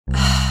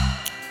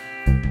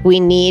We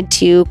need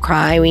to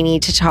cry. We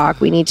need to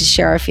talk. We need to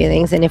share our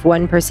feelings. And if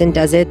one person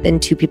does it, then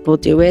 2 people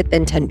do it,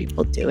 then 10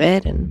 people do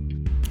it. And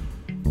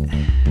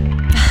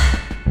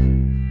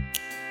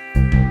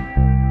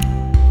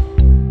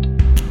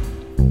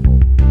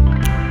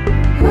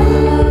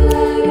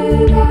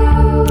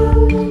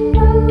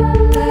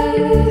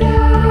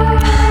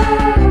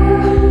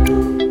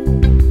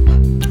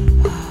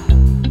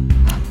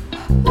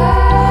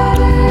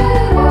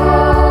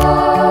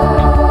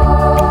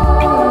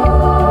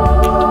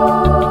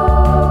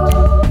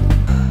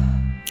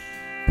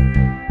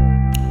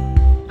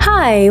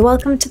Hi,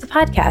 welcome to the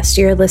podcast.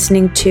 You're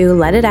listening to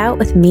Let It Out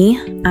with me.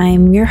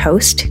 I'm your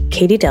host,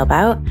 Katie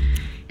Delbout,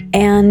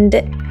 and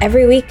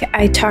every week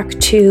I talk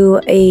to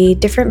a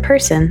different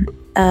person,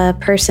 a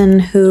person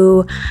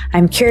who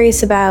I'm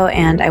curious about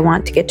and I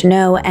want to get to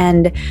know.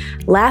 And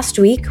last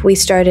week we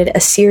started a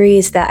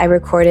series that I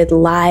recorded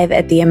live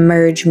at the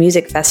Emerge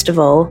Music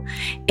Festival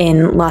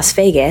in Las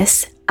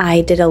Vegas.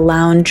 I did a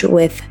lounge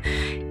with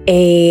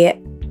a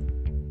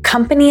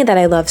company that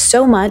I love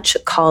so much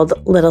called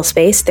Little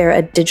Space. They're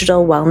a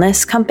digital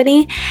wellness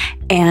company,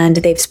 and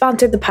they've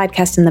sponsored the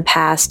podcast in the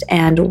past,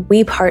 and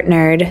we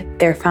partnered.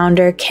 Their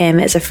founder, Kim,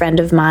 is a friend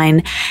of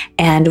mine,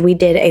 and we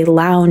did a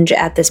lounge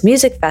at this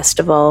music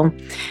festival.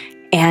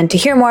 And to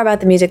hear more about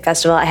the music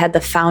festival, I had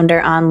the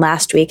founder on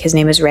last week. His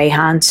name is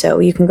Rayhan, so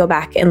you can go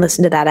back and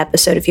listen to that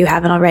episode if you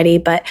haven't already.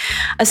 But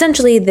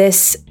essentially,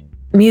 this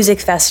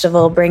music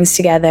festival brings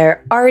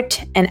together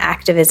art and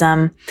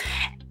activism.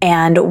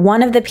 And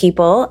one of the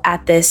people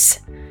at this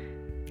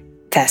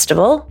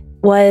festival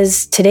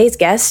was today's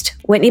guest,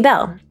 Whitney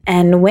Bell.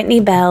 And Whitney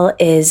Bell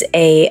is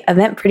an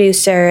event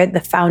producer, the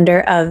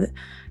founder of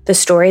The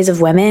Stories of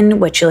Women,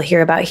 which you'll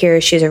hear about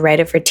here. She's a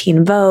writer for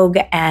Teen Vogue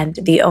and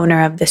the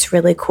owner of this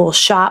really cool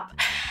shop.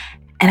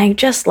 And I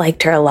just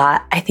liked her a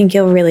lot. I think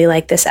you'll really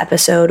like this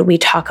episode. We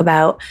talk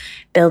about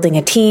building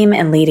a team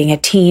and leading a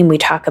team. We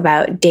talk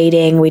about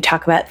dating. We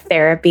talk about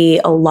therapy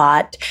a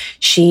lot.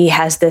 She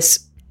has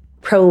this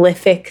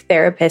prolific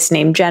therapist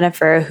named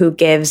Jennifer who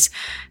gives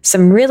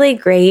some really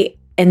great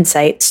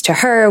insights to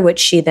her, which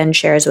she then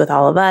shares with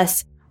all of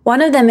us.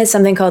 One of them is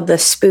something called the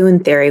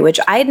spoon theory, which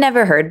I'd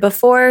never heard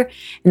before.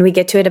 And we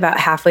get to it about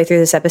halfway through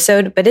this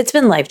episode, but it's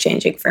been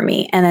life-changing for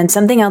me. And then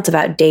something else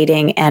about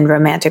dating and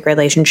romantic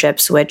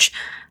relationships, which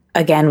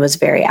again was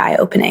very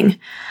eye-opening.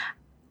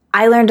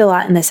 I learned a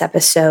lot in this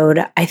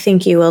episode. I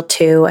think you will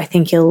too. I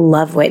think you'll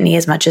love Whitney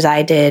as much as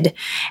I did.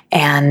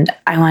 And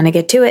I want to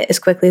get to it as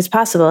quickly as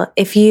possible.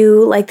 If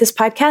you like this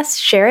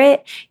podcast, share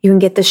it. You can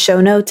get the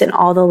show notes and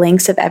all the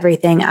links of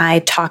everything I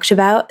talked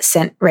about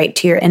sent right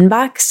to your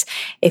inbox.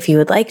 If you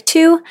would like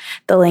to,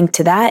 the link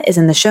to that is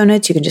in the show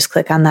notes. You can just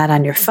click on that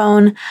on your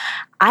phone.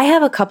 I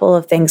have a couple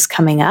of things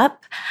coming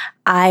up.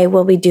 I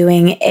will be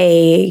doing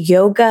a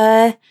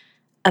yoga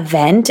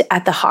event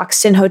at the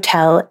Hoxton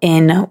Hotel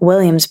in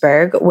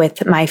Williamsburg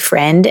with my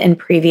friend and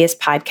previous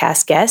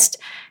podcast guest,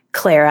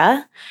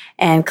 Clara.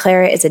 And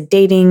Clara is a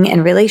dating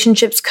and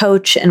relationships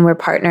coach, and we're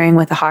partnering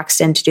with the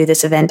Hoxton to do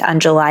this event on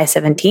July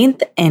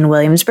 17th in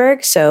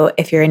Williamsburg. So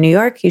if you're in New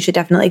York, you should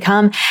definitely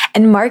come.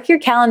 And mark your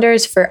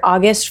calendars for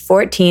August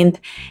 14th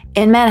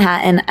in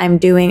Manhattan. I'm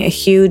doing a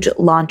huge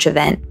launch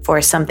event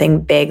for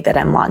something big that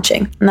I'm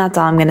launching. And that's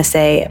all I'm going to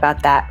say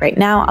about that right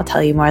now. I'll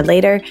tell you more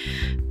later.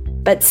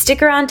 But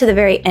stick around to the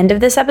very end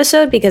of this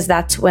episode because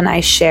that's when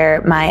I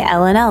share my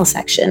L&L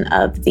section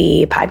of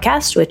the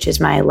podcast, which is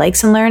my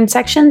likes and learn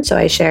section. So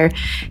I share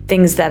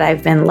things that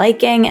I've been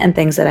liking and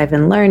things that I've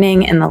been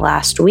learning in the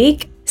last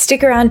week.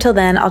 Stick around till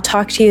then. I'll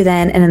talk to you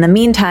then. And in the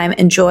meantime,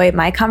 enjoy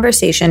my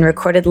conversation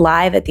recorded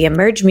live at the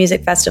Emerge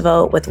Music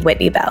Festival with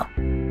Whitney Bell.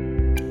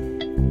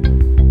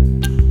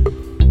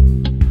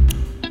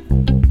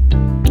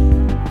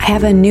 I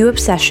have a new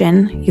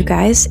obsession, you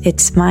guys.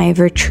 It's my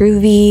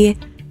Vitruvi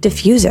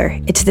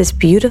diffuser. It's this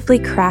beautifully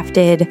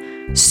crafted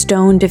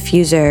stone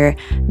diffuser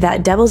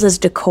that doubles as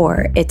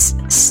decor. It's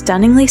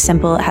stunningly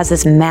simple. It has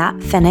this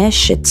matte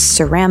finish. It's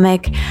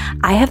ceramic.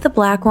 I have the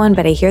black one,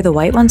 but I hear the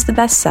white one's the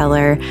best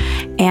seller.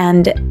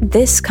 And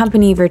this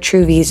company,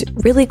 Vitruvi, is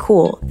really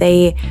cool.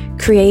 They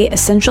create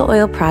essential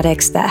oil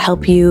products that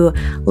help you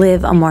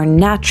live a more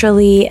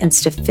naturally and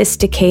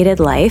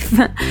sophisticated life.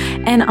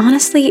 And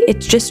honestly,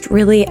 it just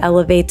really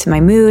elevates my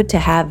mood to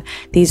have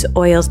these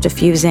oils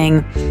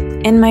diffusing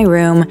in my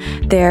room.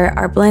 There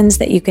are blends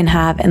that you can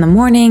have in the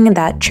morning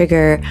that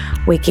trigger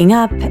waking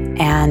up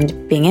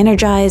and being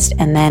energized,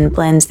 and then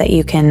blends that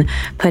you can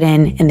put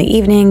in the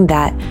evening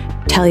that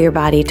tell your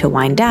body to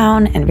wind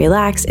down and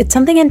relax. It's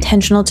something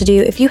intentional to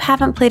do. If you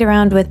haven't played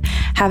around with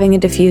having a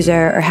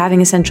diffuser or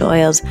having essential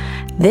oils,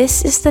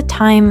 this is the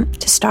time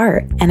to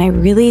start. And I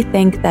really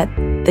think that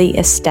the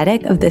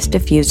aesthetic of this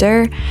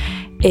diffuser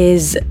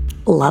is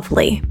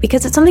lovely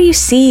because it's something you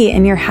see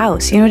in your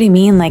house. You know what I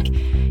mean? Like,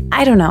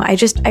 I don't know.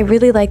 I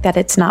really like that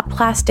it's not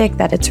plastic,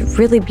 that it's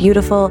really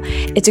beautiful.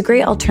 It's a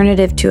great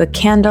alternative to a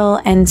candle,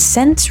 and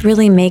scents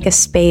really make a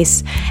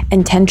space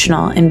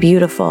intentional and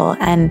beautiful.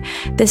 And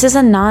this is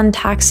a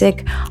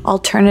non-toxic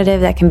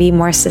alternative that can be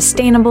more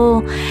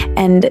sustainable.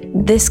 And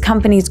this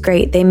company's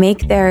great. They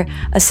make their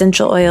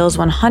essential oils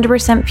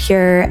 100%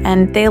 pure,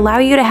 and they allow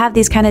you to have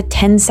these kind of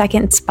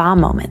 10-second spa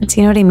moments.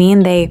 You know what I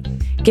mean? They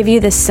give you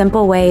this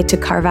simple way to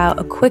carve out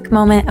a quick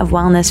moment of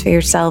wellness for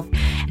yourself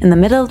in the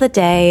middle of the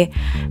day.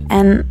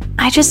 And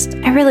I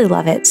really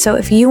love it. So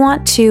if you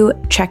want to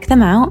check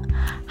them out,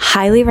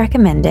 highly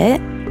recommend it.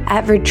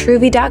 At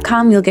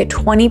Vitruvi.com, you'll get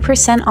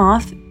 20%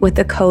 off with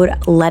the code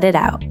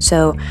LETITOUT.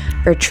 So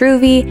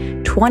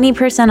Vitruvi,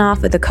 20%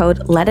 off with the code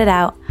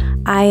LETITOUT.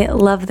 I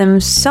love them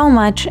so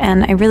much,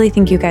 and I really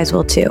think you guys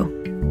will too.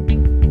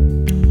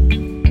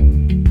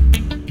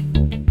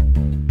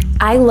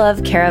 I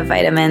love Cara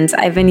vitamins.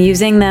 I've been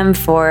using them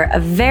for a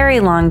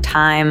very long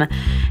time,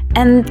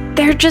 and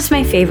they're just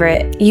my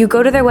favorite. You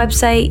go to their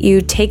website,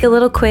 you take a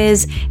little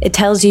quiz, it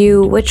tells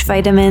you which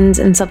vitamins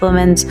and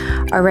supplements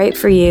are right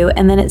for you,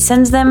 and then it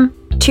sends them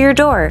to your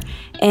door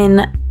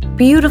in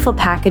beautiful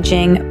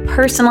packaging,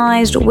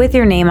 personalized with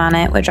your name on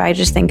it, which I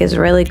just think is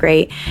really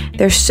great.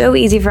 They're so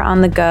easy for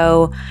on the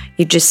go.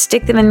 You just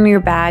stick them in your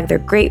bag. They're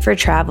great for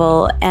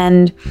travel.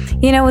 And,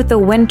 you know, with the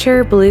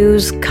winter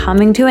blues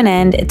coming to an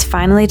end, it's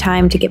finally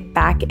time to get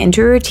back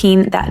into a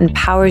routine that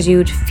empowers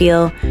you to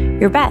feel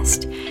your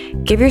best.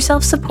 Give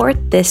yourself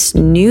support this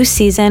new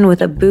season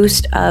with a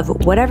boost of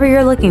whatever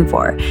you're looking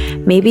for.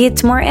 Maybe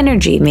it's more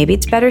energy. Maybe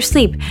it's better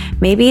sleep.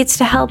 Maybe it's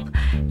to help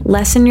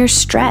lessen your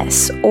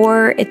stress,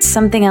 or it's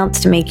something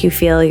else to make you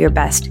feel your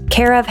best.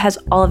 Cara has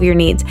all of your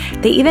needs.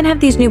 They even have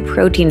these new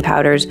protein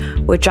powders,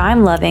 which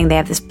I'm loving. They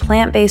have this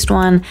plant-based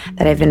one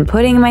that I've been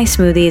putting in my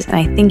smoothies, and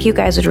I think you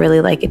guys would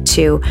really like it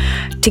too.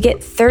 To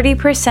get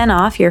 30%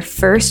 off your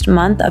first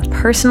month of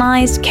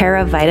personalized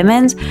Cara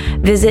vitamins,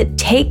 visit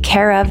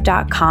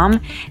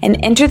takecareof.com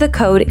and enter the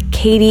code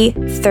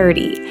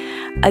Katie30.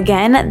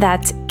 Again,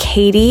 that's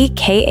Katie,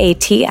 Katie,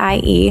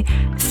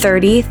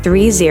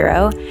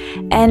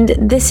 3030. And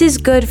this is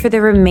good for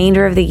the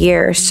remainder of the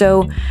year.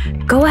 So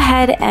go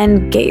ahead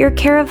and get your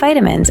Cara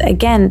vitamins.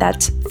 Again,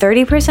 that's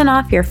 30%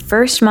 off your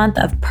first month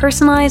of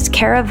personalized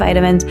Cara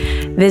vitamins.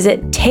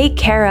 Visit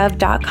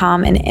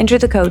takecareof.com and enter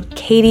the code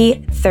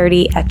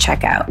Katie30 at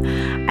checkout.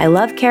 I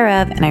love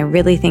Cara, and I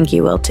really think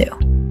you will too.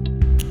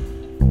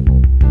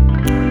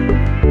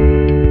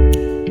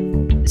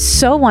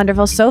 So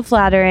wonderful, so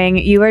flattering.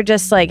 You are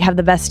just like, have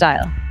the best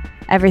style.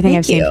 Everything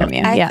I've seen from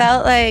you. I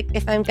felt like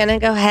if I'm going to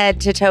go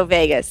head to toe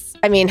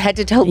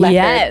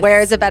leopard,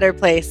 where is a better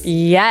place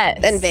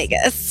than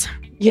Vegas?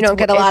 You don't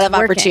get a lot of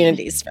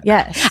opportunities.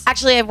 Yes.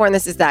 Actually, I've worn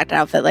this exact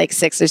outfit like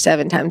 6 or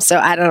 7 times, so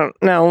I don't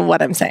know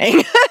what I'm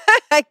saying.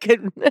 I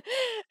couldn't.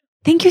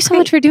 Thank you so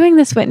much for doing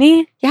this,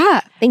 Whitney.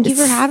 Yeah. Thank you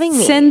for having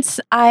me. Since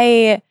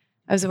I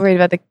was worried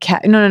about the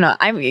cat. No.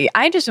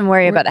 I just am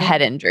worried about a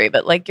head injury,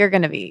 but like you're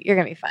gonna be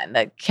fine.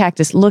 The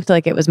cactus looked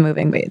like it was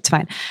moving, but it's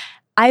fine.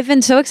 I've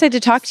been so excited to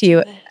talk to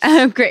you.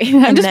 Great.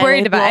 I'm just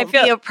worried about it. I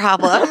feel a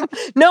problem.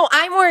 No,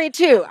 I'm worried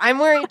too.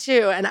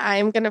 And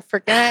I'm gonna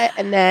forget.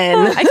 And then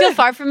I feel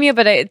far from you,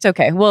 but it's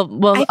okay.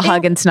 We'll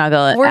hug and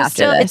snuggle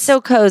after this. It's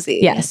so cozy.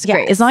 Yes,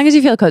 great. As long as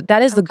you feel cozy.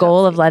 That is the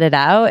goal of Let It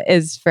Out,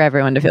 is for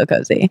everyone to feel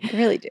cozy. I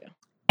really do.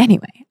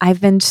 Anyway,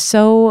 I've been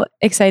so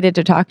excited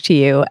to talk to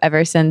you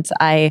ever since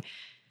I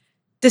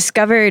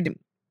discovered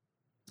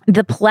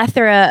the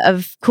plethora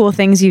of cool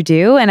things you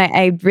do. And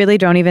I really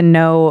don't even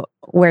know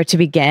where to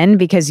begin,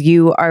 because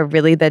you are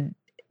really the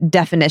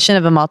definition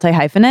of a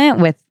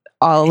multi-hyphenate with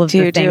all of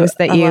the things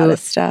that you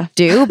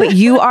do. But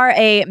you are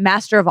a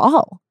master of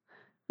all.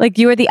 Like,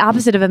 you are the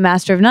opposite of a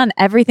master of none.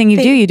 Everything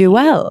you do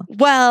well.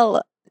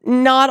 Well,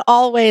 not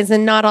always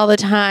and not all the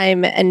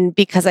time, and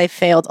because I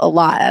failed a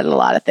lot at a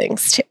lot of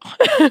things too.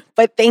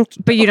 But thank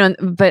you. But you don't.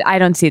 But I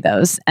don't see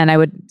those, and I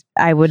would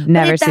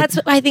never. That's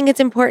what I think it's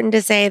important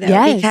to say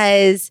though,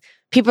 because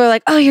people are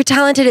like, "Oh, you're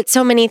talented at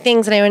so many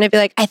things," and I want to be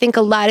like, I think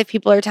a lot of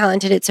people are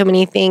talented at so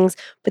many things,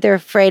 but they're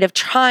afraid of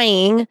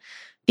trying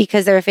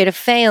because they're afraid of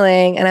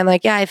failing. And I'm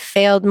like, yeah, I've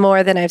failed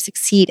more than I've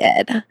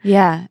succeeded.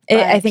 Yeah,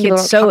 I think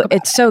it's so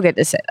good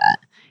to say that.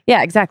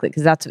 Yeah, exactly.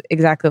 Because that's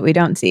exactly what we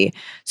don't see.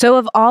 So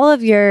of all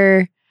of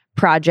your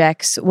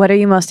projects, what are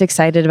you most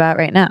excited about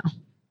right now?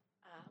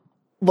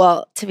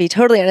 Well, to be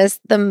totally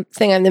honest, the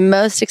thing I'm the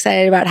most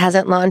excited about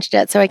hasn't launched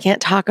yet, so I can't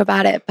talk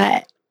about it,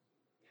 but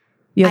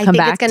you'll come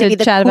back to chat about that? I think it's going to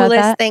be the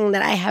coolest thing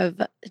that I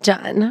have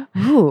done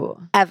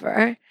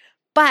ever.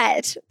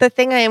 But the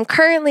thing I am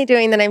currently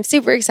doing that I'm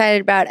super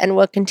excited about and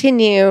will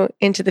continue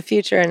into the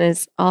future and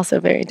is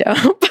also very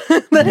dope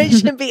that I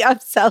should be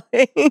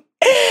upselling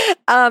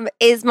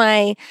is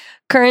my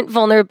current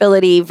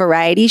vulnerability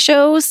variety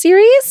show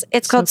series.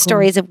 It's called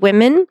Stories of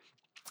Women.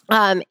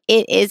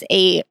 It is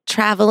a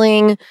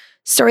traveling,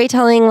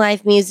 storytelling,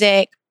 live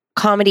music,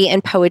 comedy,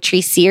 and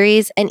poetry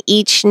series. And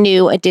each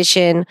new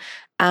edition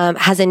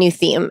has a new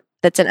theme.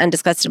 that's an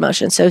undiscussed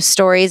emotion. So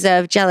stories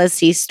of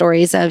jealousy,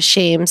 stories of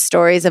shame,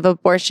 stories of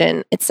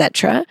abortion,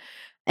 etc.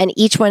 And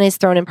each one is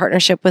thrown in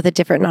partnership with a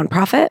different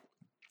nonprofit.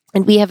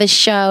 And we have a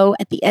show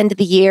at the end of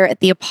the year at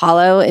the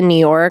Apollo in New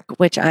York,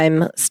 which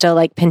I'm still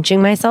like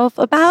pinching myself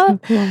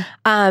about. Cool.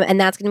 And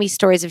that's going to be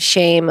Stories of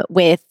Shame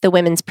with the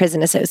Women's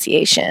Prison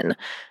Association.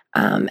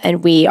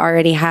 And we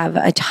already have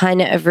a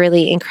ton of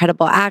really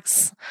incredible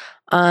acts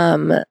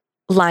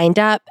lined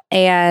up.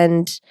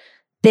 And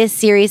this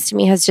series to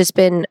me has just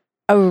been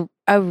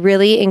a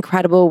really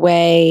incredible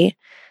way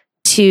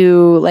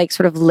to like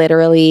sort of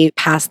literally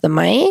pass the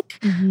mic.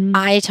 Mm-hmm.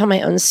 I tell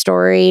my own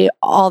story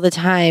all the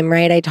time,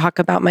 right? I talk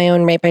about my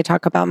own rape. I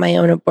talk about my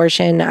own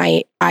abortion.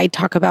 I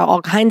talk about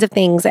all kinds of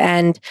things.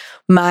 And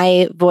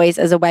my voice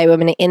as a white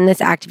woman in this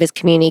activist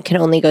community can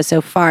only go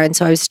so far. And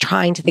so I was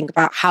trying to think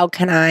about how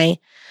can I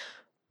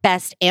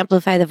best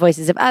amplify the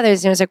voices of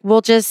others. And I was like,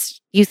 well,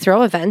 you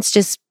throw events,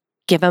 just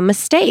give them a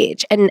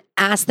stage and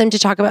ask them to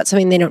talk about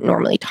something they don't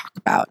normally talk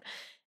about.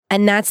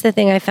 And that's the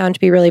thing I found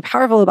to be really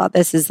powerful about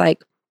this is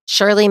like,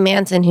 Shirley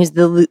Manson, who's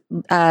the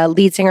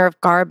lead singer of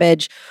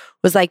Garbage,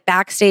 was like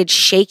backstage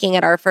shaking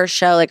at our first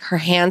show. Like her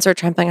hands were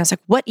trembling. I was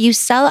like, what? You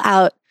sell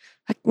out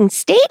fucking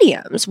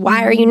stadiums.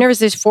 Why are you nervous?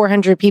 There's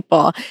 400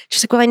 people.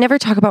 She's like, well, I never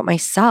talk about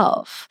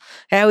myself.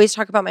 I always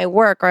talk about my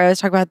work or I always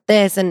talk about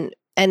this. And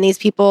these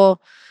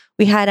people,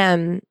 we had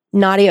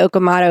Nadia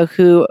Okamoto,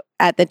 who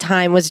at the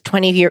time was a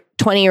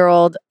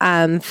 20-year-old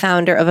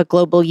founder of a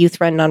global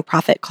youth-run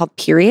nonprofit called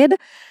Period.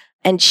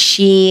 And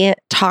she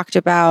talked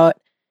about,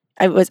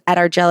 I was at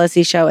our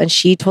jealousy show and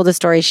she told a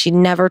story she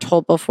never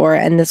told before.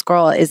 And this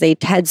girl is a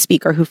TED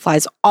speaker who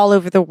flies all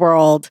over the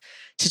world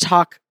to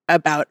talk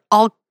about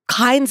all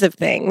kinds of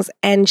things.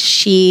 And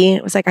she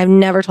was like, I've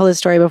never told this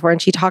story before.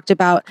 And she talked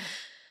about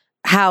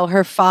how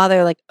her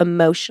father like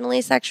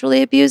emotionally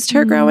sexually abused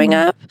her growing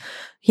up.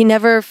 He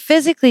never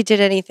physically did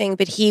anything,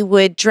 but he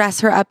would dress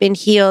her up in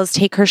heels,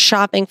 take her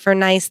shopping for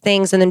nice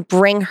things, and then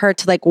bring her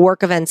to like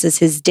work events as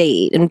his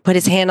date and put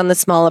his hand on the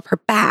small of her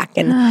back.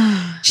 And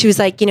she was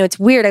like, it's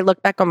weird. I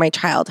look back on my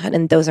childhood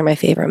and those are my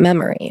favorite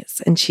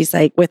memories. And she's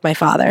like, with my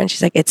father. And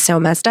she's like, it's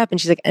so messed up.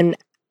 And she's like, and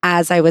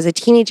as I was a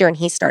teenager and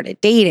he started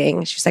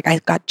dating, she's like, I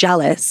got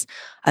jealous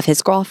of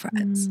his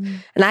girlfriends.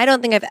 And I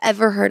don't think I've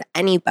ever heard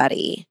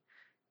anybody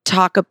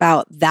talk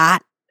about that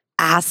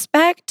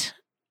aspect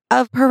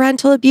of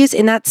parental abuse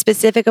in that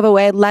specific of a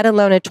way, let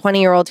alone a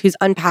 20-year-old who's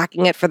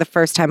unpacking it for the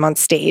first time on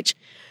stage.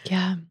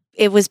 Yeah.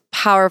 It was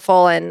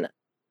powerful and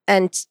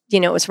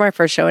it was from our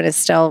first show and is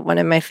still one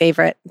of my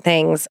favorite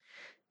things.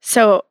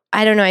 So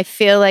I don't know, I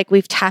feel like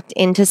we've tapped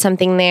into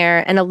something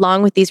there. And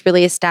along with these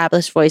really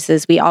established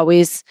voices, we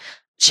always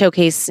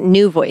showcase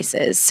new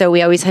voices. So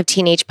we always have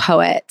teenage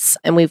poets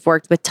and we've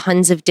worked with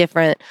tons of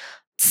different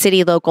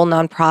city local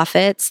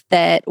nonprofits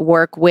that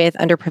work with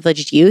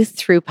underprivileged youth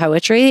through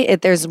poetry.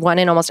 There's one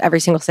in almost every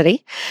single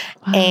city.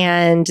 Wow.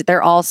 And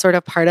they're all sort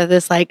of part of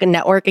this like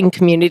networking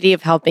community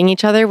of helping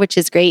each other, which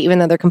is great, even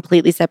though they're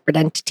completely separate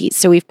entities.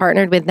 So we've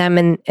partnered with them.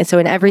 And so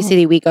in every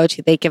city we go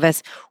to, they give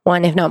us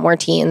one, if not more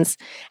teens.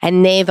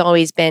 And they've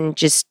always been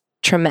just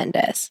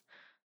tremendous.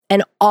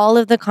 And all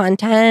of the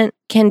content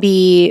can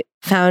be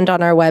found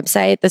on our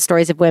website,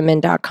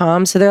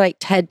 thestoriesofwomen.com. So they're like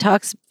TED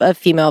Talks of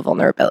female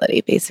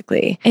vulnerability,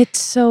 basically. It's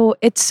so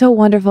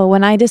wonderful.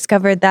 When I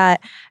discovered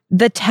that,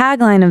 the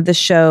tagline of the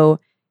show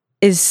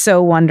is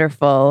so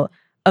wonderful.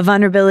 A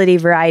vulnerability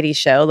variety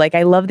show. Like,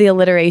 I love the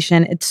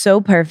alliteration. It's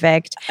so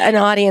perfect. An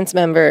audience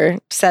member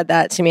said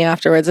that to me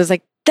afterwards. I was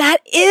like, that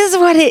is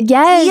what it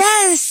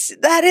Yes,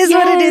 that is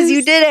what it is.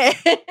 You did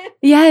it.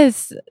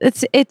 Yes.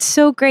 It's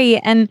so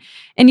great. And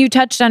you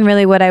touched on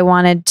really what I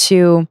wanted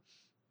to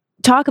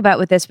talk about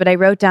with this, but I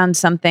wrote down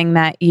something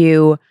that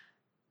you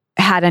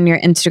had on your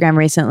Instagram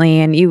recently,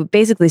 and you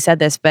basically said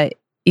this, but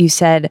you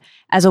said,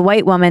 as a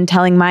white woman,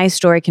 telling my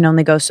story can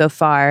only go so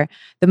far.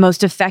 The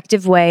most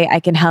effective way I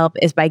can help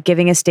is by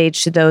giving a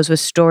stage to those with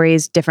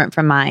stories different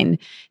from mine.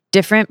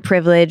 Different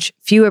privilege,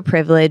 fewer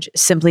privilege,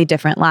 simply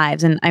different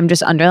lives. And I'm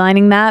just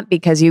underlining that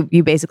because you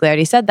basically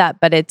already said that,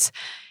 but it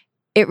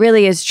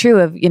really is true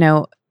of,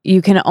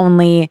 you can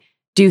only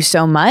do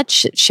so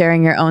much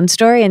sharing your own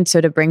story. And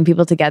so to bring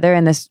people together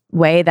in this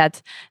way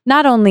that's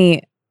not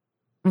only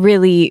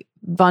really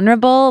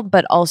vulnerable,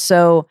 but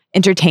also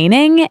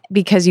entertaining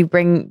because you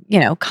bring,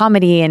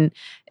 comedy, and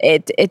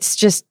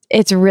it's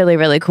really,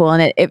 really cool.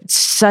 And it's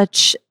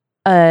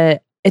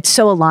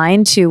so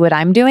aligned to what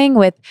I'm doing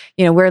with,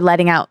 we're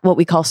letting out what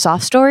we call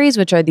soft stories,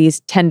 which are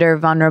these tender,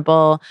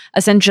 vulnerable,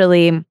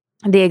 essentially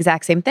the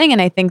exact same thing.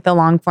 And I think the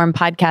long form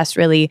podcast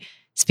really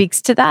speaks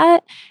to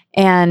that.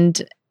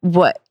 And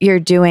what you're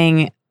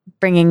doing,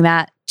 bringing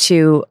that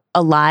to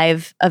a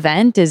live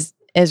event is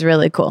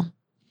really cool.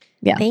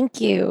 Yeah.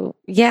 Thank you.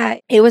 Yeah.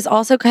 It was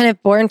also kind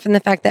of born from the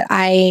fact that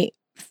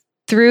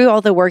through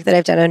all the work that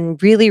I've done, I'm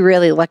really,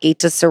 really lucky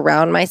to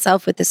surround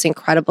myself with this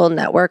incredible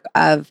network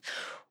of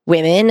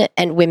women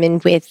and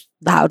women with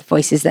loud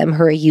voices them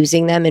who are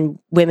using them and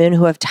women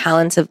who have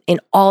talents in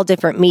all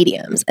different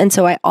mediums. And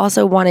so I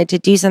also wanted to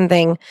do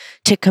something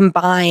to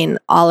combine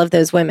all of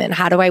those women.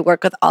 How do I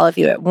work with all of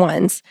you at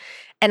once?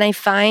 And I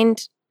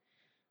find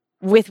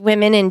with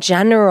women in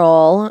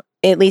general,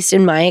 at least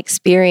in my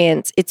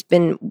experience, it's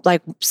been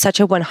like such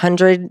a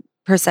 100%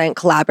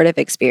 collaborative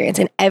experience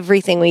in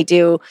everything we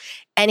do.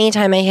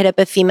 Anytime I hit up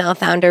a female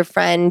founder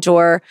friend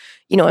or,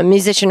 a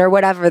musician or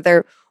whatever,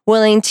 they're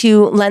willing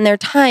to lend their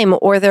time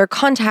or their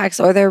contacts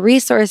or their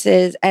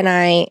resources. And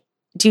I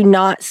do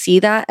not see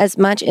that as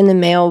much in the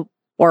male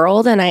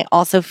world. And I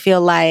also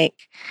feel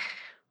like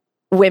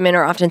women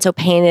are often so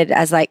painted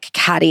as like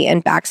catty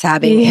and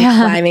backstabbing and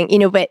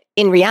climbing, but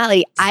in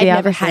reality, I've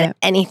never had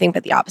anything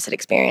but the opposite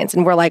experience.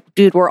 And we're like,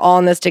 dude, we're all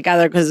in this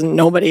together because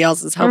nobody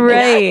else is helping.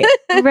 Right.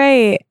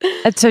 Right.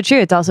 That's so true.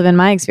 It's also been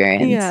my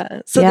experience.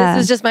 Yeah. So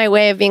this is just my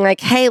way of being like,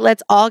 hey,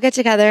 let's all get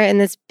together in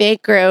this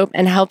big group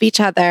and help each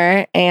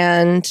other.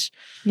 And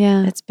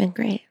it's been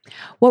great.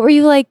 What were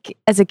you like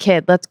as a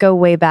kid? Let's go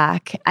way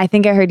back. I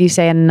think I heard you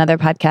say in another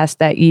podcast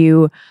that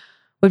you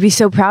would be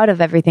so proud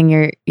of everything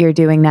you're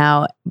doing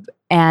now.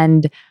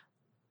 And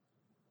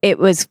it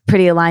was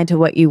pretty aligned to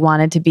what you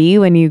wanted to be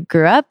when you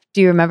grew up. Do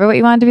you remember what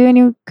you wanted to be when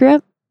you grew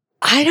up?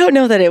 I don't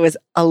know that it was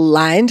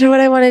aligned to what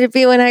I wanted to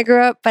be when I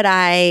grew up, but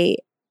I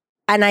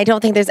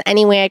don't think there's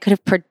any way I could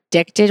have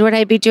predicted what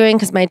I'd be doing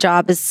because my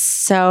job is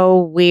so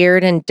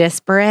weird and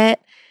disparate.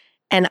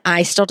 And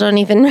I still don't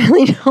even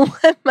really know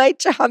what my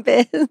job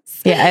is.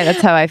 Yeah,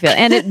 that's how I feel.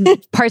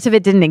 And parts of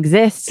it didn't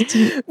exist.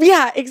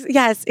 Yeah,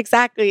 yes,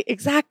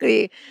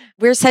 exactly.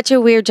 We're such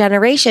a weird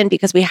generation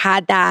because we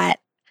had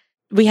that.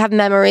 We have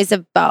memories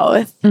of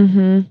both.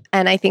 Mm-hmm.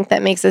 And I think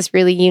that makes us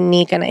really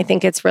unique. And I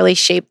think it's really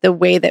shaped the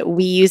way that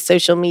we use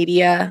social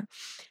media.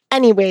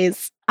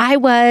 Anyways, I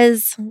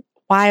was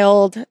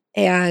wild.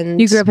 And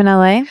you grew up in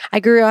LA? I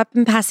grew up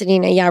in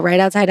Pasadena,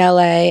 right outside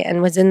LA,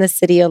 and was in the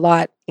city a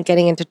lot,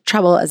 getting into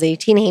trouble as a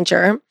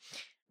teenager.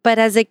 But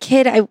as a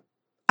kid,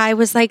 I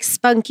was like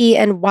spunky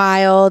and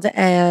wild,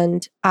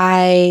 and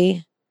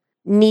I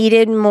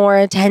needed more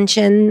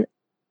attention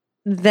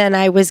than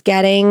I was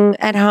getting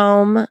at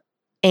home.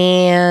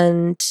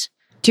 And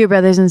do you have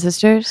brothers and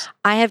sisters?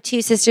 I have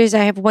two sisters.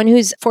 I have one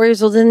who's 4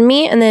 years older than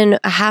me, and then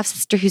a half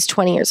sister who's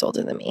 20 years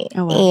older than me.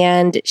 Oh, wow.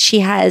 And she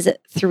has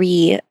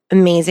 3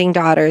 amazing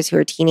daughters who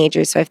are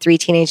teenagers. So I have 3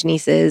 teenage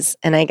nieces,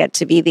 and I get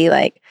to be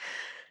the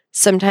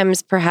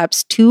sometimes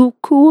perhaps too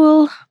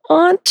cool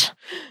aunt.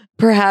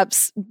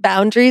 Perhaps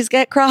boundaries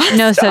get crossed.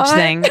 No such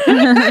thing.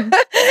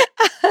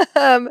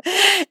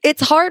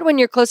 It's hard when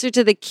you're closer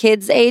to the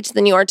kids' age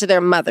than you are to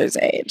their mother's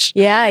age.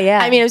 Yeah.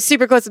 I mean, I'm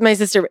super close with my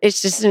sister.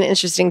 It's just an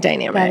interesting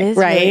dynamic, that is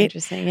right? Really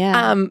interesting,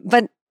 yeah.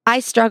 But I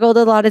struggled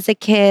a lot as a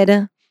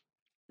kid.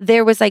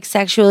 There was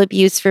sexual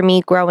abuse for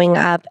me growing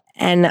up,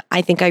 and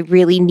I think I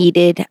really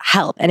needed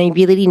help, and I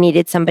really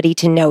needed somebody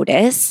to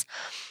notice.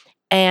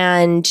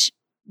 And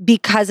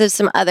because of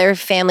some other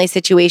family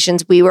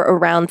situations, we were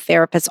around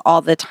therapists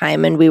all the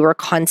time, and we were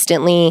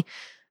constantly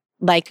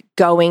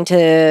going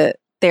to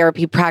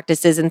therapy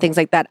practices and things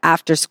like that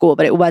after school,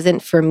 but it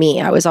wasn't for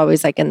me. I was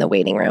always in the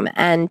waiting room.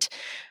 And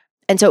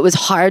so it was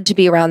hard to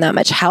be around that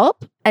much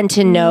help and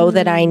to know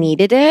that I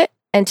needed it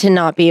and to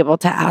not be able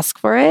to ask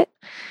for it.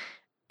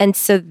 And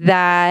so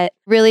that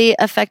really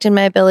affected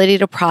my ability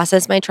to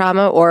process my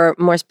trauma, or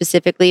more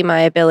specifically, my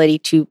ability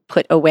to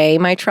put away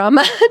my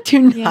trauma, to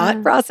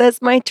not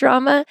process my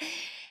trauma,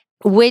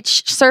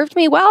 which served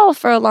me well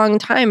for a long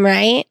time,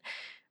 right?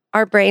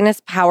 Our brain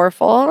is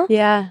powerful.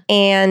 Yeah.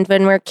 And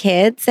when we're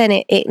kids,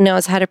 and it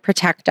knows how to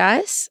protect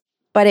us,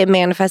 but it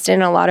manifested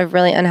in a lot of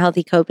really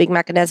unhealthy coping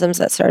mechanisms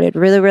that started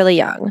really, really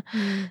young,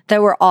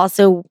 that were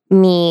also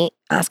me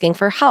asking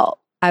for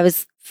help. I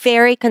was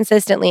very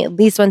consistently, at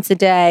least once a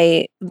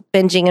day,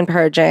 binging and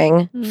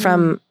purging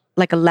from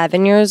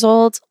 11 years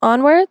old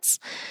onwards.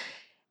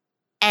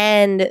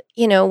 And,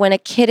 when a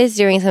kid is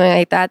doing something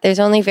like that, there's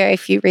only very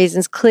few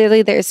reasons.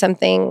 Clearly, there's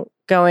something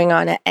going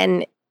on.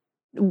 And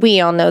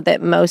we all know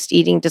that most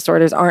eating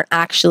disorders aren't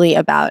actually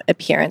about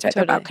appearance, right?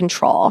 Totally. They're about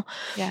control.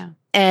 Yeah.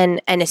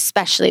 And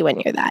especially when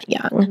you're that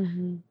young.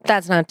 Mm-hmm.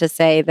 That's not to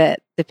say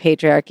that the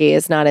patriarchy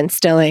is not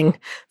instilling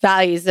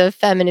values of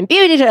feminine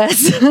beauty to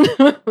us,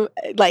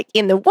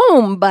 in the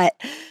womb. But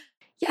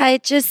yeah,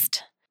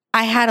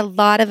 I had a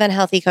lot of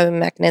unhealthy coping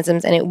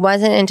mechanisms. And it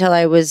wasn't until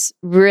I was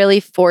really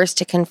forced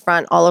to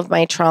confront all of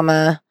my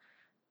trauma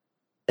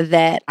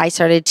that I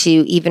started to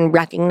even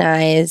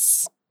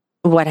recognize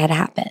what had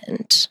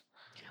happened.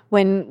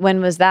 When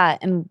was that,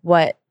 and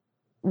what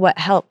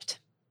helped?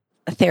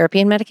 Therapy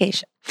and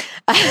medication.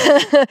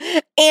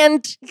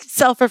 And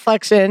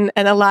self-reflection,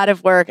 and a lot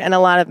of work, and a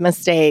lot of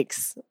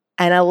mistakes,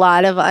 and a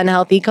lot of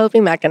unhealthy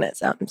coping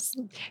mechanisms.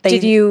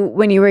 Did you,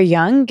 when you were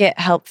young, get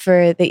help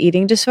for the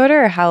eating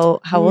disorder, or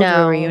how old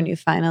were you when you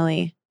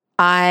finally?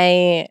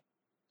 I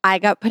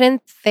got put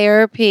in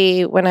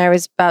therapy when I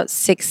was about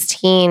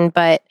 16,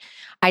 but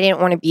I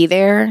didn't want to be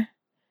there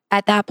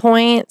at that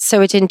point,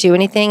 so it didn't do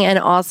anything. And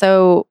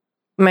also,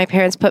 my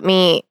parents put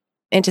me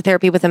into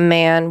therapy with a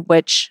man,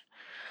 which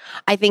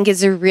I think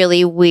is a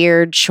really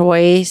weird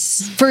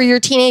choice for your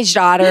teenage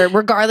daughter,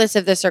 regardless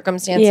of the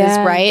circumstances,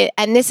 right?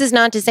 And this is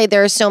not to say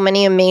there are so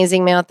many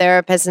amazing male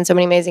therapists and so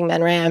many amazing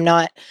men, right? I'm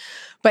not.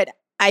 But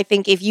I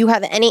think if you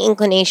have any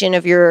inclination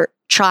of your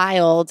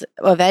child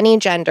of any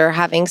gender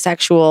having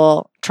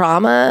sexual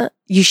trauma,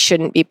 you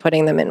shouldn't be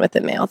putting them in with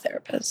a male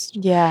therapist.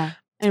 Yeah.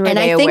 And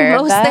I think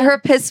most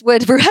therapists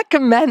would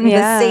recommend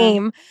the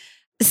same.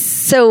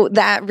 So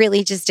that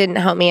really just didn't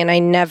help me. And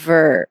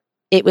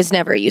it was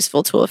never a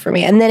useful tool for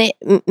me. And then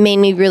it made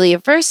me really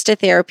averse to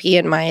therapy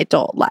in my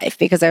adult life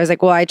because I was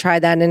like, well, I tried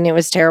that and it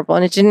was terrible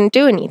and it didn't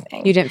do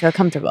anything. You didn't feel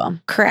comfortable.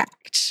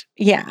 Correct.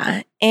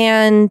 Yeah.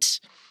 And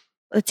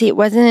let's see, it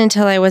wasn't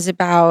until I was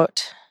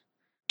about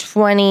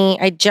 20,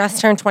 I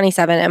just turned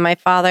 27 and my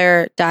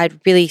father died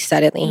really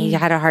suddenly. He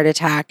had a heart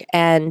attack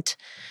and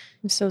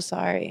I'm so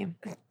sorry.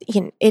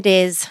 It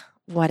is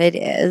what it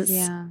is.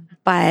 Yeah.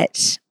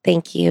 But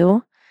thank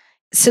you.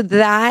 So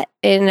that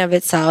in and of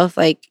itself,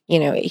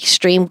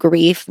 extreme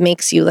grief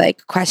makes you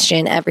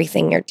question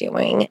everything you're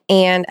doing.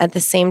 And at the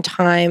same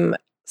time,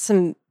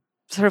 some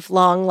sort of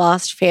long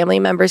lost family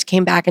members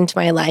came back into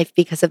my life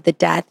because of the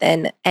death.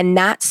 And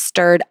that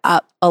stirred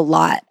up a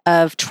lot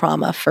of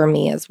trauma for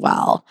me as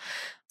well.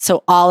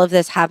 So all of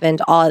this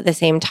happened all at the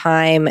same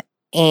time.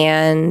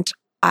 And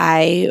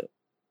I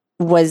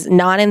was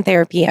not in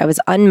therapy. I was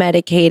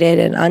unmedicated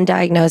and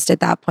undiagnosed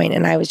at that point.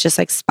 And I was just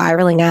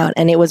spiraling out.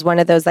 And it was one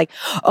of those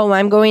oh,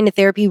 I'm going to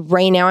therapy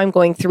right now. I'm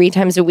going 3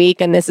 times a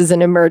week and this is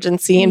an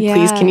emergency. And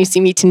please, can you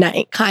see me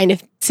tonight kind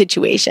of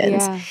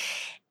situations. Yeah.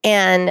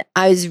 And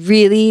I was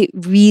really,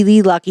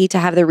 really lucky to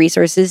have the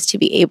resources to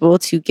be able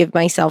to give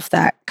myself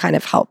that kind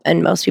of help.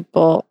 And most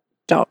people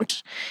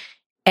don't.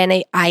 And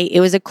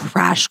it was a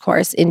crash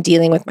course in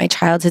dealing with my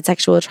childhood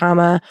sexual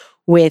trauma,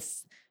 with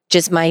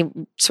just my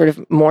sort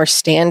of more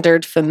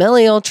standard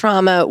familial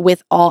trauma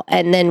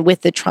and then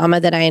with the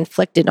trauma that I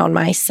inflicted on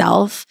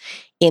myself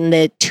in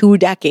the 2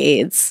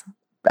 decades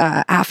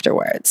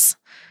afterwards.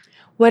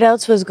 What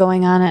else was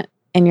going on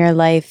in your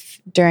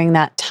life during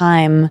that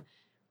time,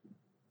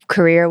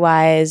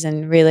 career-wise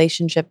and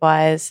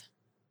relationship-wise?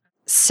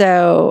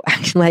 So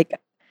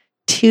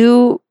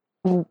 2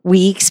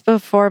 weeks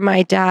before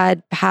my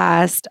dad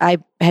passed, I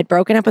had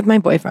broken up with my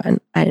boyfriend.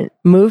 I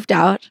moved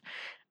out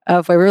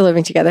of where we were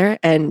living together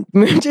and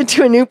moved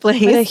into a new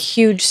place. What a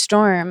huge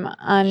storm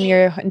on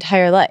your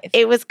entire life.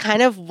 It was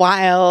kind of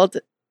wild.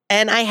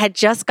 And I had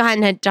just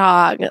gotten a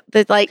dog,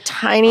 the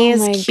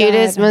tiniest,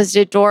 cutest, most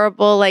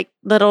adorable,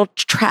 little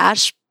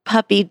trash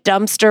puppy,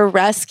 dumpster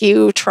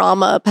rescue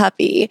trauma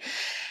puppy.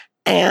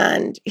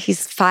 And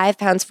he's 5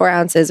 pounds, 4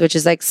 ounces, which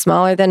is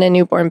smaller than a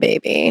newborn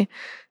baby.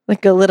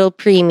 Like a little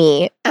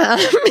preemie.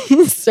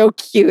 He's so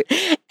cute.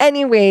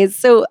 Anyways,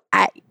 so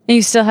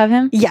you still have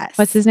him? Yes.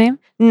 What's his name?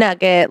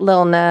 Nugget,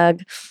 Lil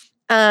Nug.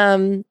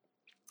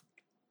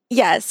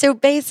 Yeah, so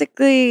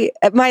basically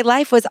my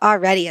life was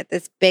already at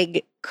this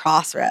big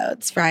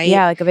crossroads, right?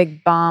 Yeah, a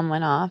big bomb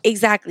went off.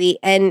 Exactly.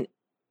 And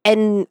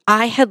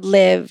I had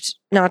lived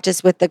not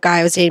just with the guy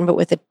I was dating, but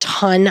with a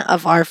ton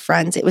of our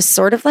friends. It was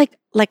sort of like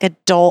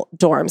adult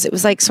dorms. It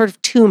was sort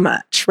of too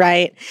much,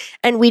 right?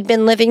 And we'd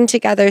been living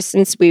together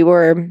since we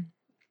were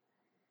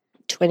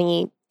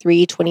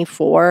 23,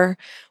 24,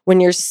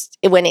 when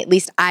at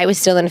least I was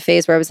still in a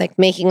phase where I was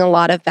making a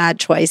lot of bad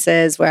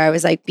choices, where I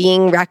was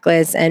being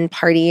reckless and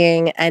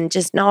partying and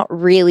just not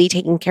really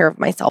taking care of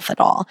myself at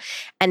all.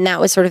 And that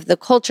was sort of the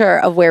culture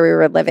of where we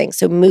were living.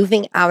 So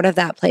moving out of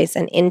that place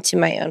and into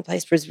my own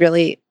place was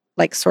really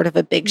sort of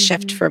a big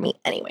shift for me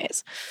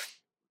anyways.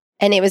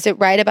 And it was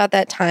right about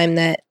that time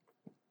that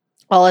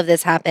all of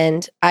this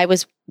happened. I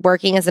was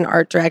working as an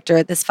art director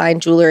at this fine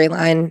jewelry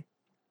line.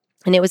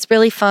 And it was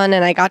really fun.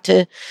 And I got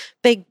to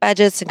big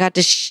budgets and got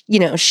to,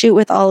 shoot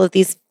with all of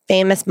these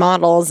famous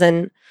models.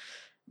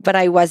 But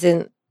I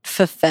wasn't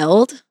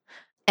fulfilled.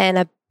 And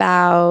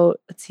about,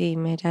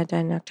 my dad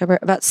died in October,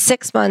 about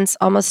 6 months,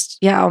 almost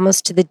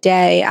to the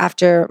day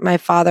after my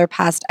father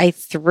passed, I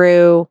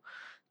threw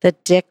the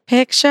dick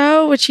pic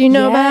show, which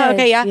about.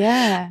 Okay,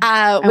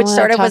 yeah. Which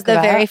sort of was the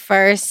very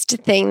first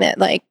thing that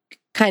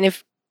kind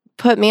of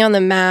put me on the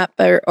map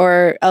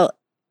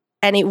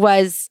and it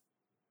was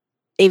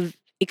a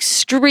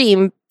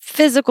extreme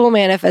physical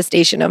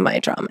manifestation of my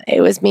trauma.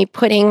 It was me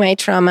putting my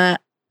trauma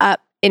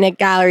up in a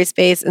gallery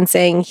space and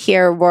saying,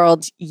 here,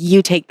 world,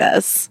 you take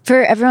this.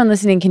 For everyone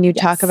listening, can you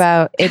talk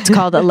about, it's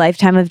called A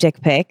Lifetime of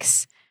Dick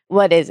Pics.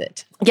 What is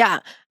it? Yeah.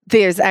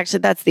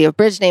 That's the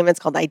abridged name. It's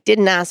called I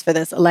Didn't Ask for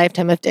This, A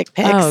Lifetime of Dick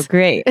Pics. Oh,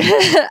 great.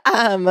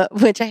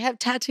 Which I have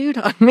tattooed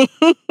on me.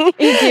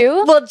 You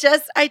do? Well,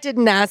 I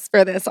didn't ask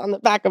for this on the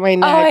back of my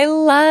neck. Oh, I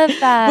love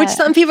that. Which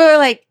some people are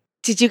like,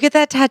 did you get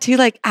that tattoo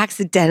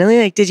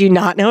accidentally? Did you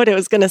not know what it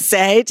was going to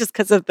say just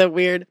because of the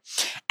weird?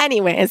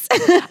 Anyways.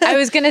 I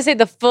was going to say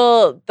the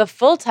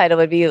full title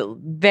would be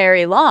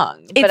very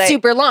long. It's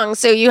super long.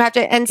 So you have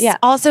to, and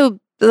also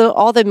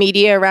all the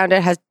media around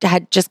it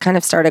had just kind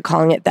of started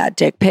calling it That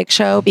Dick Pic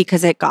Show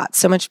because it got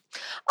so much.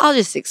 I'll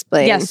just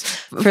explain. Yes,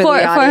 for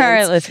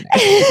our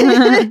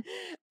listeners.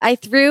 I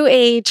threw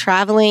a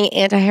traveling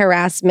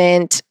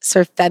anti-harassment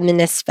sort of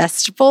feminist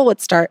festival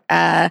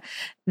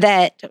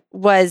that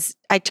was,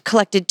 I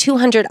collected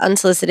 200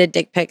 unsolicited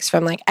dick pics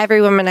from like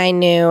every woman I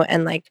knew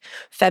and like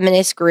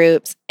feminist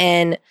groups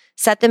and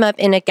set them up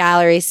in a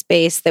gallery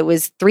space that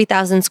was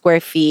 3,000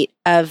 square feet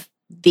of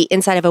the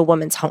inside of a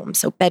woman's home.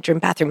 So bedroom,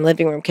 bathroom,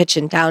 living room,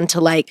 kitchen, down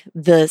to like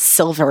the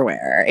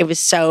silverware. It was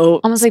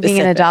so almost like being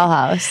in a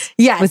dollhouse.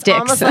 Yes, with dicks.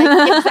 Almost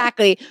like,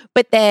 exactly.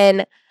 But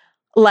then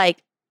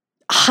like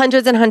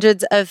hundreds and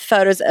hundreds of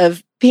photos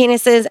of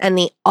penises and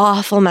the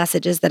awful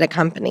messages that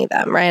accompany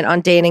them, right? On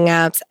dating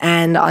apps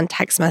and on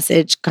text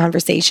message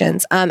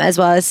conversations, as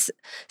well as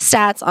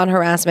stats on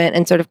harassment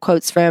and sort of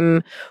quotes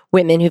from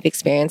women who've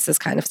experienced this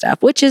kind of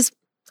stuff, which is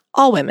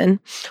all women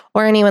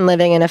or anyone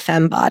living in a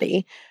femme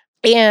body.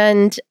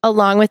 And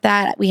along with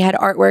that, we had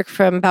artwork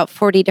from about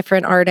 40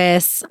 different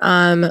artists.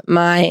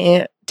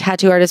 My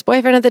tattoo artist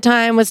boyfriend at the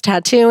time was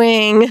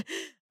tattooing.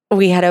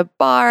 We had a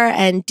bar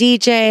and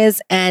DJs,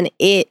 and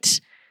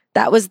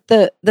that was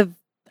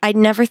I'd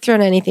never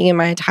thrown anything in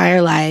my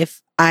entire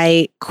life.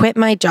 I quit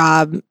my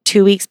job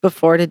 2 weeks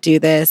before to do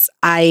this.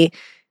 I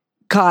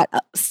got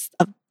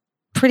a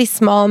pretty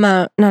small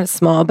amount, not a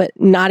small, but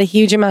not a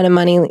huge amount of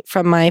money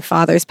from my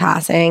father's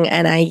passing.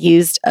 And I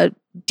used a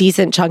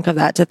decent chunk of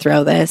that to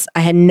throw this.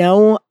 I had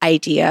no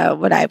idea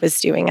what I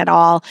was doing at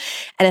all.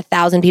 And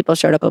 1,000 people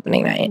showed up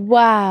opening night.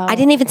 Wow. I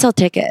didn't even sell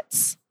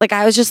tickets. Like,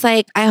 I was just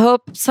like, I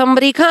hope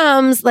somebody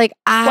comes. Like,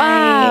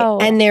 wow.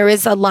 And there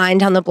was a line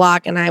down the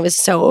block and I was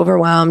so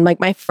overwhelmed. Like,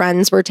 my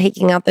friends were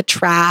taking out the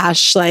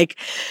trash. Like,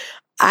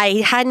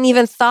 I hadn't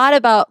even thought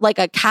about like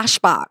a cash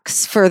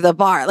box for the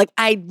bar. Like,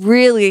 I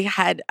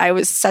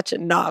was such a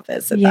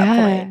novice at that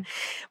point.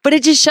 But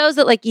it just shows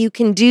that like you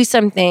can do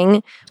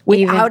something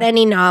without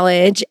any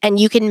knowledge and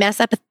you can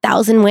mess up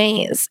 1,000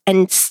 ways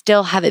and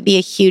still have it be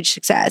a huge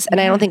success. And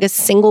I don't think a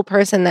single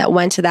person that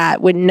went to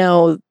that would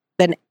know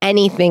that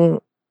anything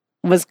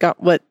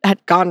what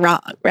had gone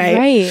wrong, right?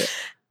 Right.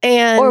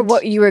 Or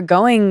what you were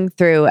going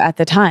through at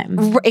the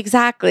time.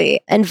 Exactly.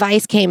 And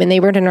Vice came and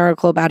they wrote an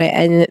article about it.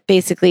 And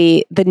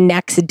basically the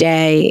next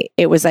day,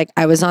 it was like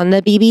I was on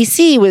the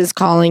BBC was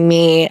calling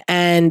me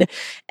and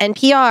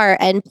NPR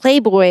and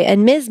Playboy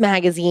and Ms.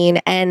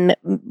 Magazine and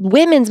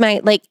Women's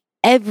Magazine, like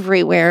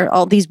everywhere,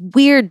 all these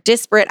weird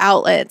disparate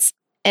outlets.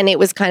 And it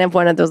was kind of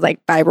one of those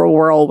like viral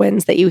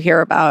whirlwinds that you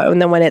hear about.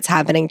 And then when it's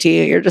happening to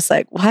you, you're just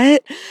like,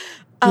 what?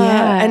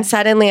 And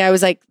suddenly I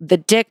was like the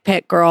dick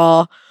pic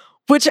girl,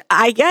 which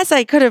I guess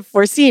I could have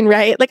foreseen,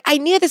 right? Like I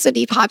knew this would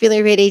be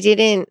popular, but I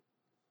didn't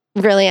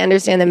really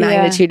understand the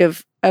magnitude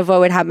of what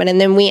would happen.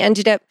 And then we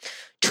ended up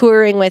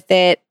touring with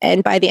it.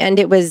 And by the end,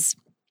 it was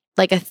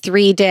like a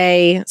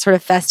 3-day sort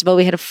of festival.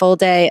 We had a full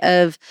day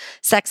of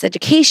sex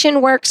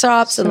education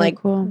workshops and like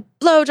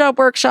blowjob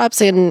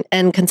workshops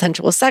and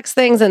consensual sex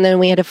things. And then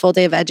we had a full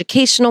day of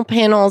educational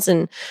panels.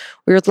 And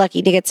we were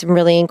lucky to get some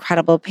really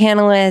incredible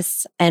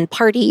panelists and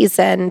parties.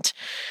 And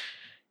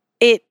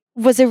it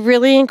was a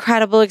really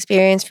incredible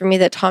experience for me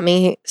that taught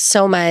me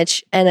so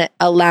much and it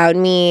allowed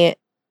me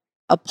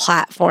a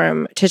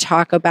platform to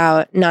talk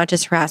about not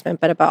just harassment,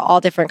 but about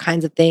all different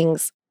kinds of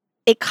things.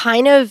 It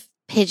kind of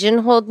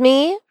pigeonholed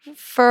me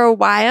for a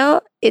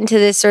while into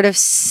this sort of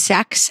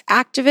sex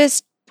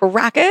activist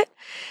bracket.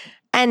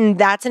 And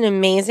that's an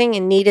amazing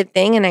and needed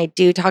thing. And I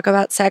do talk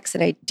about sex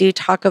and I do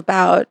talk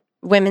about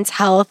women's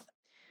health.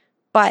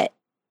 But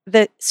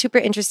the super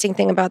interesting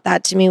thing about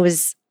that to me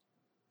was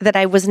that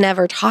I was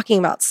never talking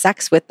about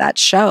sex with that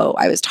show.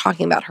 I was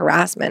talking about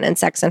harassment, and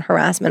sex and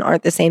harassment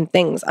aren't the same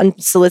things.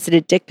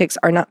 Unsolicited dick pics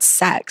are not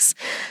sex.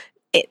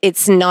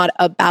 It's not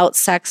about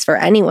sex for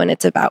anyone.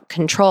 It's about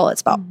control.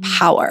 It's about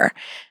power.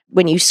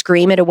 When you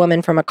scream at a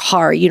woman from a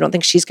car, you don't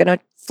think she's going to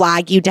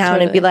flag you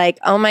down and be like,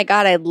 oh my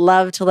God, I'd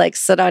love to like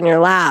sit on your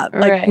lap.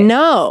 Like,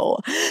 no,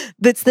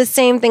 that's the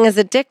same thing as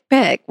a dick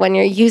pic. When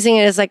you're using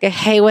it as like a,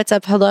 hey, what's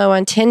up? Hello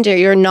on Tinder.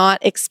 You're not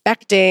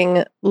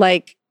expecting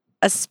like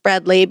a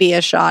spread labia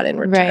shot in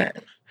return.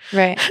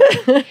 Right.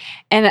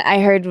 And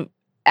I heard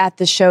at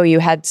the show you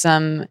had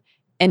some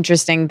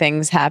interesting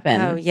things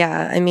happen. Oh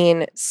yeah. I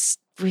mean,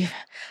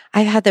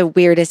 I've had the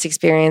weirdest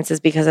experiences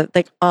because of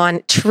like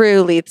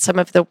truly some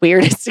of the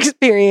weirdest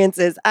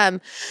experiences.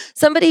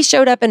 Somebody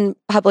showed up and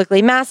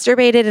publicly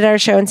masturbated at our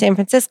show in San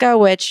Francisco,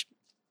 which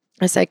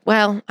I was like,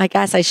 well, I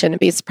guess I shouldn't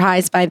be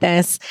surprised by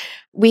this.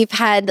 We've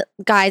had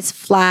guys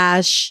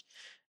flash.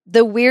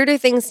 The weirder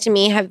things to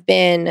me have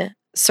been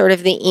sort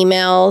of the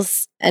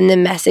emails and the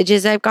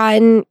messages I've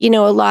gotten. You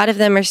know, a lot of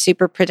them are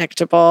super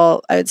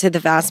predictable. I would say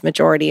the vast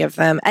majority of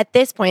them. At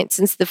this point,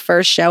 since the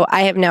first show,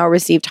 I have now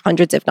received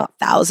hundreds, if not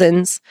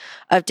thousands,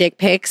 of dick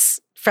pics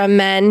from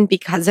men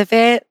because of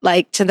it,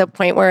 like to the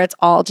point where it's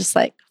all just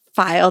like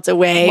filed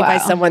away by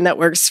someone that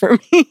works for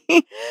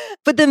me.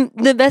 But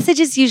the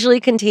messages usually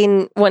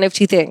contain one of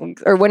two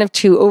things, or one of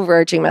two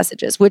overarching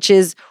messages, which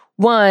is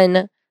one,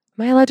 am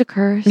I allowed to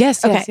curse?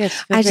 Yes. Okay.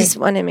 Yes. I just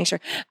want to make sure.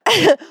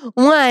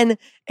 One,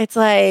 it's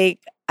like,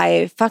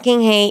 I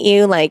fucking hate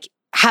you. Like,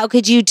 how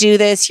could you do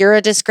this? You're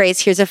a disgrace.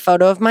 Here's a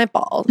photo of my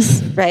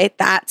balls, right?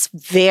 That's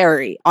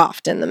very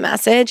often the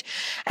message.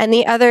 And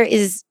the other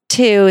is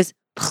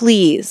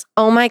please,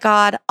 oh my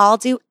God, I'll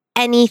do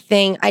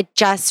anything. I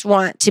just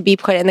want to be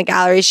put in the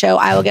gallery show.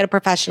 I will get a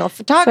professional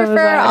photographer.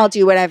 I'll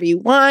do whatever you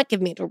want.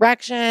 Give me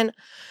direction.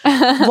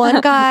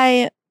 One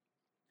guy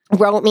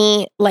wrote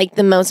me like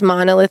the most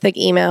monolithic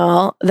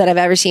email that I've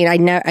ever seen. I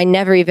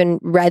never even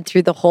read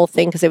through the whole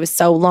thing because it was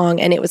so long,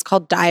 and it was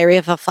called Diary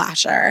of a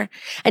Flasher.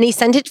 And he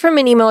sent it from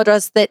an email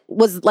address that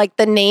was like,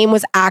 the name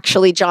was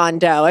actually John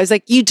Doe. I was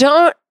like, you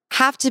don't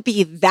have to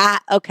be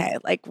that, okay,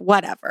 like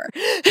whatever.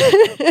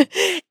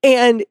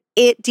 And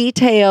it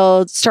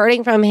detailed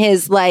starting from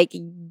his like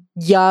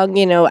young,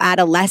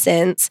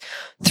 adolescence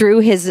through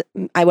his,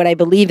 what I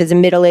believe is a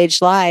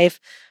middle-aged life.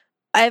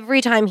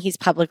 Every time he's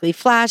publicly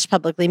flashed,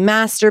 publicly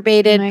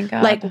masturbated,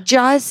 like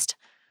just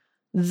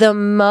the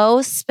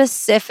most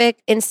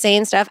specific,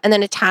 insane stuff. And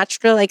then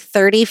attached to like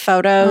 30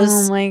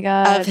 photos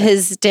of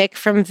his dick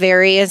from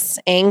various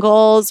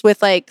angles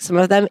with like some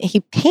of them. He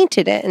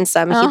painted it in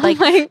some.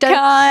 He'd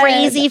done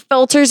crazy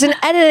filters and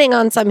editing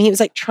on some. He was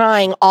like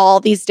trying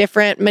all these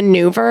different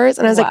maneuvers.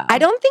 And I was like, I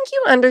don't think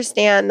you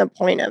understand the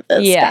point of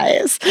this,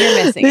 guys.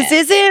 You're missing this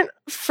isn't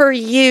for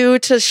you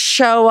to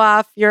show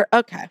off your,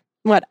 okay.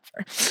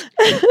 Whatever.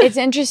 It's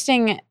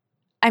interesting.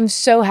 I'm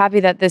so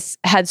happy that this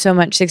had so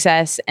much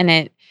success and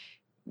it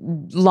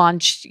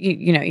launched,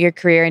 your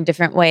career in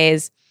different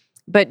ways.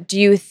 But do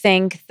you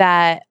think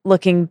that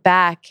looking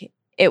back,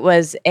 it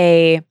was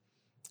a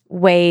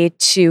way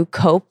to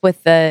cope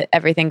with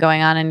everything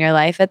going on in your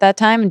life at that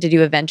time? And did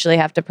you eventually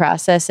have to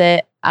process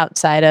it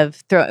outside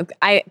of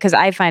because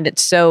I find it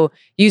so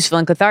useful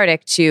and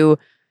cathartic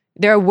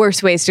there are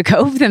worse ways to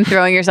cope than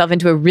throwing yourself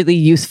into a really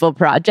useful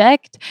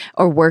project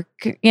or work,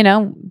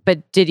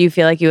 but did you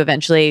feel like you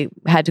eventually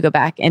had to go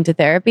back into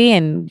therapy,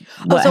 and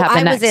what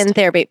happened next? I was in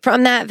therapy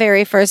from that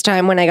very first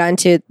time when I got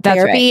into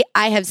therapy. Right.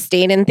 I have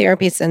stayed in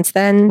therapy since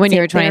then. When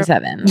you were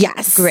 27.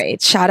 Yes.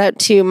 Great. Shout out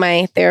to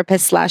my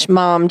therapist /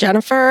 mom,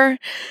 Jennifer,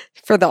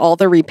 for all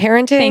the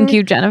reparenting. Thank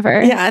you,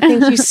 Jennifer. Yeah,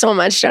 thank you so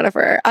much,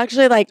 Jennifer.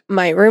 Actually, like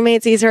my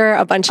roommate sees her,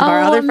 a bunch of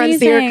our other friends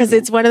see her, because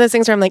it's one of those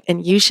things where I'm like,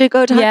 and you should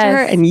go talk to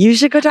her, and you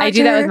should go talk to her. I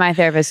do that with my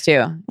therapist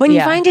too. When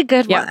you find a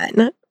good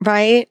one,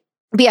 right?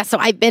 But yeah, so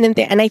I've been in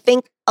there, and I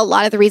think a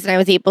lot of the reason I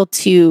was able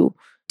to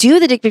do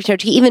the dick pic show,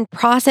 to even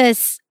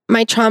process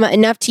my trauma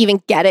enough to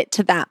even get it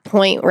to that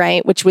point,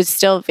 right, which was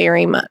still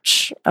very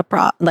much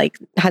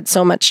had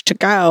so much to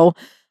go,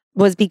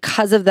 was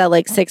because of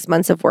the 6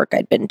 months of work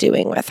I'd been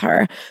doing with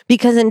her.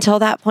 Because until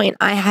that point,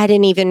 I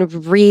hadn't even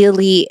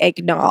really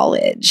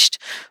acknowledged,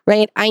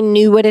 right? I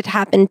knew what had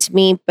happened to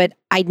me, but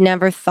I'd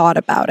never thought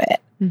about it.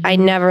 Mm-hmm. I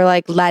never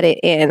let it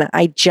in.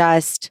 I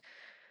just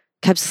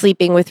kept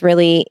sleeping with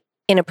really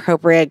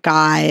inappropriate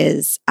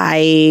guys.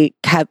 I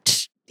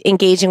kept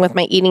engaging with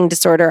my eating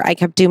disorder. I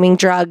kept doing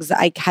drugs.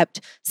 I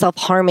kept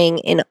self-harming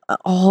in a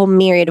whole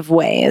myriad of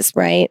ways,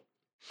 right?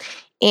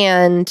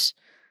 And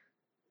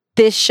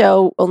this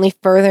show only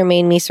further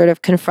made me sort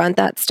of confront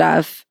that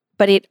stuff,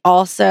 but it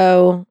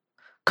also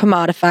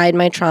commodified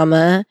my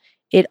trauma.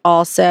 It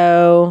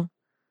also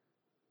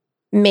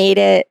made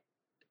it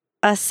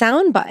a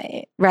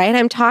soundbite, right?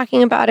 I'm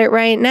talking about it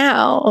right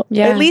now.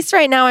 Yeah. At least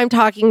right now I'm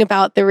talking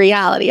about the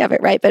reality of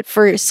it, right? But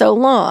for so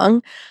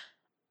long,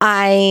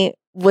 I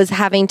was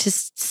having to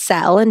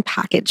sell and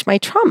package my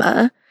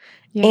trauma.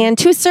 Yeah. And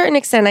to a certain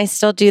extent, I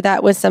still do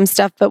that with some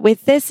stuff. But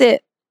with this,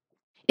 it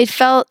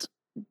felt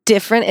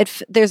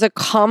different. There's a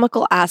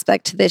comical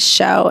aspect to this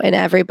show in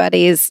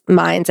everybody's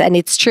minds. And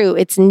it's true.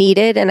 It's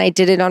needed. And I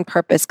did it on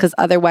purpose because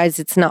otherwise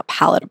it's not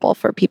palatable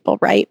for people,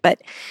 right?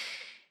 But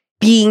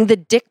being the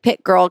dick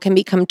pic girl can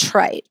become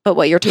trite. But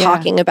what you're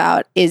talking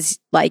about is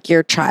like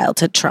your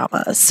childhood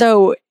trauma.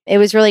 So it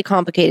was really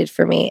complicated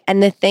for me.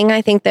 And the thing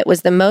I think that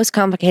was the most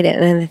complicated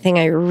and the thing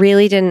I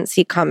really didn't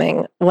see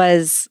coming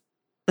was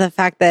the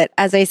fact that,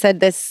 as I said,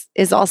 this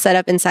is all set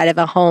up inside of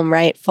a home,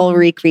 right? Full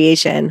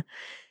recreation.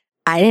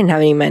 I didn't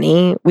have any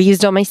money. We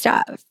used all my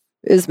stuff.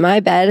 It was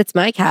my bed. It's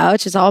my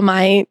couch. It's all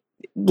my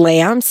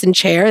lamps and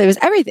chair. It was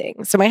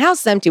everything. So my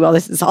house is empty while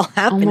this is all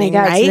happening, oh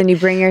my God. right? So then you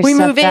bring your stuff back.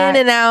 We move in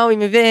and out. We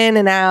move in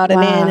and out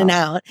and in and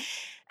out.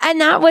 And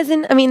that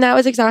wasn't, that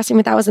was exhausting,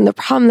 but that wasn't the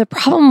problem. The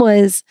problem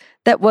was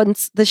that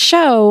once the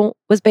show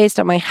was based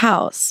on my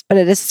house, but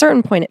at a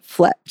certain point it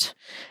flipped.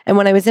 And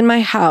when I was in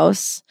my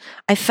house,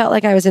 I felt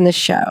like I was in the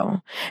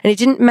show. And it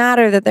didn't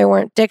matter that there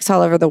weren't dicks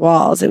all over the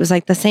walls. It was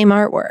like the same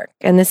artwork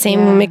and the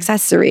same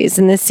accessories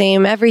and the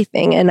same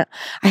everything. And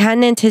I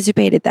hadn't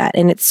anticipated that.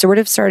 And it sort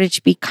of started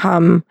to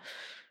become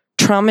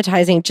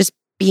traumatizing just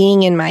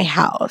being in my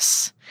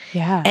house.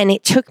 Yeah. And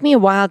it took me a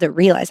while to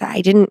realize that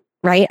I didn't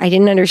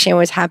understand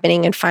what was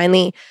happening. And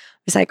finally,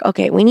 I was like,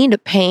 okay, we need to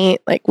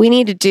paint. Like, we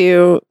need to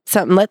do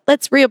something.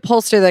 Let's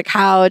reupholster the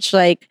couch.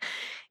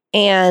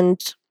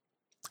 And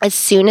as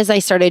soon as I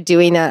started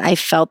doing that, I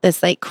felt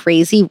this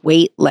crazy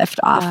weight lift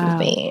off of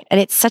me. And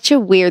it's such a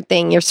weird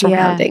thing, your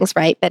surroundings,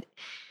 right? But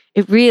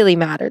It really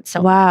mattered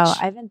so Wow. much.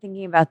 I've been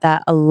thinking about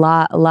that a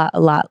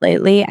lot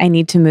lately. I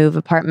need to move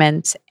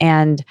apartments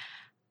and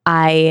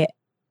I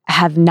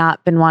have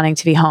not been wanting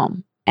to be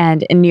home.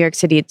 And in New York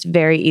City, it's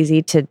very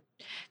easy to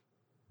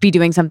be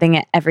doing something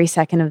at every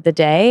second of the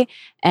day.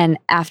 And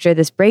after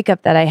this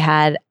breakup that I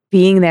had,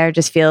 being there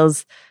just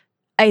feels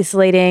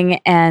isolating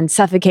and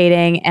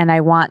suffocating. And I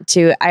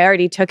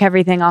already took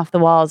everything off the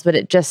walls, but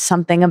it just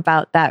something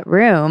about that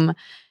room.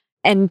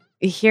 And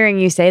hearing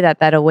you say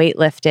that a weight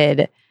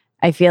lifted,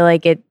 I feel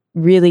like it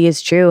really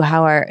is true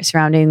how our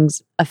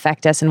surroundings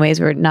affect us in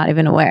ways we're not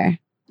even aware.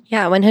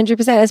 Yeah,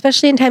 100%,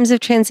 especially in times of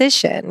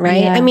transition,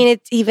 right? Yeah. I mean,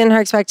 it even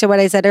harks back to what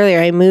I said earlier.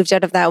 I moved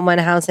out of that one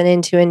house and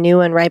into a new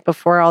one right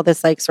before all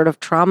this like sort of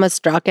trauma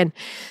struck. And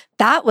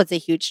that was a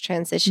huge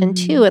transition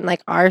too. And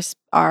like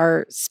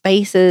our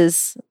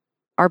spaces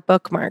are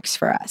bookmarks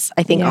for us,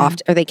 I think often,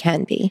 or they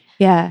can be.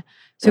 Yeah.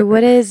 So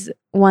what is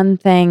one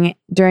thing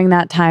during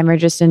that time or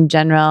just in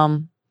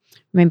general,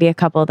 maybe a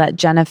couple that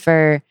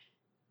Jennifer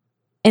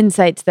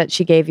insights that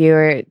she gave you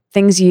or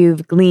things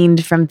you've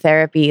gleaned from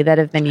therapy that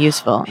have been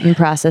useful in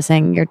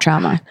processing your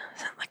trauma?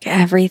 Like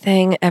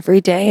everything,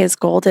 every day is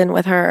golden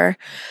with her.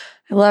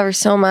 I love her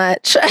so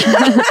much.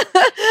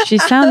 She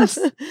sounds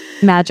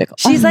magical.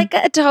 She's like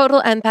a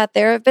total empath.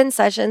 There have been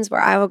sessions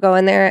where I will go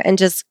in there and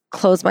just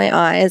close my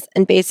eyes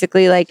and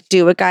basically like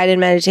do a guided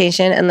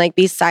meditation and like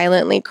be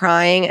silently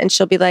crying. And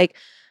she'll be like,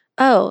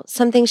 oh,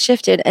 something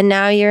shifted and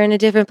now you're in a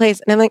different place.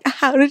 And I'm like,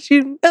 how did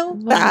you know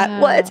that?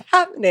 What's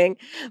happening?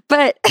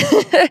 But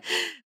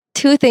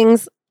two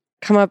things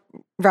come up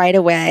right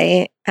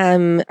away.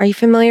 Are you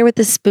familiar with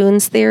the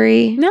spoons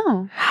theory?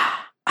 No.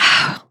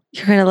 Oh,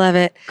 you're going to love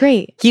it.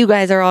 Great. You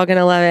guys are all going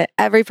to love it.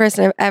 Every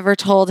person I've ever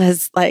told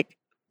has like,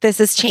 this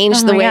has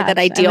changed the way that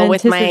I deal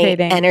with my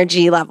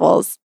energy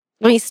levels.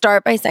 We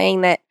start by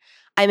saying that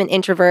I'm an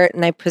introvert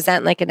and I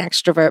present like an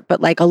extrovert,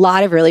 but like a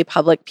lot of really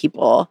public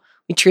people,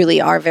 we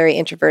truly are very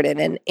introverted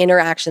and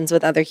interactions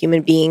with other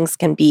human beings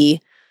can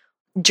be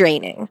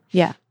draining.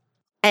 Yeah.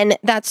 And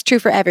that's true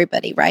for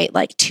everybody, right?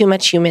 Like too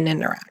much human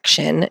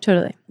interaction.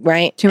 Totally.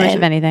 Right? Too much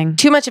of anything.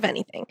 Too much of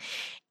anything.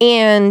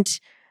 And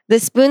the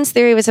spoons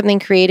theory was something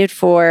created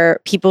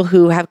for people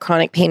who have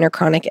chronic pain or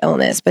chronic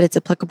illness, but it's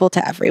applicable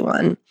to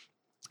everyone.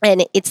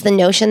 And it's the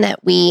notion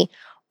that we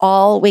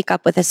all wake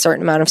up with a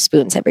certain amount of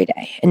spoons every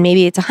day. And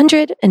maybe it's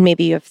 100, and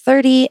maybe you have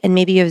 30, and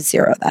maybe you have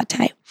 0 that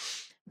day.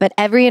 But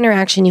every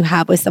interaction you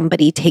have with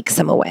somebody takes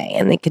some away,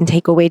 and they can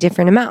take away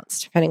different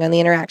amounts depending on the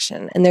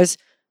interaction. And there's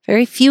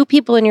very few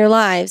people in your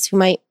lives who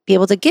might be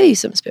able to give you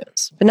some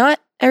spoons, but not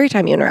every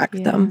time you interact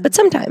with them, but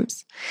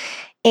sometimes.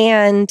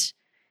 And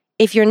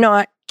if you're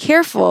not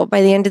careful,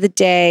 by the end of the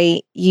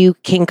day, you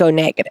can go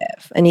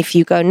negative. And if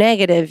you go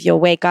negative, you'll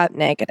wake up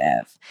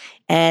negative,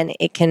 and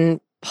it can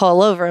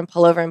pull over and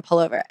pull over and pull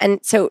over. And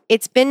so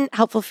it's been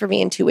helpful for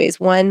me in 2 ways.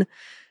 One,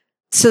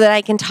 so that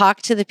I can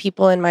talk to the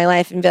people in my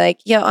life and be like,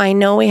 yo, I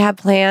know we have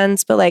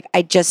plans, but like,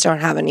 I just don't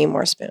have any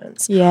more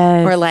spoons.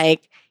 Yes. Or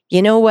like,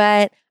 you know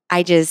what?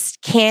 I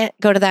just can't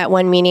go to that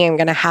one meeting. I'm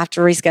going to have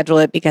to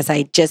reschedule it because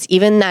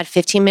even that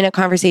 15-minute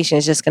conversation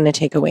is just going to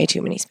take away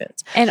too many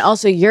spoons. And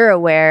also you're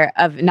aware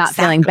of not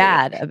feeling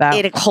bad about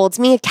it. It holds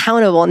me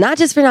accountable, not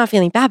just for not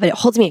feeling bad, but it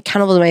holds me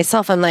accountable to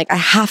myself. I'm like, I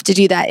have to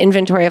do that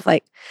inventory of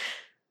like,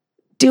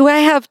 do I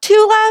have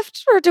 2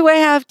 left or do I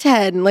have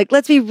 10? Like,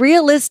 let's be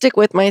realistic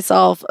with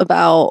myself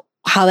about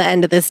how the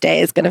end of this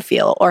day is going to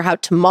feel or how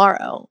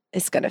tomorrow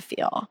is going to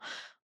feel.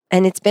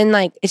 And it's been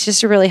like, it's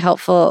just a really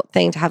helpful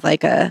thing to have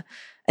like a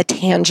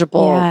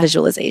tangible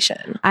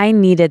visualization. I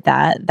needed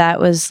that. That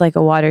was like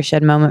a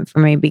watershed moment for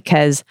me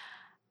because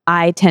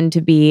I tend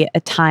to be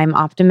a time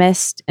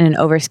optimist and an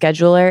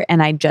overscheduler,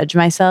 and I judge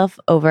myself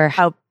over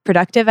how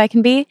productive I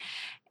can be.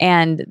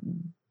 And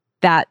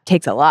that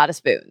takes a lot of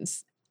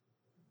spoons.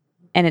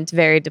 And it's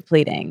very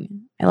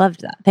depleting. I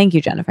loved that. Thank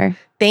you, Jennifer.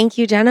 Thank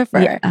you,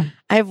 Jennifer. Yeah.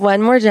 I have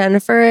one more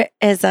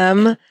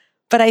Jennifer-ism,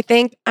 but I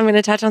think I'm going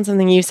to touch on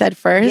something you said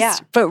first. Yeah.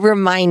 But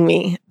remind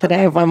me that I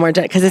have one more,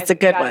 because it's a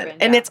good one.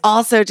 And it's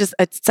also just,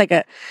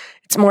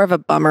 it's more of a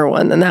bummer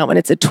one than that one.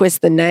 It's a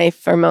twist the knife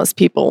for most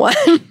people one.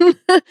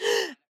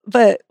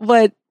 But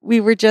what we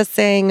were just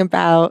saying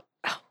about,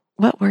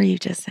 what were you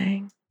just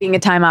saying? Being a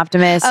time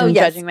optimist and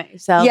judging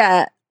myself.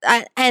 Yeah.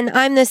 And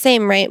I'm the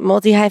same, right?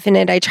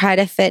 Multi-hyphenate. I try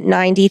to fit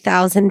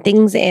 90,000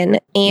 things in.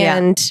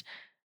 And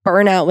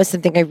burnout was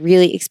something I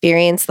really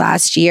experienced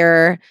last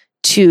year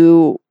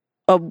to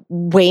a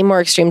way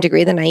more extreme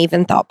degree than I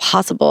even thought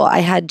possible. I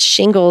had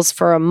shingles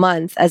for a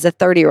month as a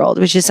 30-year-old,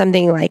 which is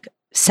something like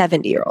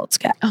 70-year-olds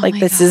get. Like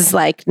this God. Is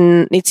like,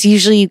 it's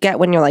usually you get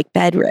when you're like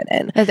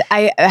bedridden.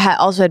 I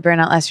also had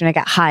burnout last year and I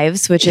got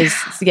hives, which is,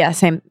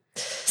 same.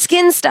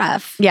 Skin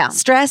stuff. Yeah.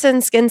 Stress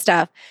and skin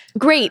stuff.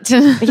 Great.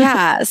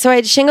 Yeah. So I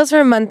had shingles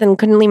for a month and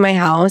couldn't leave my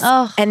house.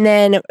 Oh. And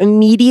then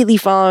immediately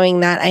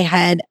following that, I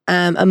had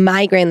a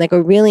migraine, like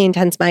a really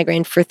intense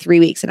migraine for 3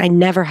 weeks. And I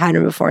never had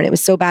it before. And it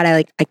was so bad,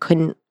 I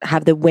couldn't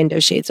have the window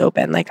shades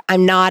open. Like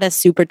I'm not a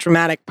super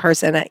dramatic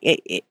person.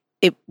 It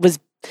was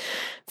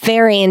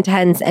very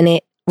intense and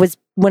it was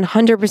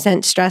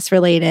 100% stress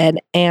related.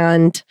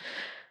 And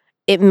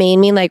it made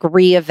me like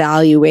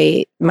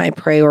reevaluate my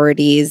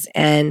priorities,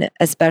 and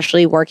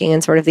especially working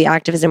in sort of the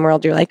activism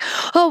world, you're like,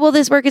 oh, well,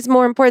 this work is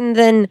more important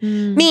than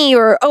me,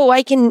 or, oh,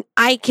 I can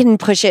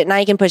push it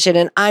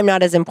and I'm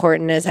not as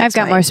important as I've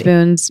got more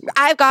spoons.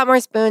 I've got more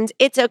spoons.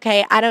 It's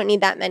okay. I don't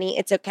need that many.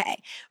 It's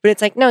okay. But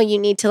it's like, no, you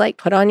need to like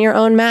put on your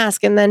own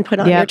mask and then put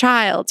on your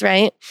child's,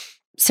 right?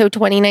 So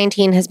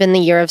 2019 has been the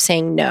year of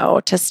saying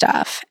no to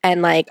stuff.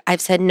 And like,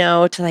 I've said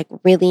no to like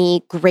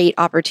really great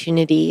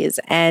opportunities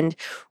and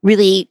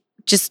really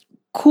just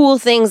cool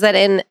things that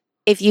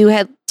if you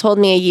had told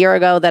me a year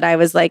ago that I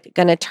was like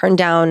going to turn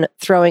down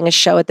throwing a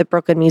show at the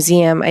Brooklyn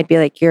Museum, I'd be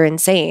like, you're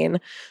insane.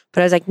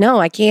 But I was like, no,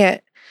 I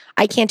can't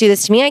do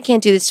this to me. I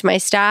can't do this to my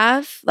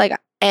staff. Like,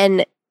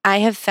 and I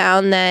have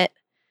found that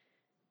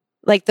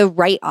like the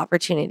right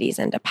opportunities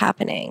end up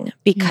happening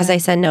because I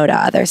said no to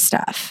other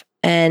stuff.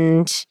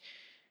 And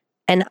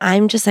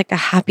I'm just like a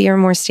happier,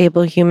 more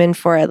stable human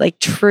for it. Like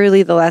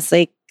truly the last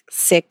like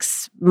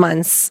 6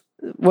 months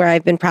where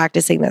I've been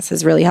practicing this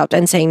has really helped,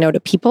 and saying no to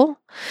people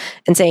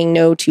and saying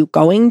no to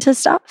going to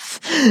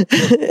stuff.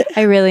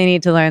 I really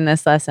need to learn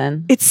this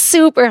lesson. It's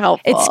super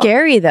helpful. It's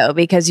scary though,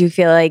 because you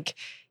feel like,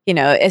 you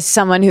know, as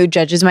someone who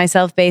judges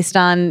myself based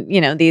on,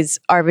 you know, these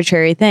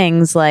arbitrary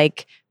things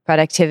like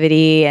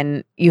productivity,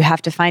 and you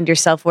have to find your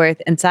self-worth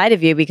inside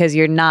of you because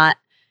you're not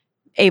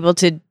able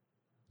to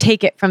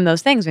take it from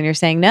those things when you're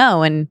saying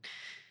no and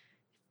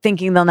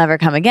thinking they'll never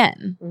come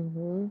again.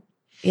 Mm-hmm.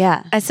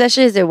 Yeah.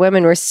 Especially as a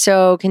woman, we're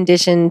so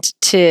conditioned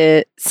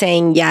to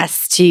saying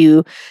yes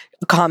to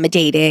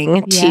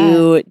accommodating,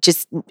 to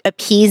just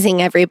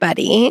appeasing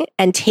everybody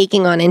and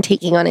taking on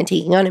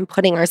and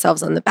putting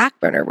ourselves on the back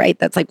burner, right?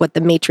 That's like what the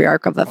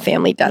matriarch of a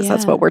family does.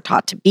 That's what we're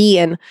taught to be.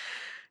 And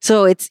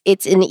so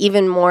it's an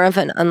even more of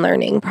an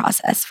unlearning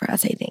process for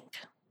us, I think.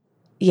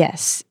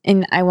 Yes.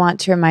 And I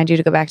want to remind you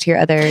to go back to your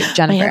other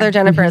Jennifer. My other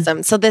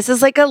Jenniferism. So this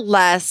is like a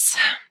less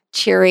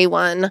cheery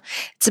one.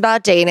 It's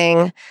about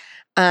dating.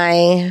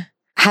 I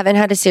haven't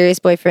had a serious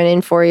boyfriend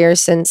in 4 years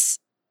since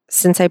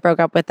I broke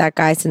up with that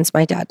guy, since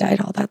my dad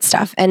died, all that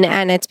stuff. And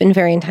it's been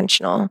very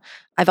intentional.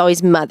 I've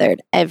always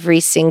mothered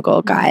every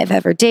single guy I've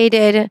ever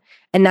dated.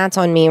 And that's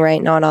on me,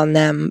 right? Not on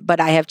them.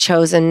 But I have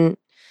chosen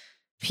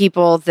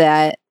people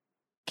that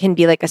can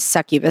be like a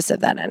succubus of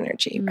that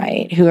energy,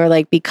 right? Who are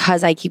like,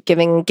 because I keep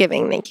giving and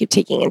giving, they keep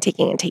taking and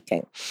taking and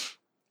taking.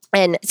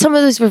 And some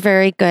of those were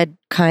very good,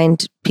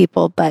 kind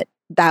people, but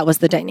that was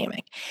the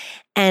dynamic.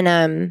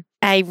 And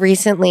I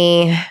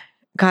recently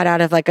got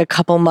out of like a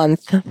couple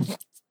month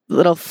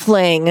little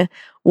fling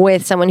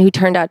with someone who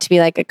turned out to be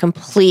like a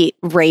complete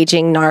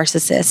raging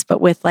narcissist, but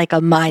with like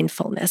a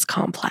mindfulness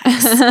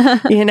complex.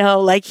 You know,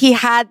 like he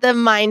had the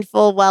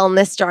mindful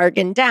wellness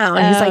jargon down.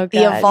 He's like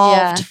the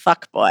evolved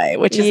fuckboy,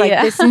 which is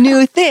like this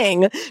new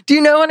thing. Do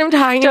you know what I'm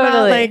talking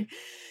about? Like,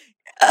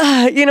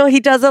 you know, he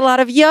does a lot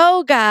of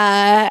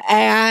yoga,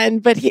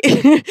 but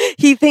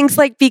he thinks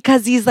like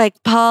because he's like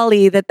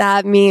poly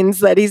that means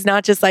that he's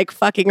not just like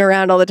fucking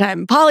around all the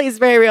time. Poly is a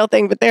very real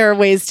thing, but there are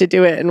ways to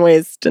do it and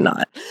ways to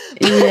not.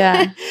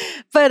 Yeah.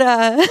 But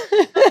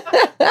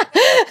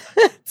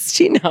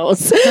she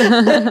knows.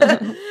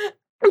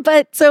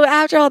 But so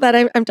after all that,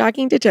 I'm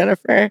talking to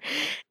Jennifer,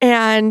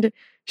 and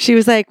she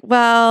was like,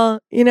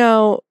 well, you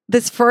know,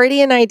 this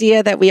Freudian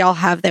idea that we all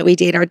have that we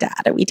date our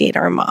dad or we date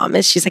our mom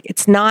she's like,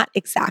 it's not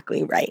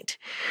exactly right.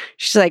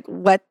 She's like,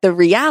 what the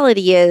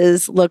reality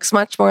is looks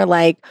much more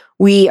like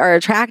we are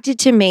attracted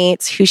to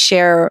mates who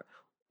share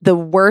the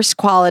worst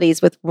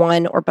qualities with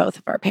one or both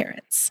of our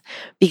parents,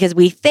 because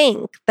we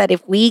think that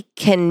if we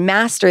can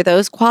master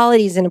those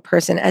qualities in a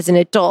person as an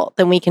adult,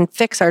 then we can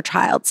fix our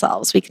child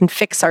selves. We can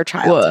fix our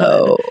childhood.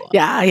 Whoa.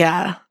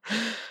 Yeah.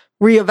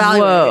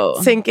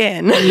 Reevaluate, sink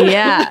in.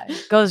 Yeah,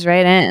 goes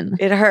right in.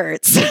 It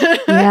hurts.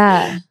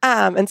 Yeah.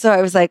 And so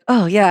I was like,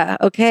 oh yeah,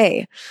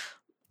 okay.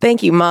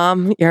 Thank you,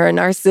 Mom. You're a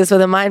narcissist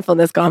with a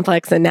mindfulness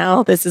complex, and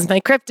now this is my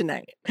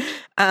kryptonite.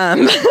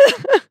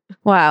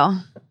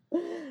 Wow.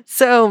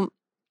 So,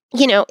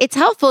 you know, it's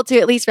helpful to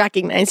at least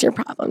recognize your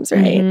problems,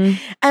 right?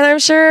 Mm-hmm. And I'm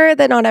sure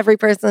that not every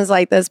person is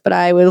like this, but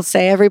I will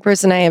say every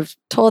person I have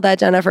told that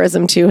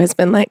Jenniferism to has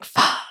been like,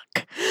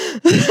 fuck.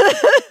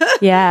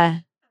 Yeah.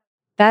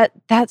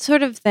 That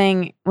sort of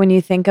thing, when you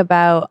think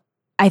about,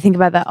 I think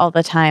about that all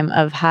the time,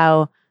 of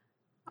how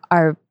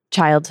our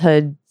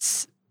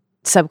childhoods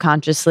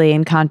subconsciously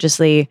and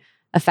consciously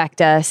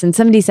affect us. And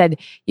somebody said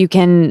you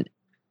can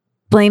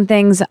blame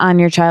things on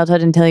your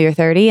childhood until you're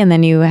 30 and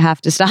then you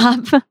have to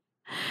stop.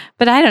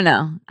 But I don't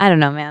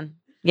know, man.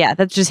 Yeah,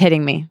 that's just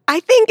hitting me.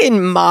 I think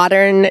in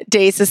modern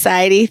day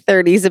society,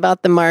 30 is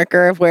about the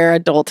marker of where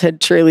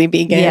adulthood truly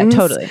begins. Yeah,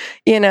 totally.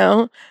 You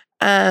know?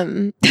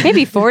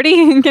 Maybe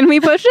 40. Can we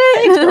push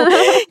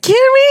it? Can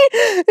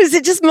we? Is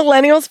it just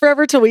millennials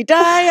forever till we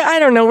die? I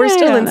don't know. We're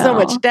still in so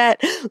much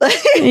debt.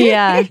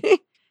 Yeah.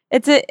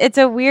 It's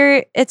a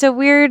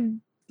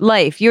weird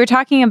life. You were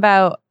talking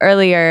about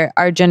earlier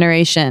our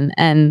generation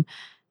and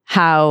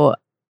how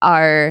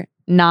our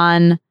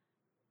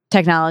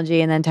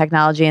non-technology and then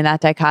technology and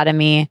that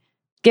dichotomy.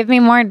 Give me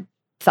more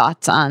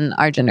thoughts on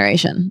our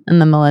generation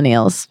and the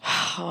millennials?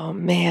 Oh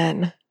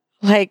man.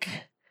 Like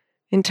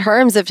in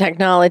terms of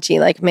technology,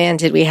 like man,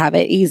 did we have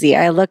it easy.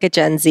 I look at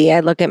Gen Z, I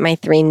look at my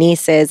 3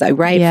 nieces, I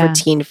write for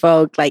Teen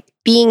Vogue, like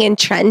being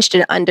entrenched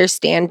and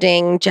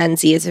understanding Gen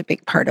Z is a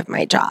big part of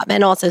my job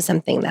and also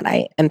something that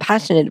I am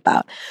passionate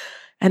about.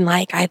 And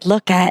like I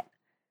look at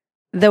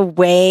the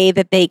way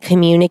that they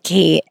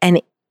communicate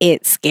and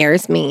it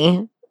scares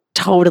me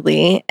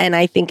totally. And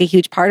I think a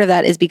huge part of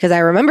that is because I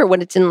remember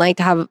what it didn't like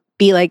to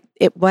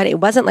what it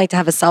wasn't like to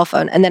have a cell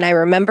phone. And then I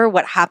remember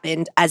what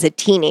happened as a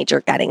teenager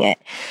getting it.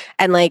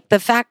 And like the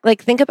fact,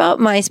 like think about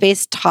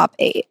MySpace top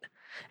 8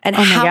 and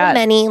how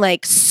many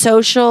like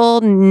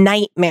social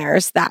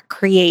nightmares that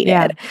created.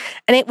 Yeah.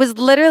 And it was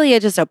literally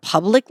just a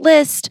public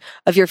list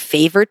of your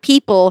favorite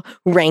people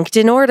ranked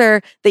in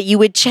order that you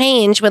would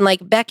change when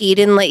like Becky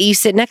didn't let you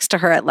sit next to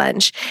her at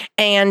lunch.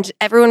 And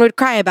everyone would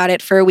cry about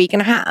it for a week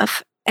and a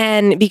half.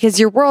 And because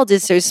your world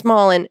is so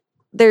small and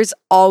there's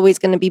always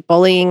going to be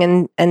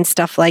bullying and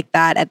stuff like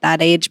that at that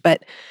age.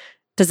 But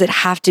does it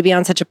have to be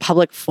on such a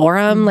public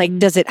forum? Mm-hmm. Like,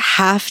 does it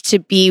have to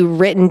be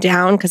written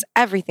down? Because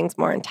everything's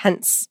more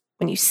intense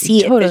when you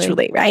see it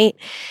visually, right?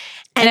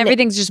 And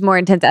everything's just more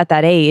intense at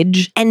that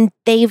age. And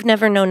they've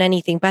never known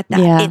anything but that.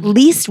 Yeah. At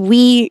least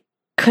we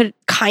could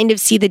kind of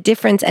see the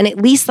difference. And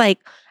at least like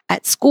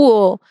at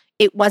school,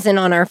 it wasn't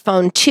on our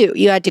phone too.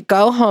 You had to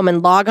go home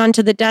and log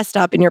onto the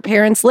desktop in your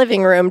parents'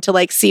 living room to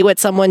like see what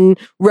someone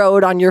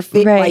wrote on your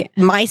like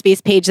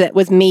MySpace page that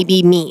was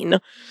maybe mean.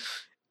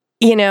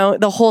 You know,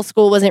 the whole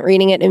school wasn't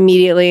reading it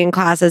immediately in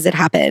class as it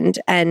happened.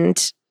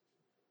 And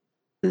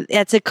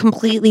it's a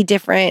completely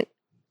different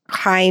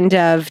kind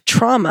of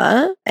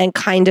trauma and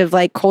kind of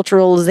like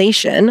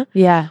culturalization.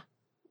 Yeah.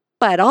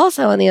 But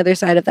also on the other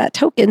side of that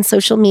token,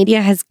 social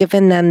media has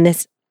given them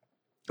this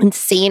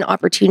insane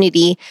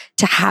opportunity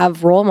to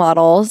have role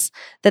models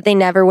that they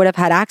never would have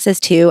had access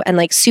to and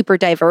like super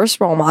diverse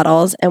role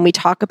models. And we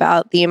talk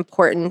about the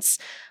importance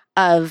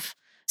of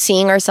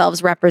seeing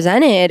ourselves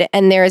represented,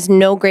 and there is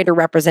no greater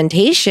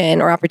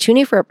representation or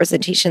opportunity for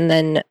representation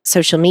than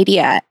social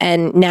media.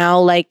 And now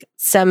like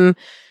some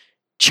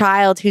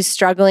child who's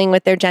struggling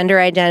with their gender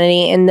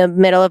identity in the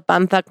middle of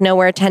bumfuck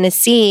nowhere,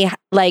 Tennessee,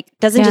 like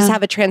doesn't just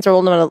have a trans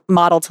role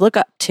model to look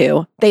up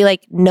to. They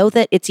like know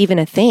that it's even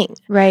a thing.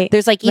 Right.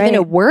 There's like even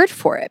a word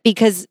for it,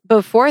 because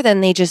before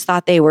then they just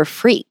thought they were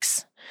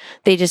freaks.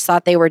 They just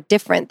thought they were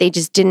different. They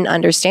just didn't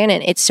understand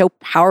it. It's so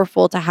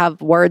powerful to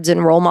have words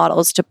and role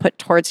models to put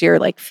towards your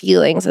like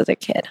feelings as a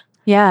kid.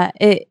 Yeah.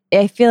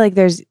 I feel like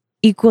there's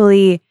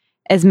equally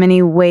as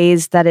many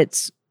ways that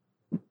it's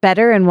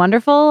better and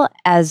wonderful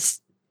as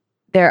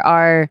there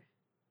are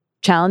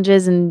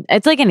challenges, and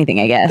it's like anything,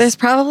 I guess. There's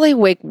probably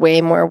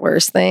way more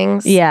worse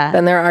things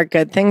than there are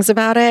good things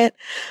about it.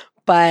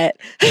 But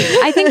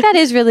I think that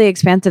is really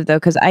expansive though,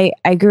 because I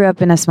grew up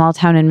in a small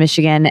town in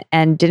Michigan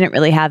and didn't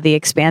really have the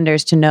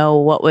expanders to know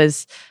what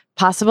was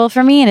possible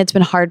for me. And it's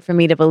been hard for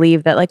me to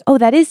believe that like, oh,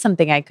 that is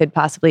something I could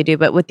possibly do.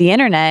 But with the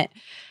internet,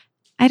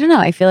 I don't know.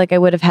 I feel like I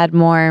would have had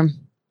more,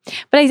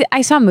 but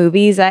I saw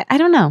movies. I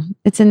don't know.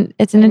 It's an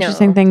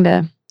interesting thing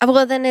to.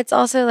 Well, then it's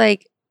also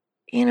like,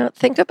 you know,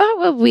 think about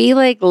what we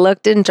like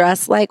looked and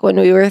dressed like when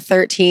we were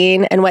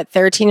 13 and what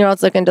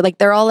 13-year-olds look into. Like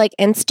they're all like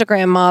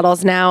Instagram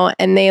models now,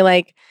 and they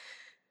like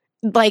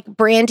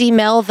Brandy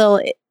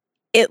Melville.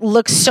 It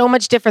looks so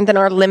much different than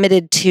our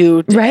Limited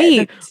 2 did.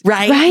 Right.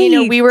 You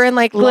know, we were in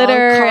like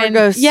glitter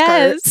cargo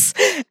skirts,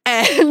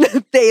 and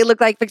they look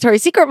like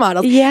Victoria's Secret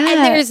models. Yeah. And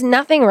there's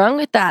nothing wrong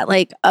with that.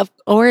 Like, of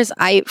course,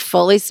 I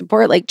fully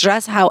support like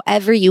dress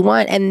however you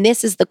want. And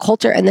this is the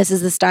culture, and this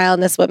is the style,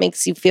 and this is what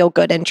makes you feel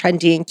good and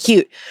trendy and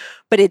cute.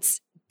 But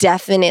it's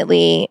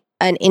definitely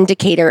an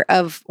indicator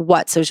of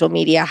what social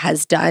media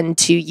has done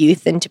to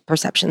youth and to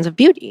perceptions of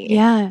beauty.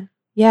 Yeah.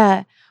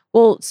 Yeah.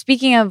 Well,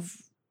 speaking of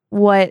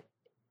what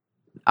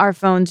our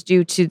phones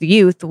do to the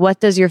youth, what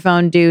does your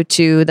phone do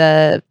to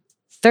the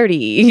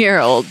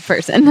 30-year-old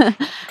person?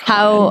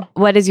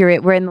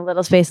 We're in the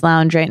Little Space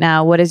Lounge right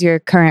now. What is your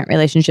current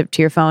relationship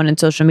to your phone and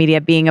social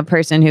media, being a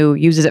person who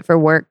uses it for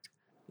work?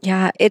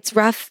 Yeah, it's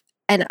rough.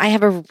 And I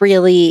have a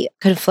really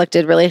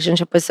conflicted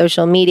relationship with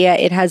social media.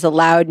 It has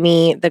allowed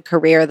me the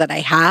career that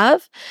I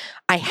have.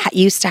 I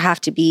used to have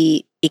to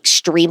be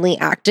extremely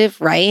active,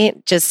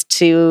 right? Just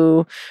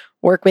to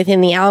work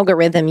within the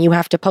algorithm, you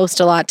have to post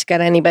a lot to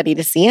get anybody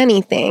to see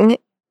anything.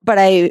 But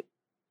I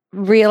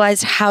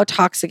realized how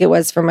toxic it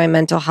was for my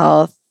mental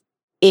health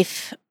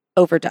if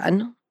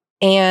overdone.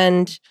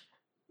 And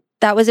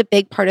that was a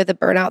big part of the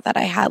burnout that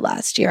I had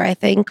last year, I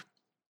think.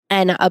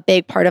 And a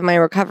big part of my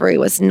recovery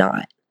was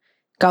not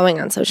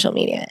going on social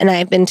media. And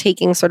I've been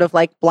taking sort of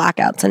like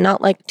blackouts, and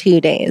not like 2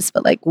 days,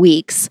 but like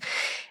weeks.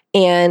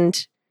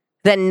 And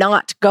then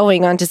not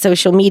going onto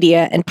social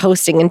media and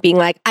posting and being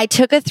like, I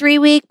took a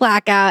 3-week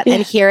blackout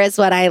and here is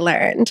what I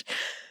learned.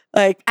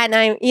 Like, and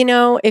I'm, you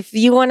know, if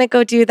you want to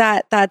go do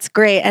that, that's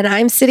great. And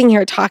I'm sitting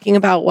here talking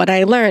about what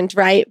I learned,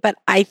 right? But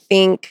I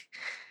think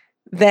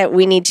that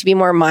we need to be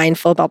more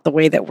mindful about the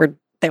way that we're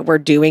that we're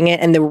doing it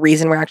and the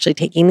reason we're actually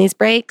taking these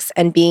breaks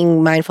and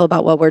being mindful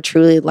about what we're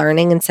truly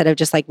learning instead of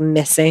just like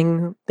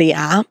missing the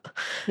app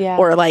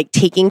or like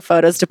taking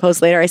photos to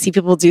post later. I see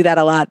people do that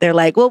a lot. They're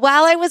like, well,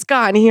 while I was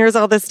gone, here's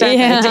all this stuff.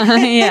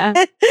 Yeah.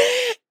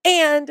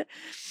 And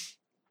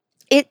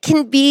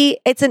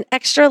it's an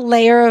extra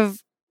layer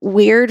of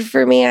weird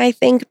for me, I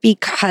think,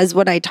 because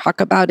what I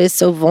talk about is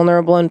so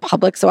vulnerable in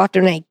public. So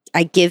often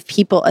I give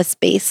people a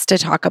space to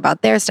talk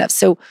about their stuff.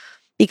 So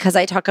because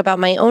I talk about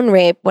my own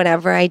rape,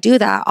 whenever I do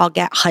that, I'll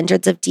get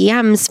hundreds of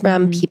DMs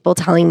from people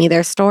telling me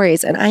their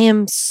stories. And I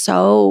am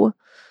so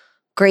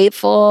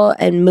grateful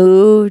and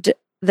moved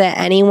that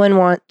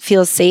anyone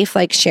feels safe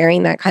like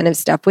sharing that kind of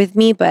stuff with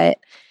me.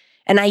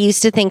 And I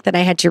used to think that I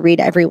had to read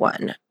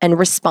everyone and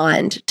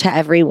respond to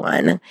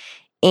everyone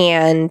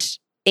and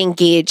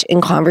engage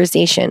in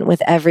conversation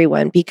with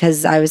everyone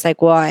because I was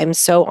like, well, I'm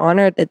so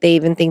honored that they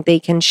even think they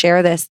can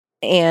share this.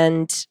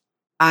 And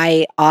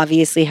I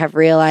obviously have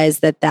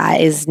realized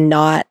that is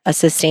not a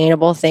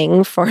sustainable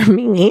thing for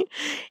me.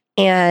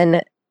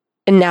 And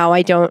now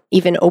I don't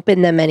even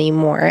open them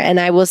anymore. And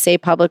I will say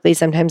publicly,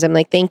 sometimes I'm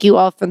like, thank you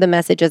all for the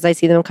messages. I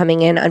see them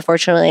coming in.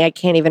 Unfortunately, I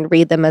can't even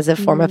read them as a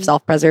form of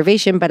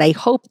self-preservation, but I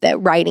hope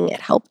that writing it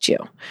helped you.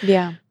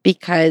 Yeah.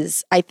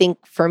 Because I think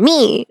for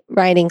me,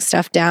 writing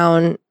stuff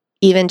down,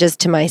 even just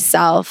to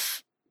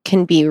myself,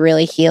 can be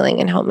really healing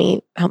and help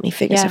me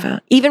figure stuff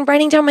out. Even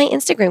writing down my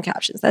Instagram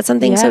captions. That's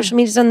something social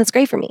media's done that's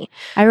great for me.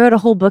 I wrote a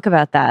whole book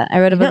about that. I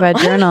wrote a book about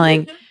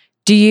journaling.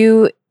 Do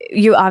you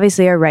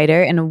obviously are a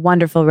writer and a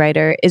wonderful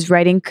writer. Is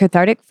writing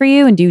cathartic for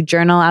you? And do you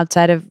journal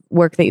outside of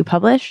work that you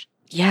publish?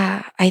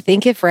 Yeah. I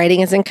think if writing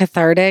isn't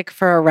cathartic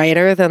for a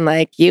writer, then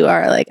like you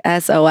are like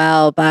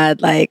SOL,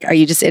 bud. Like, are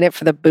you just in it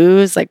for the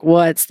booze? Like,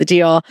 what's the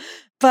deal?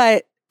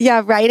 But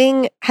yeah,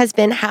 writing has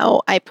been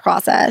how I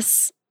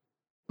process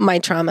my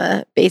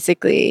trauma,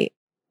 basically.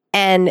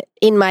 And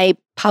in my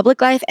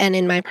public life and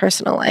in my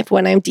personal life,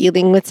 when I'm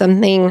dealing with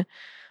something,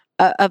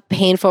 a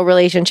painful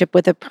relationship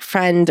with a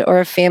friend or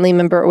a family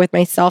member or with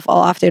myself, I'll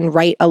often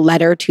write a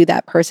letter to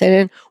that person.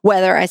 And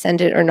whether I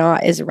send it or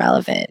not is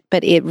irrelevant,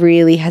 but it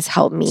really has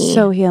helped me.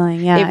 So healing.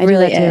 Yeah, it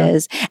really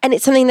is. And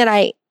it's something that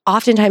I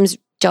oftentimes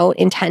don't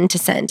intend to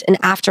send. And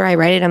after I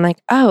write it, I'm like,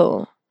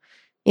 oh,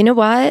 you know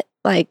what?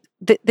 Like,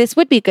 this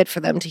would be good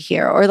for them to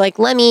hear. Or like,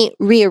 let me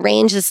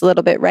rearrange this a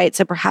little bit, right?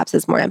 So perhaps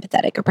it's more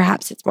empathetic or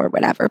perhaps it's more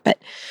whatever. But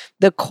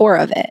the core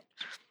of it,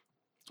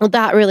 well,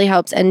 that really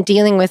helps. And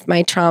dealing with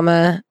my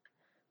trauma,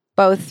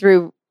 both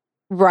through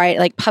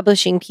like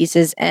publishing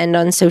pieces and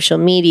on social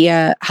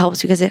media,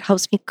 helps because it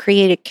helps me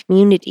create a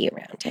community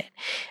around it.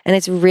 And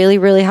it's really,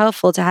 really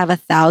helpful to have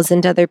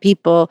 1,000 other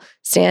people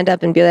stand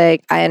up and be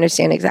like, I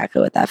understand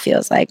exactly what that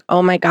feels like.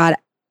 Oh my God,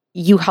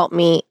 you helped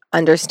me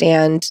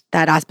understand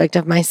that aspect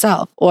of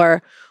myself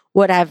or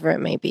whatever it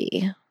may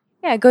be.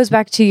 Yeah, it goes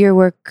back to your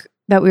work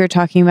that we were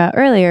talking about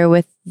earlier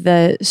with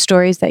the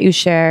stories that you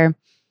share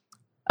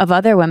of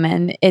other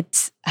women.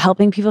 It's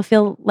helping people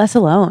feel less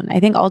alone. I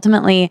think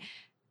ultimately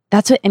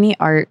that's what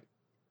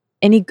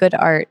any good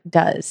art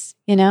does.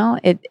 You know,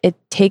 it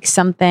takes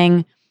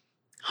something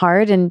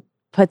hard and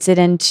puts it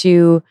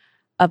into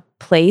a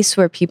place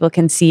where people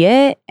can see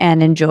it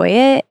and enjoy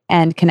it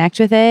and connect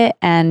with it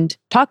and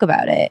talk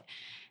about it.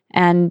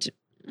 And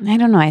I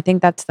don't know, I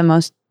think that's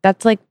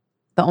like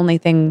the only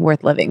thing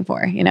worth living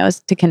for, you know,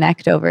 is to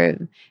connect over.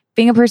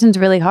 Being a person's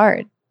really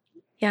hard.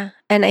 Yeah.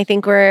 And I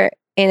think we're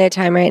in a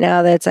time right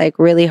now that's like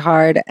really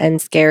hard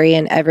and scary,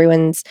 and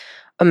everyone's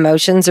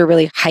emotions are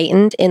really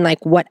heightened in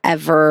like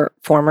whatever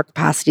form or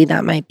capacity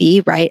that might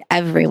be, right?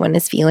 Everyone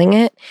is feeling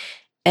it.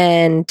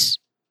 And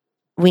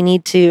we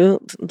need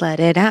to let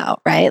it out,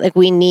 right? Like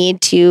we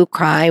need to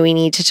cry, we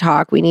need to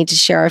talk, we need to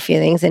share our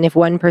feelings. And if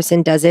one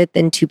person does it,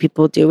 then 2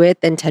 people do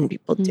it, then 10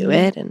 people do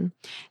it. And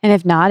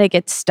if not, it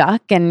gets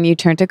stuck and you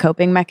turn to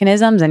coping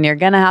mechanisms and you're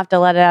going to have to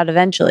let it out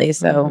eventually.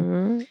 So,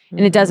 and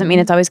it doesn't mean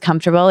it's always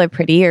comfortable or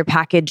pretty or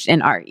packaged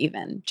in art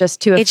even,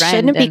 just to a friend. It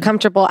shouldn't be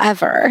comfortable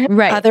ever.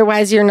 Right.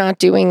 Otherwise you're not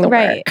doing the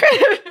work.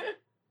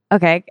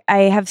 Okay,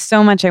 I have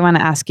so much I want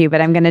to ask you, but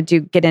I'm going to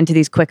get into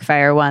these quick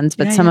fire ones,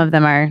 but some of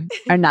them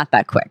are not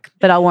that quick.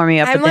 But I'll warm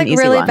you up with an easy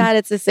one. I'm like really bad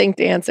at succinct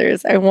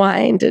answers. I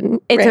whined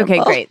and it's ramble.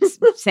 Okay, great.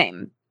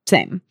 Same.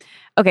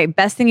 Okay,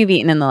 best thing you've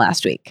eaten in the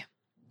last week.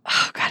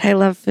 Oh God, I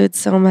love food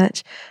so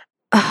much.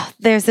 Oh,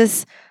 there's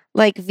this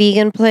like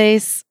vegan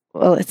place.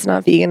 Well, it's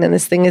not vegan, and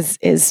this thing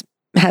has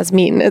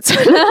meat in it. So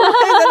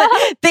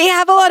they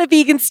have a lot of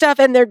vegan stuff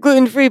and they're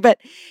gluten-free, but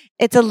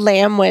it's a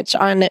lamb-wich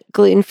on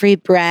gluten-free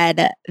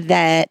bread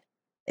that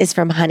is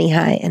from Honey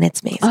High, and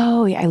it's amazing.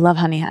 Oh, yeah. I love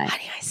Honey High.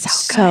 Honey High is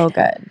so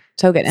good.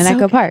 So good. In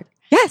Echo Park.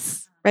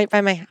 Yes. Right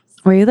by my house.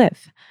 Where you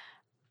live.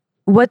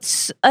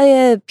 What's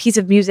a piece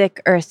of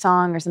music or a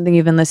song or something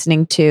you've been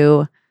listening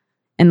to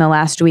in the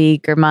last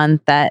week or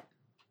month that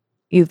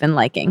you've been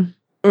liking?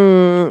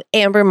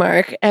 Amber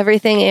Mark.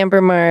 Everything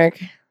Amber Mark,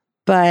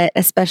 but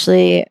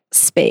especially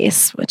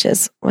Space, which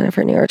is one of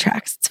her newer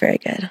tracks. It's very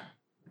good.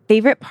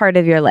 Favorite part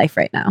of your life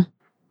right now?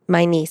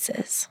 My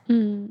nieces.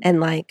 And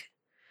like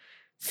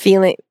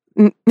feeling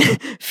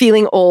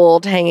feeling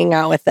old hanging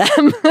out with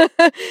them.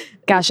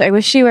 Gosh, I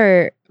wish you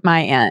were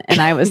my aunt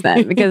and I was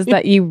them, because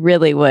that you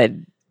really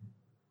would,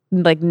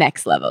 like,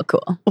 next level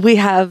cool. We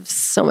have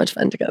so much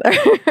fun together.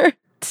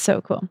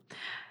 So cool.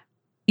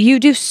 You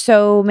do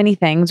so many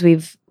things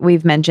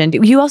we've mentioned.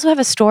 You also have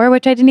a store,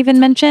 which I didn't even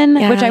mention,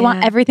 which I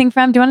want everything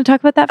from. Do you want to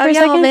talk about that for a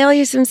second? I'll mail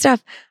you some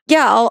stuff.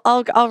 Yeah,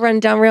 I'll run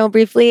down real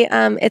briefly.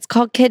 It's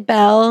called Kid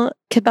Bell,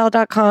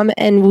 kidbell.com,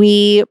 and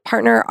we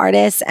partner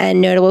artists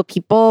and notable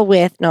people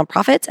with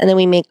nonprofits, and then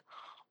we make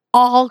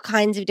all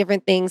kinds of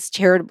different things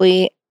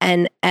charitably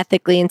and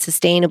ethically and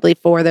sustainably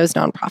for those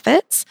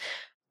nonprofits.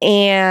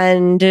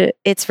 And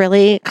it's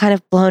really kind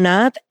of blown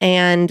up,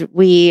 and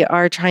we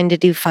are trying to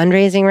do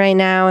fundraising right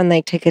now and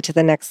like take it to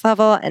the next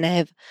level. And I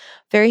have a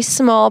very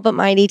small but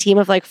mighty team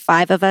of like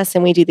 5 of us,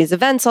 and we do these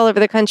events all over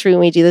the country, and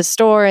we do the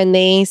store, and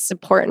they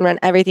support and run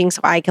everything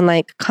so I can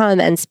like come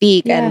and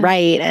speak and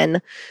write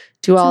and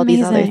do all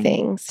these other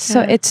things.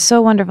 So it's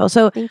so wonderful.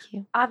 So thank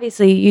you.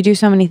 Obviously you do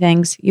so many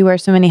things. You wear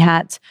so many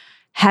hats.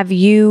 Have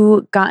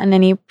you gotten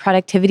any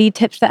productivity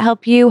tips that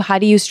help you? How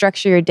do you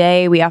structure your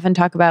day? We often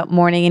talk about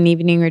morning and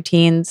evening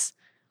routines.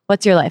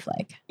 What's your life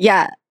like?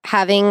 Yeah,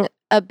 having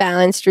a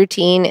balanced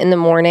routine in the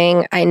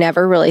morning, I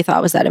never really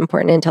thought was that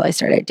important until I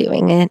started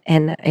doing it.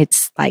 And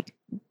it's like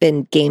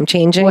been game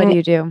changing. What do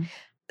you do?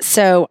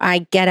 So I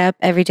get up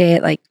every day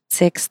at like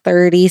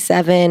 6:30,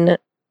 7,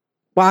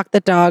 walk the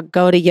dog,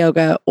 go to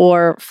yoga,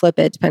 or flip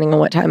it, depending on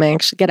what time I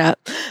actually get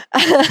up.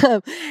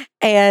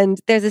 And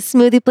there's a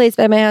smoothie place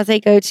by my house I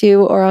go to,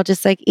 or I'll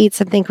just like eat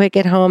something quick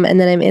at home. And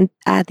then I'm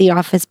at the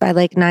office by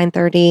like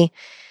 9:30,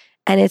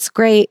 and it's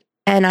great.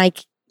 And I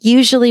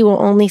usually will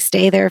only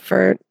stay there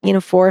for,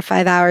 4 or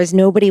 5 hours.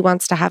 Nobody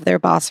wants to have their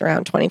boss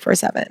around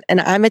 24/7.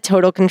 And I'm a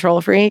total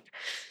control freak.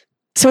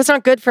 So it's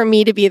not good for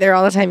me to be there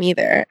all the time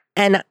either.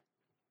 And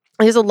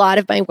there's a lot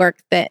of my work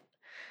that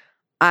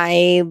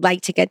I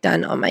like to get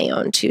done on my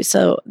own too.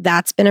 So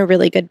that's been a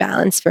really good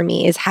balance for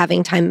me, is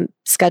having time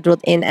scheduled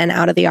in and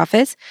out of the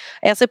office.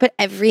 I also put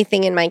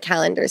everything in my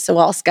calendar. So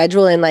I'll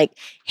schedule in like,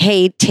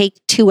 hey, take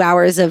 2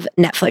 hours of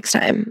Netflix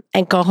time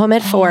and go home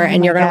at 4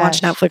 and you're going to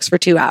watch Netflix for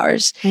 2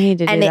 hours. I need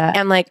to do that.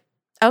 I'm like,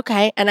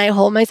 okay. And I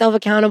hold myself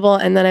accountable.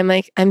 And then I'm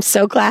like, I'm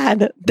so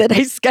glad that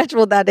I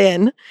scheduled that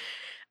in.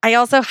 I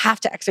also have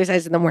to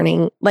exercise in the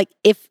morning. Like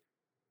if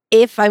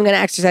I'm going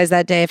to exercise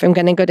that day, if I'm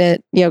going to go to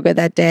yoga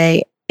that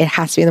day, it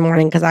has to be in the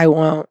morning, because I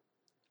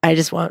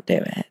just won't do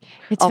it.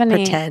 I'll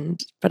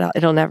pretend, but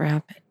it'll never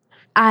happen.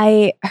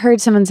 I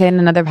heard someone say in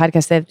another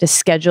podcast they have to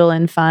schedule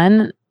in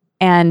fun.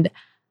 And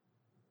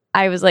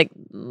I was like,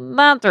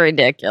 that's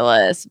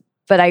ridiculous.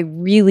 But I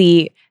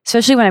really,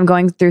 especially when I'm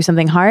going through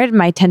something hard,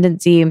 my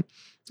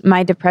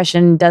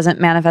depression doesn't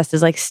manifest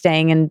as like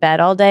staying in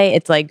bed all day.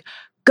 It's like,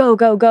 go,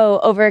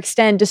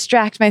 overextend,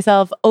 distract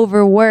myself,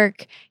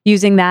 overwork,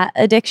 using that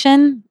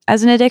addiction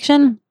as an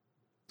addiction.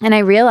 And I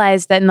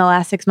realized that in the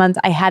last 6 months,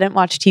 I hadn't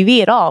watched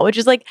TV at all, which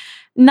is like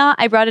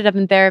I brought it up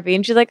in therapy,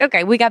 and she's like,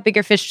 okay, we got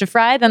bigger fish to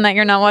fry than that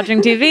you're not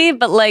watching TV,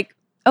 but like,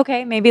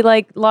 okay, maybe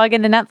like log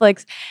into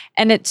Netflix.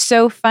 And it's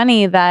so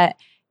funny that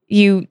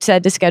you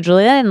said to schedule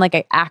it in. Like,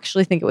 I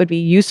actually think it would be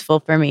useful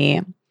for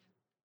me.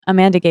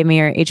 Amanda gave me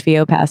her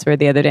HBO password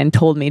the other day and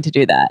told me to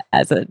do that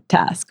as a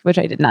task, which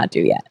I did not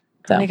do yet.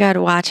 So. Oh my God,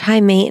 watch High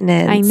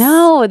Maintenance. I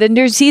know. The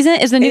new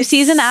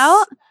season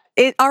out?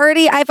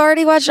 I've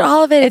already watched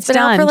all of it. It's been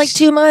out for like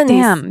 2 months.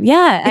 Damn.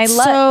 Yeah. It's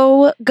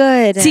so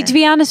good. See, to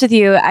be honest with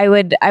you,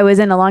 I was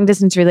in a long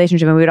distance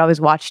relationship, and we would always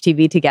watch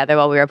TV together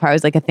while we were apart. It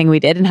was like a thing we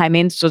did. And High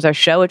Maintenance was our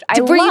show, which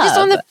I Were you just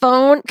on the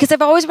phone? Because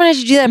I've always wanted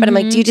to do that, but I'm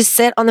like, do you just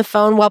sit on the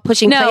phone while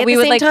pushing play at the same time?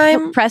 No, we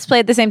would like press play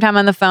at the same time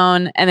on the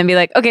phone, and then be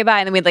like, okay, bye.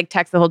 And then we'd like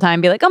text the whole time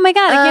and be like, oh my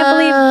God, I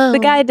can't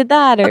believe the guy did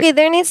that. Okay,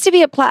 there needs to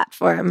be a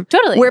platform.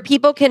 Totally. Where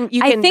people can,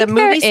 I think the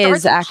movie there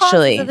is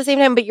actually at the same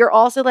time, but you're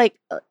also like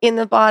in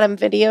the bottom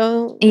video.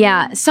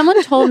 Yeah.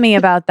 Someone told me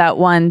about that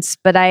once,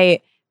 but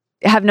I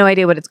have no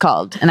idea what it's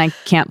called, and I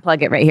can't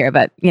plug it right here.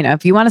 But,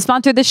 if you want to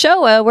sponsor the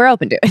show, we're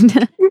open to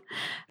it.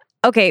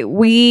 Okay.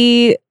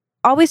 We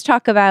always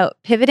talk about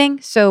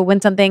pivoting. So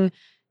when something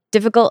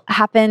difficult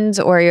happens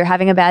or you're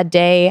having a bad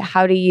day,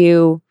 how do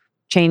you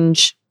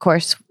change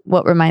course?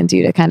 What reminds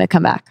you to kind of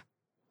come back?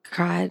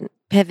 God,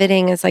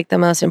 pivoting is like the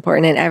most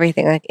important in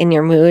everything, like in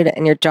your mood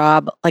and your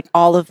job. Like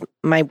all of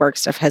my work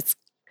stuff has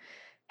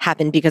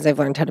happened because I've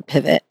learned how to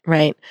pivot,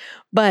 right?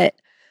 But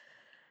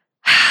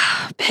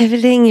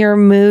pivoting your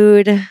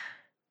mood,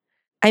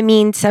 I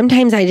mean,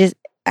 sometimes I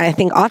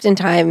think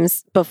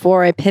oftentimes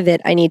before I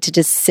pivot, I need to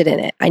just sit in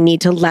it. I need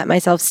to let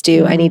myself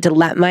stew. I need to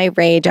let my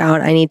rage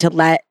out. I need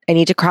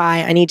to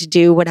cry. I need to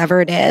do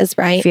whatever it is,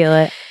 right? Feel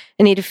it.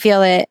 I need to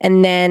feel it.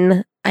 And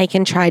then I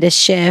can try to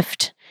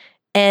shift.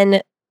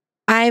 And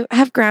I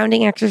have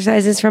grounding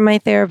exercises from my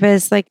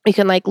therapist. Like you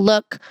can like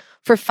look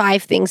for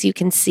 5 things you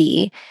can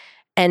see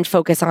and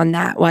focus on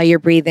that while you're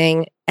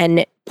breathing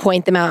and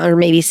point them out or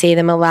maybe say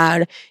them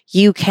aloud.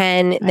 You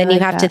can, then you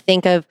have to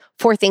think of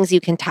 4 things you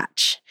can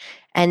touch.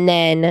 And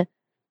then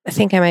I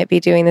think I might be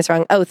doing this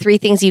wrong. 3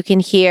 things you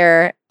can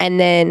hear, and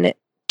then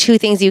 2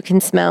 things you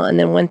can smell and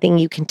then 1 thing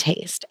you can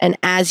taste. And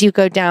as you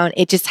go down,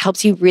 it just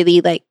helps you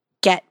really like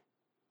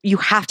you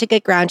have to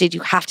get grounded.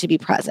 You have to be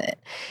present.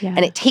 Yeah.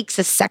 And it takes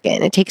a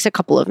second. It takes a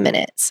couple of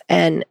minutes.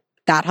 And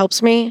that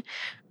helps me.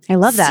 I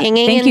love that.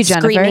 Singing Thank and you,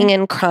 Jennifer. screaming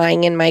and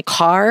crying in my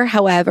car,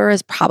 however,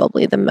 is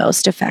probably the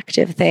most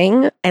effective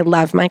thing. I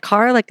love my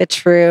car like a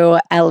true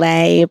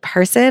LA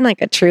person,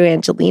 like a true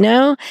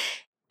Angelino.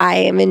 I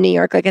am in New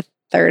York like a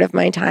third of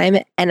my time,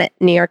 and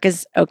New York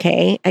is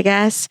okay, I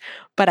guess.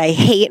 But I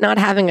hate not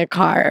having a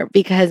car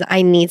because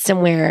I need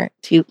somewhere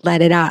to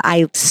let it out.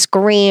 I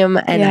scream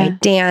and I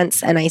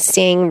dance and I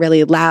sing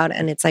really loud,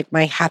 and it's like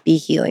my happy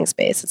healing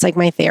space. It's like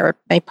my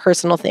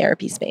personal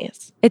therapy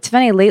space. It's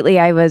funny, lately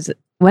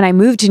when I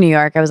moved to New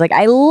York, I was like,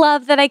 I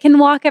love that I can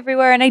walk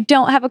everywhere and I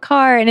don't have a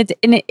car. And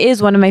it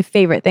is one of my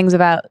favorite things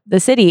about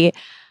the city.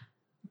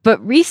 But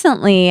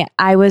recently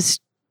I was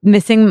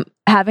missing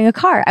having a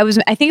car.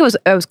 I think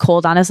it was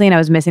cold, honestly, and I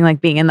was missing like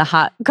being in the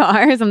hot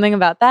car or something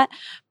about that.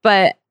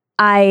 But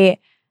I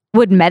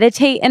would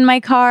meditate in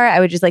my car. I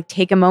would just like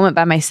take a moment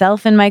by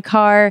myself in my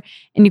car.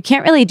 And you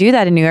can't really do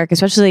that in New York,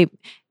 especially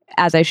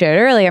as I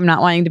shared earlier. I'm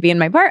not wanting to be in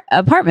my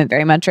apartment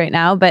very much right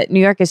now, but New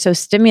York is so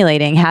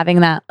stimulating, having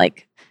that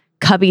like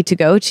cubby to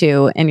go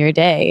to in your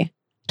day.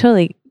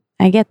 Totally.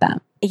 I get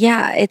that.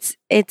 Yeah,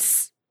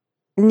 it's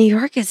New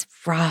York is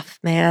rough,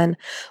 man.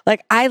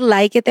 Like I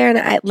like it there,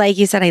 and like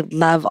you said, I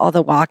love all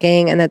the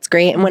walking, and that's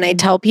great. And when I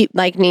tell people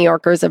like New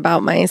Yorkers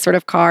about my sort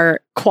of car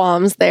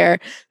qualms there,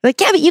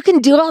 like, yeah, but you can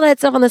do all that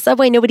stuff on the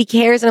subway, nobody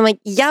cares. And I'm like,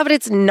 yeah, but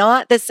it's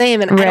not the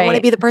same. And I don't want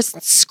to be the person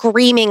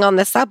screaming on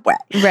the subway.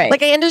 Right.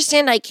 Like I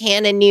understand I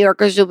can, and New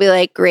Yorkers will be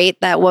like,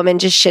 great, that woman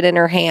just shit in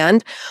her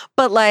hand.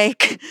 But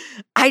like,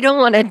 I don't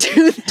want to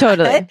do that.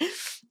 Totally.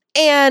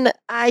 And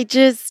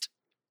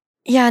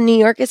New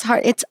York is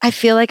hard. I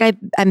feel like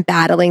I'm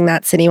battling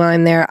that city while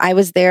I'm there. I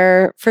was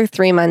there for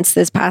 3 months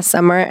this past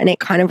summer, and it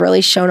kind of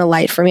really shone a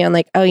light for me on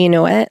like, oh, you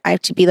know what? I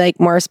have to be like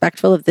more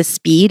respectful of the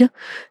speed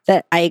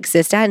that I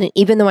exist at. And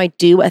even though I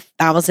do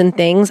 1,000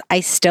 things, I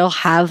still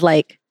have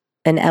like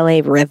an LA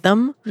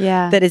rhythm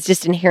that is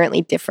just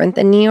inherently different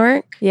than New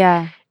York.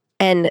 Yeah.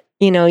 And,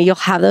 you'll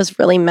have those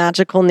really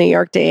magical New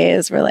York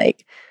days where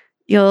like,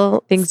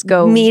 you'll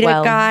meet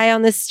a guy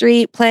on the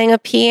street playing a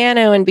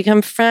piano and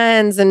become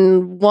friends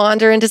and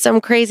wander into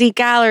some crazy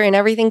gallery and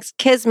everything's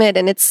kismet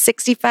and it's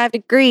 65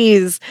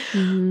 degrees.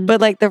 Mm-hmm.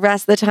 But like the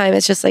rest of the time,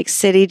 it's just like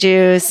city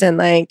juice and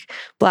like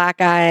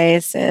black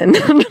ice. And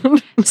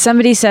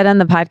somebody said on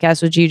the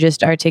podcast, which you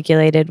just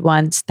articulated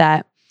once,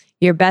 that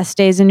your best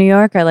days in New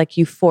York are like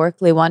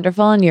euphorically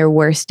wonderful and your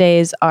worst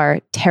days are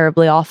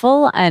terribly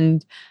awful.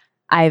 And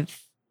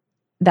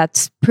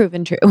that's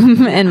proven true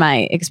in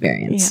my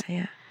experience.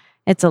 Yeah.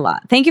 It's a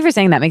lot. Thank you for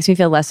saying that. Makes me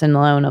feel less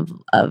alone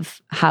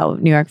of how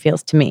New York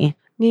feels to me.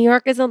 New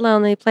York is a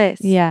lonely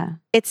place. Yeah.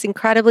 It's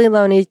incredibly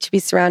lonely to be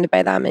surrounded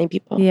by that many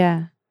people.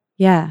 Yeah.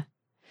 Yeah.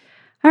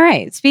 All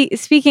right.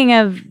 Speaking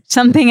of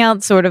something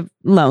else sort of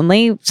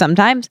lonely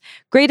sometimes,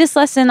 greatest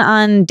lesson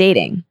on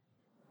dating.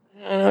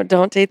 I don't know.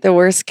 Don't date the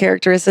worst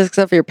characteristics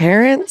of your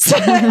parents.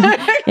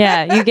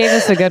 Yeah. You gave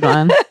us a good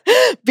one.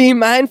 Be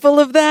mindful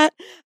of that.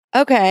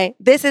 Okay,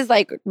 this is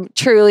like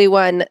truly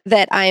one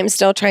that I am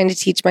still trying to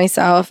teach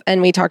myself, and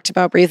we talked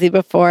about briefly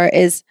before,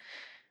 is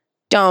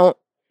don't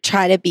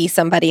try to be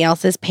somebody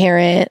else's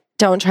parent.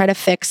 Don't try to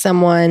fix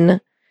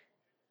someone.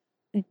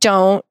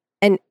 Don't,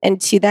 and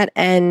to that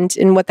end,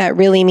 and what that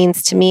really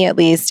means to me at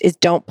least, is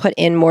don't put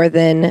in more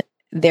than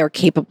they're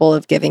capable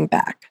of giving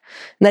back.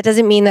 And that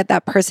doesn't mean that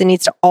that person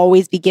needs to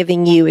always be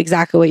giving you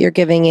exactly what you're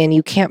giving in.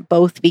 You can't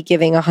both be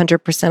giving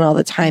 100% all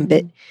the time,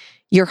 but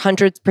your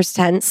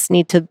 100%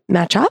 need to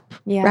match up,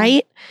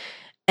 right?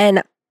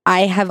 And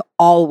I have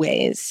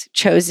always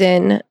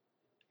chosen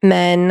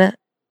men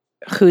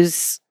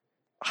whose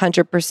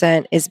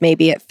 100% is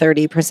maybe at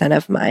 30%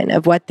 of mine,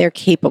 of what they're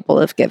capable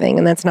of giving.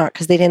 And that's not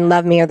because they didn't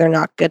love me or they're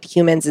not good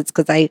humans. It's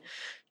because I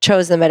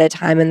chose them at a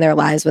time in their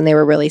lives when they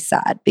were really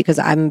sad, because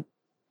I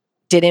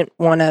didn't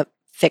want to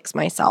fix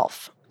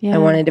myself. I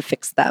wanted to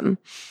fix them.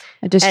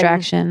 A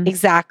distraction. And,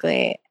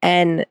 exactly.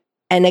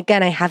 And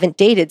again, I haven't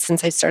dated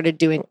since I started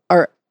doing,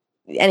 or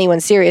anyone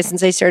serious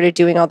since I started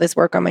doing all this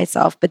work on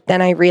myself. But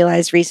then I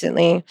realized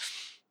recently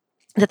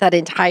that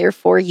entire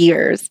 4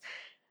 years,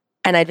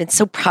 and I'd been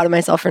so proud of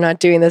myself for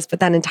not doing this, but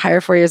that entire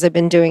 4 years I've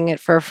been doing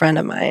it for a friend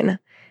of mine,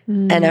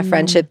 and a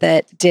friendship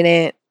that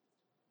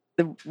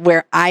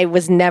where I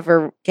was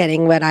never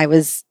getting what I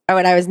was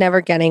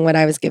never getting what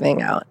I was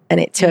giving out. And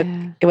it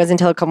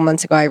wasn't until a couple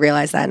months ago I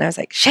realized that. And I was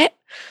like, shit,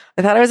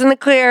 I thought I was in the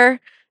clear.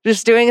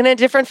 Just doing it in a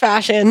different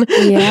fashion.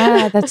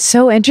 Yeah, that's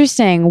so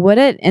interesting. What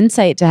an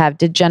insight to have.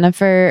 Did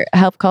Jennifer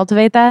help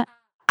cultivate that?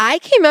 I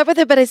came up with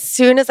it, but as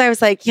soon as I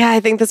was like, yeah, I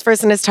think this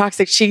person is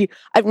toxic,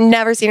 I've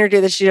never seen her do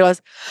this. She goes,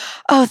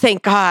 oh,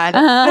 thank God.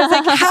 I was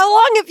like, how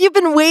long have you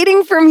been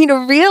waiting for me to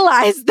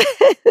realize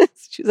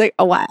this? She was like,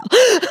 a while.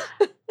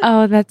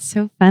 Oh, that's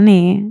so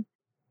funny.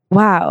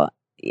 Wow.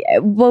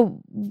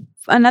 Well,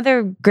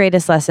 another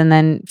greatest lesson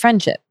then,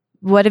 friendship.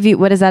 What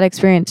has that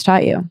experience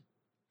taught you?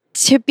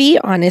 To be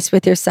honest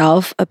with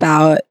yourself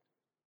about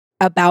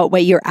about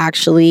what you're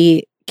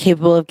actually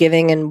capable of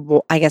giving and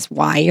I guess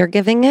why you're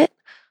giving it.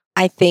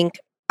 I think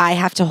I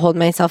have to hold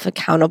myself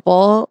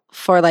accountable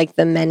for like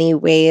the many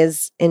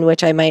ways in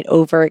which I might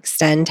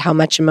overextend how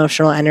much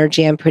emotional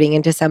energy I'm putting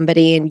into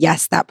somebody. And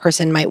yes, that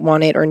person might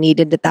want it or need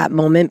it at that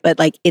moment, but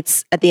like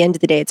it's at the end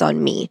of the day, it's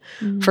on me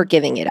for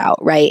giving it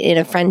out, right? In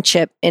a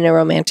friendship, in a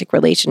romantic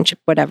relationship,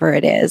 whatever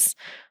it is.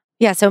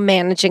 Yeah. So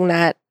managing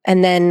that.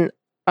 And then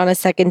on a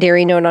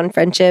secondary note on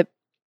friendship,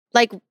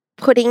 like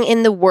putting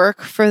in the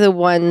work for the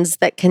ones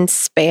that can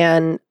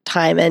span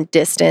time and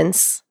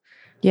distance.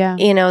 Yeah.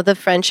 You know, the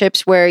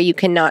friendships where you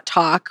cannot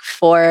talk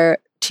for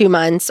 2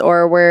 months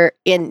or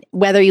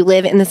whether you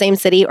live in the same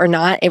city or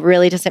not, it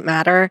really doesn't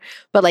matter.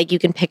 But like you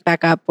can pick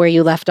back up where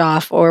you left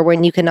off, or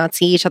when you cannot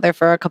see each other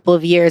for a couple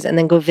of years and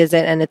then go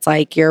visit and it's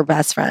like your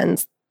best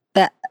friends,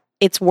 that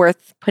it's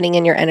worth putting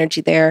in your energy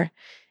there.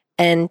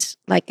 And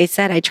like I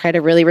said, I try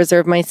to really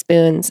reserve my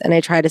spoons and I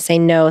try to say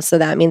no. So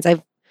that means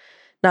I've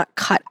not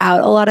cut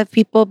out a lot of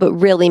people, but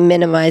really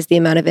minimize the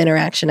amount of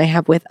interaction I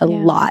have with a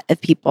lot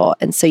of people.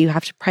 And so you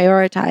have to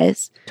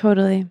prioritize.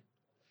 Totally.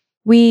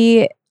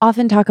 We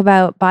often talk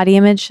about body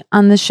image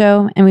on the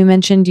show, and we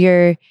mentioned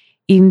your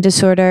eating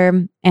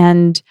disorder.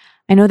 And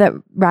I know that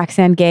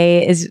Roxane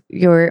Gay is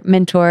your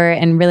mentor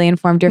and really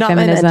informed your Not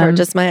feminism. my mentor,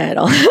 just my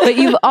idol. But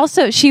you've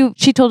also, she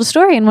told a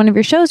story in one of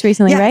your shows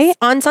recently, right?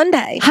 On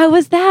Sunday. How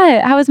was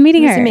that? How was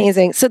meeting her? It was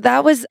amazing. So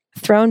that was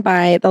thrown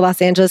by the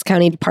Los Angeles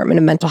County Department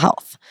of Mental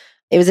Health.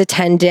 It was a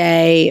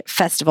 10-day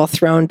festival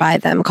thrown by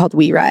them called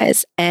We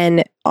Rise.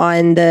 And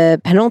on the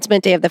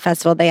penultimate day of the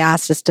festival, they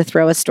asked us to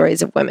throw a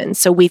stories of women.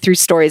 So we threw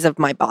stories of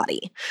my body,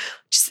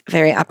 which is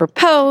very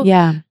apropos.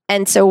 Yeah.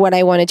 And so what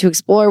I wanted to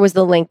explore was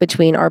the link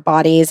between our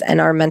bodies and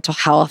our mental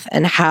health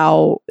and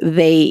how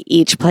they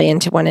each play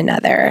into one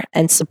another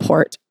and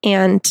support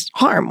and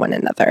harm one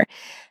another.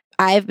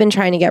 I've been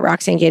trying to get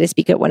Roxane Gay to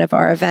speak at one of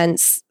our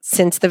events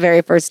since the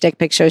very first Dick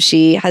Pic show.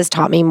 She has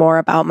taught me more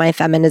about my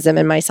feminism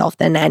and myself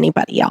than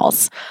anybody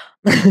else,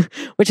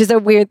 which is a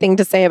weird thing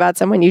to say about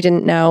someone you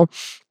didn't know.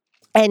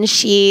 And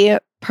she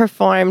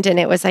performed, and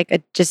it was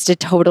like just a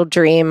total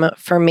dream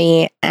for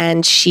me.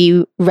 And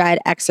she read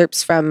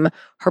excerpts from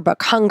her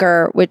book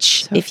Hunger,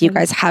 which if you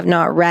guys have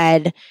not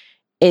read,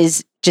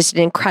 is just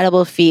an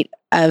incredible feat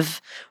of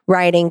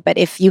writing. But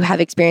if you have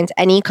experienced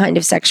any kind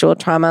of sexual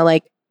trauma,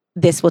 like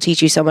this will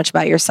teach you so much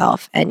about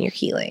yourself and your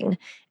healing.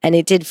 And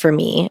it did for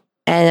me.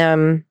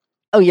 And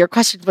your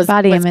question was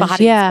body image.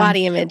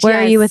 Body image. Where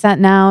are you with that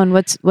now? And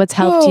what's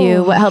helped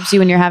you? What helps you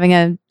when you're having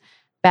a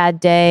bad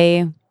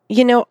day?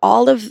 You know,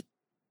 all of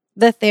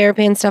the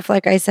therapy and stuff,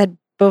 like I said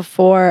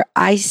before,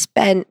 I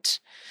spent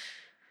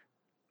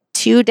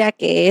 2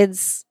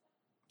 decades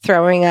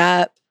throwing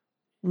up,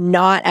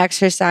 not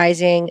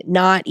exercising,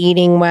 not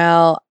eating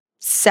well,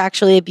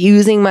 sexually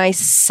abusing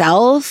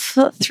myself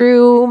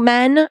through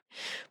men,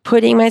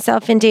 putting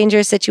myself in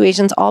dangerous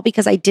situations, all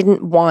because I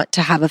didn't want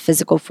to have a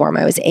physical form.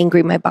 I was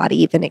angry my body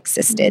even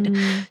existed.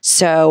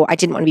 So I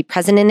didn't want to be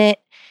present in it.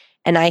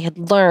 And I had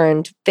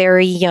learned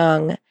very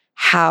young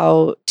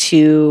how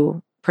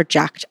to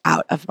project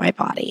out of my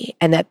body,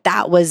 and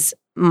that was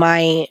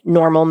my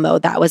normal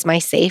mode. That was my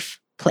safe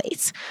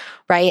place,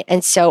 right?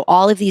 And so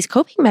all of these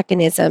coping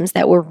mechanisms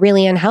that were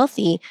really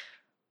unhealthy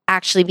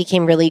actually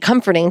became really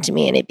comforting to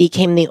me, and it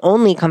became the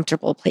only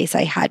comfortable place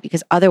I had,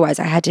 because otherwise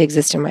I had to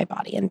exist in my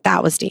body, and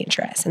that was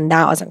dangerous and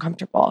that was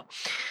uncomfortable.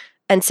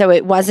 And so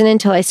it wasn't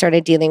until I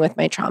started dealing with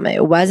my trauma,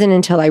 it wasn't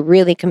until I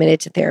really committed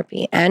to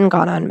therapy and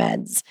got on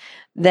meds,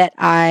 that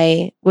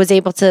I was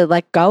able to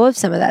let go of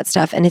some of that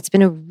stuff. And it's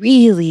been a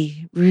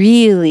really,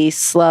 really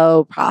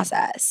slow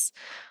process,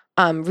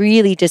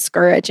 really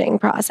discouraging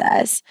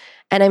process.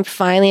 And I'm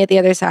finally at the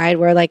other side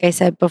where, like I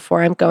said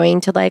before, I'm going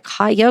to like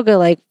hot yoga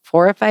like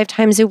 4 or 5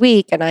 times a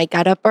week. And I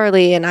get up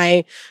early and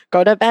I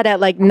go to bed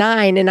at like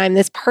 9. And I'm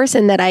this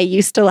person that I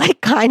used to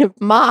like kind of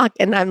mock.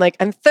 And I'm like,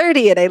 I'm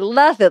 30 and I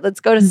love it. Let's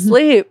go to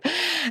sleep.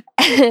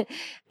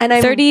 And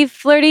I'm 30,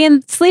 flirty,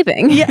 and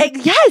sleeping. Yeah,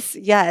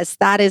 yes.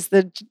 That is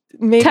the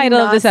title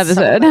of this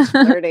episode.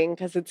 So flirting,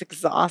 because it's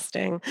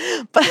exhausting.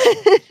 But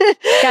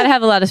gotta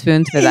have a lot of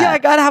spoons for that. Yeah,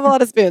 gotta have a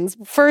lot of spoons.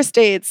 First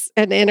dates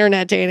and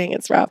internet dating,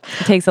 it's rough.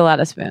 It takes a lot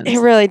of spoons. It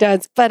really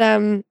does. But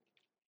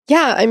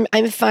yeah,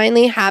 I'm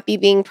finally happy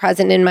being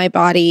present in my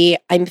body.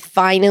 I'm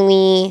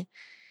finally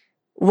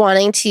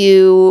wanting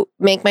to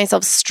make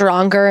myself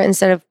stronger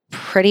instead of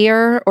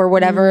prettier, or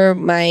whatever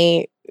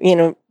my,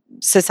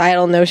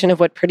 societal notion of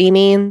what pretty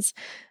means.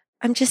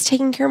 I'm just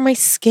taking care of my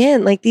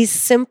skin, like these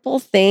simple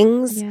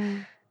things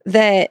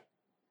that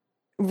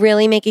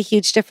really make a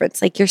huge difference,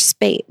 like your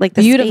space, like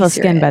the beautiful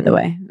space skin, by the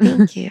way.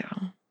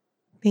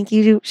 Thank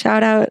you.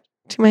 Shout out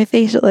to my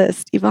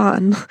facialist,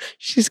 Yvonne.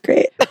 She's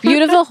great.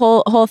 Beautiful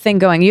whole thing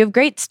going. You have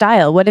great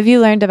style. What have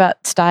you learned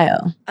about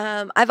style?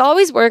 I've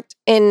always worked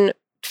in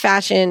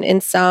fashion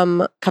in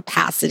some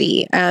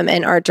capacity,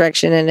 and art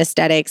direction and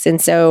aesthetics. And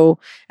so,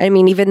 I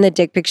mean, even the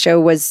Dick Pic show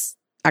was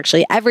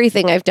actually,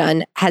 everything I've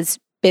done has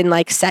been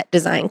like set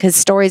design, because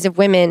Stories of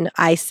Women,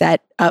 I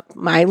set up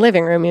my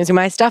living room using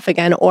my stuff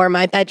again, or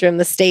my bedroom.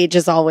 The stage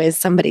is always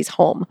somebody's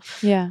home.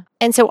 Yeah.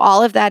 And so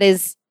all of that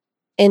is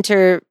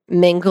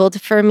intermingled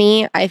for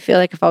me. I feel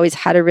like I've always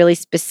had a really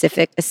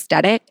specific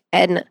aesthetic,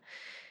 and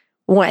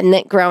one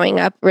that growing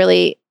up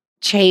really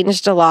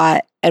changed a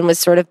lot and was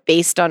sort of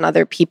based on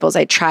other people's.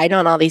 I tried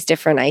on all these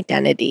different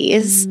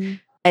identities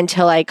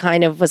until I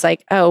kind of was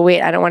like, oh,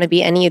 wait, I don't want to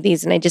be any of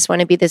these. And I just want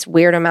to be this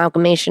weird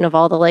amalgamation of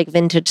all the like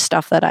vintage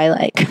stuff that I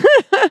like.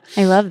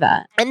 I love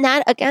that. And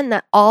that, again,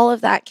 that all of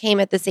that came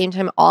at the same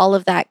time. All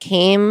of that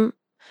came,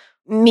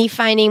 me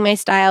finding my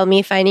style,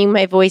 me finding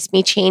my voice,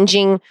 me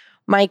changing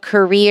my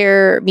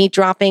career, me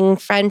dropping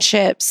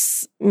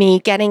friendships, me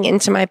getting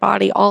into my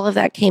body. All of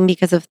that came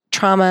because of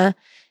trauma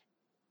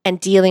and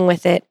dealing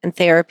with it and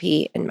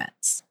therapy and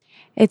meds.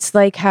 It's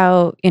like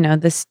how,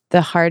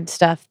 the hard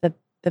stuff,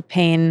 the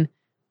pain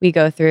we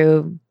go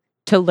through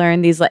to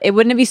learn these. It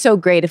wouldn't it be so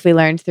great if we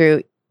learned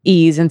through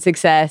ease and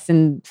success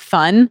and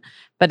fun,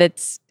 but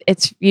it's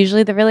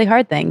usually the really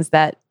hard things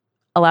that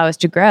allow us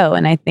to grow.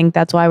 And I think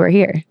that's why we're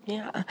here.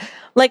 Yeah.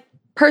 Like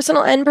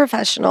personal and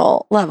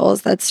professional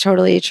levels. That's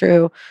totally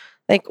true.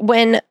 Like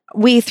when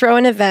we throw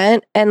an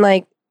event and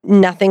like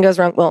nothing goes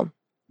wrong. Well,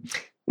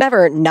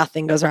 never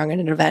nothing goes wrong in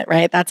an event,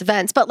 right? That's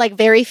events. But like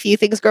very few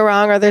things go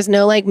wrong, or there's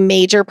no like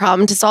major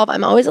problem to solve.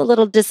 I'm always a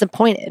little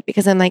disappointed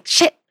because I'm like,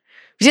 shit,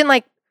 we didn't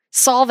like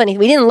solve anything.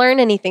 We didn't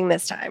learn anything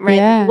this time, right?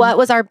 Yeah. What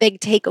was our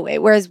big takeaway?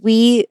 Whereas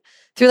we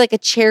through like a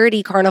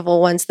charity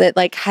carnival once that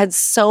like had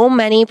so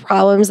many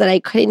problems that I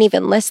couldn't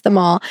even list them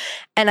all.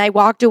 And I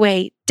walked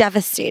away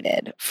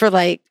devastated for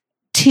like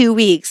 2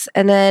 weeks.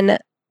 And then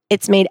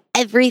it's made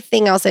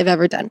everything else I've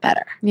ever done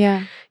better.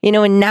 Yeah.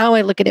 And now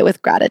I look at it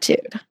with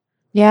gratitude.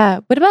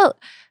 Yeah. What about,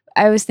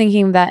 I was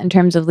thinking of that in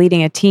terms of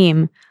leading a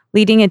team.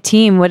 Leading a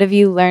team, what have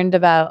you learned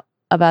about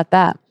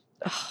that?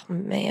 Oh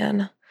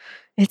man,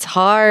 it's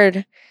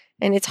hard.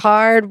 And it's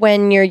hard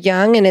when you're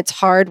young, and it's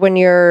hard when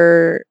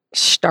you're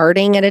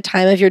starting at a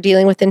time if you're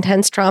dealing with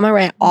intense trauma,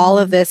 right? All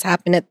of this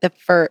happened at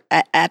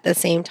the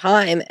same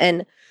time.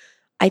 And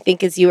I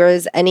think as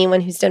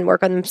anyone who's done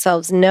work on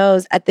themselves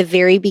knows, at the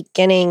very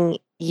beginning,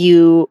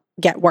 you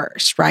get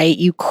worse, right?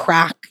 You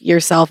crack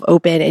yourself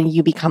open and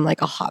you become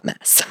like a hot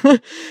mess.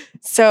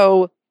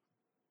 So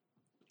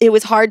it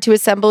was hard to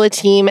assemble a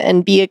team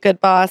and be a good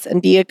boss and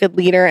be a good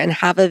leader and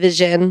have a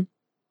vision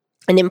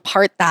and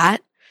impart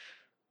that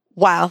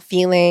while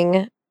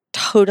feeling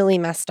totally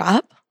messed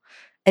up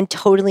and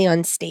totally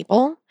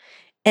unstable.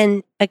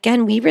 And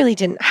again, we really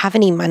didn't have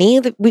any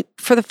money.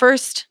 For the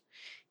first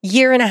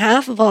year and a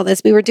half of all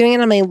this, we were doing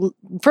it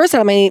first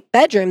out of my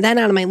bedroom, then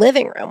out of my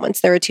living room once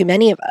there were too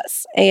many of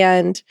us.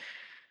 And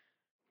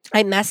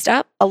I messed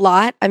up a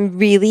lot. I'm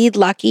really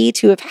lucky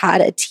to have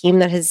had a team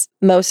that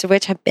most of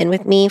which have been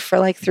with me for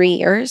like 3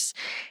 years.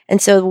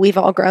 And so we've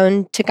all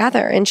grown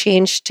together and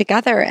changed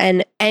together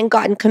and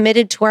gotten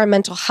committed to our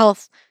mental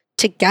health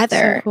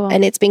together. So cool.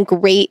 And it's been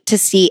great to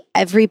see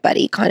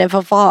everybody kind of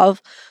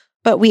evolve.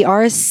 But we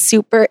are a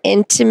super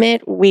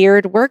intimate,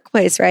 weird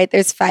workplace, right?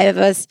 There's 5 of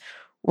us.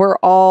 We're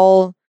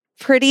all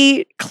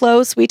pretty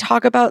close. We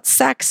talk about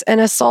sex and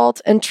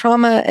assault and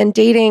trauma and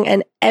dating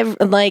and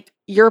like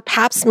your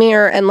pap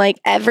smear, and like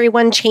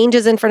everyone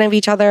changes in front of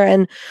each other.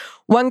 And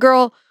one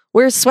girl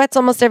wears sweats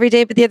almost every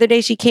day, but the other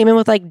day she came in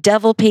with like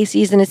devil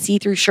pasties and a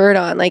see-through shirt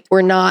on. Like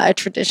we're not a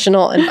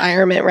traditional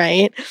environment,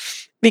 right?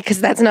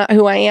 Because that's not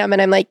who I am.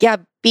 And I'm like, yeah,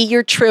 be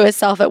your truest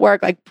self at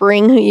work. Like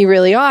bring who you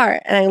really are.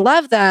 And I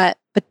love that.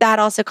 But that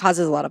also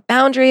causes a lot of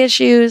boundary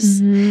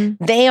issues.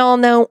 Mm-hmm. They all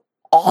know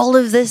all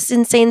of this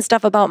insane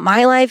stuff about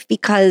my life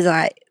because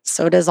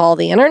so does all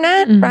the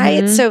internet,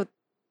 right? So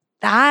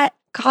that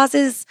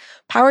causes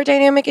power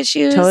dynamic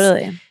issues.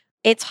 Totally.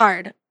 It's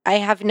hard. I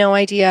have no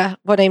idea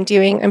what I'm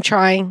doing. I'm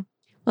trying.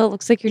 Well, it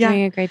looks like you're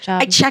doing a great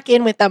job. I check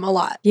in with them a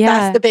lot. Yeah.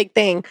 That's the big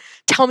thing.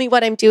 Tell me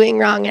what I'm doing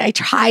wrong. And I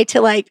try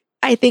to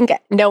I think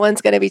no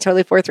one's going to be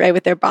totally forthright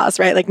with their boss,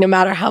 right? Like no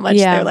matter how much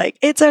they're like,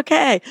 it's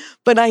okay.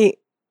 But I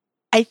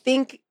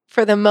think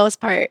for the most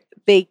part,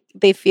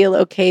 they feel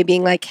okay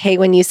being like, hey,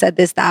 when you said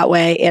this that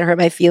way, it hurt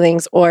my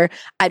feelings, or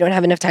I don't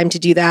have enough time to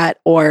do that,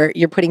 or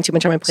you're putting too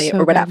much on my plate,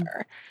 or whatever.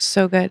 Good.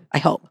 So good. I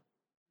hope.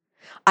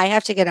 I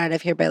have to get out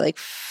of here by like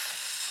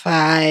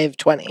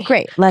 5:20.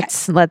 Great.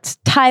 Let's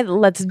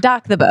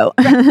dock the boat.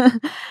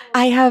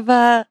 I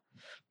have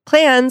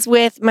plans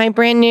with my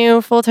brand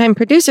new full-time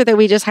producer that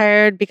we just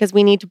hired because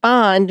we need to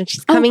bond, and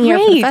she's coming here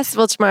for the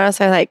festival tomorrow.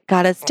 So I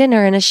got us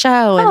dinner and a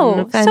show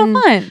and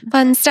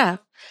fun stuff.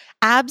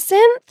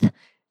 Absinthe.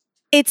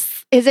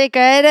 Is it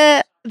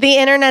good? The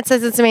internet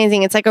says it's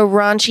amazing. It's like a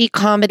raunchy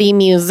comedy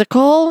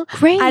musical.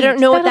 Great. I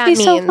don't know what that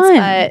means, so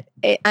but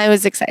I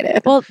was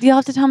excited. Well, you'll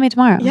have to tell me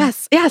tomorrow.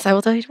 Yes, I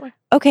will tell you tomorrow.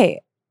 Okay.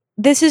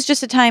 This is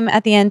just a time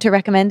at the end to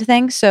recommend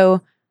things.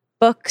 So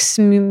books,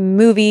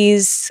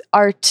 movies,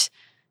 art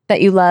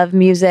that you love,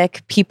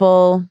 music,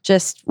 people,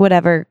 just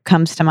whatever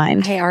comes to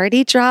mind. I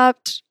already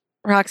dropped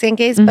Roxane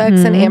Gay's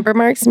books and Amber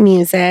Mark's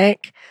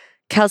music.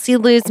 Kelsey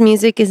Lou's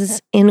music is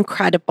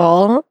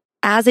incredible.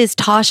 as is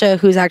Tasha,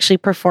 who's actually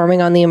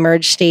performing on the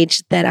Emerge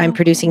stage that I'm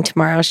producing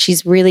tomorrow.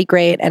 She's really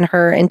great. And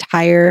her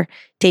entire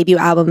debut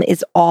album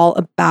is all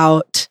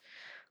about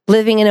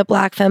living in a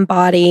Black femme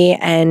body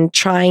and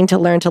trying to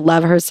learn to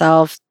love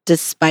herself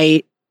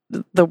despite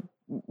the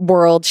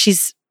world.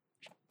 She's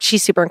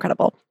super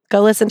incredible.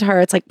 Go listen to her.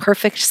 It's like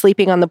perfect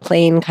sleeping on the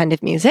plane kind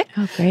of music.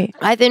 Oh, great.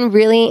 I've been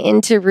really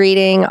into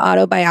reading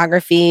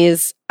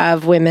autobiographies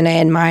of women I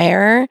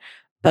admire.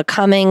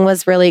 Becoming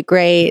was really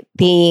great.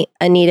 The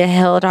Anita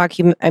Hill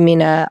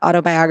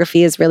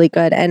autobiography is really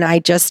good. And I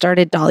just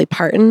started Dolly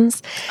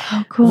Parton's,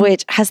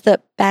 which has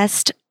the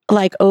best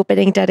like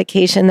opening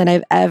dedication that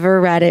I've ever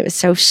read. It was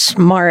so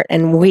smart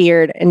and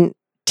weird. And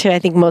I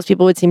think most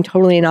people would seem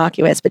totally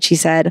innocuous, but she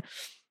said,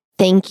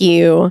 thank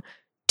you.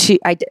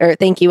 I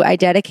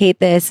dedicate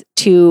this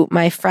to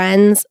my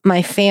friends,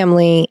 my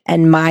family,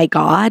 and my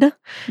God.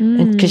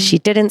 Because she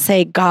didn't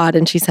say God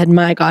and she said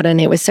my God.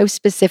 And it was so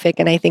specific.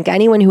 And I think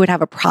anyone who would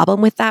have a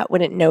problem with that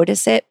wouldn't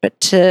notice it. But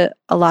to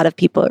a lot of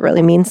people, it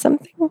really means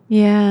something.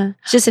 Yeah.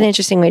 It's just an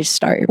interesting way to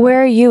start.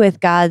 Where are you with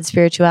God's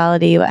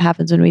spirituality? What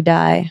happens when we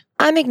die?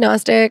 I'm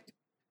agnostic.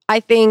 I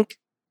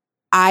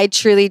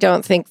truly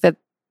don't think that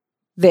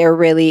there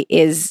really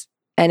is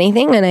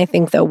anything. And I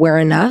think that we're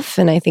enough.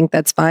 And I think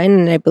that's fine.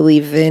 And I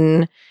believe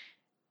in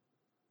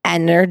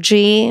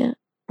energy,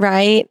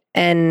 right?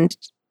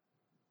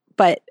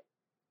 But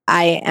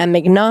I am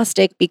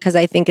agnostic because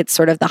I think it's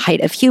sort of the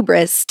height of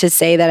hubris to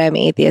say that I'm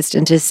atheist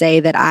and to say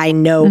that I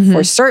know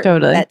for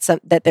certain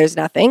that there's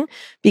nothing,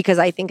 because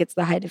I think it's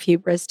the height of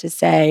hubris to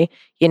say,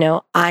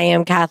 I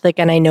am Catholic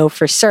and I know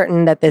for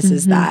certain that this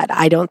is that.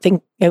 I don't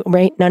think,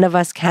 right? None of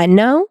us can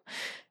know,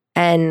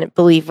 and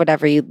believe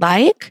whatever you'd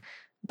like,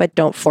 but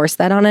don't force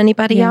that on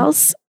anybody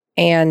else.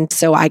 And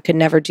so I could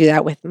never do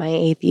that with my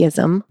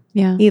atheism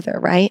either,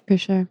 right? For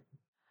sure.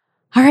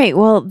 All right.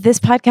 Well, this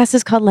podcast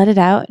is called Let It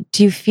Out.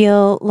 Do you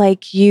feel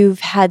like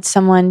you've had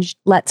someone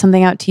let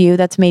something out to you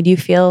that's made you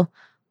feel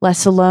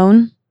less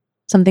alone?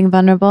 Something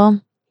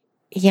vulnerable?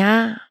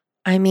 Yeah.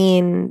 I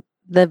mean,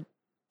 the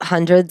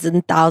hundreds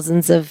and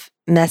thousands of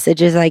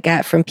messages I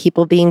get from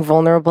people being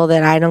vulnerable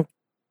that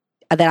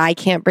I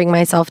can't bring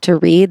myself to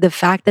read. The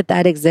fact that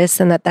that exists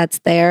and that that's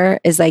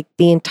there is like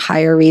the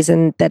entire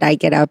reason that I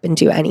get up and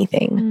do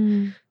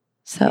anything.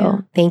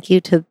 So thank you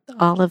to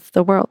all of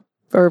the world.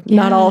 Or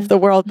not all of the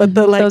world, but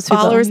the like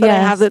followers that I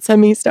have that send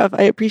me stuff.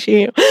 I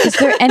appreciate you. Is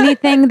there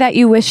anything that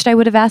you wished I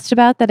would have asked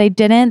about that I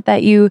didn't,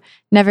 that you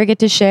never get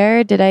to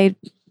share? Did I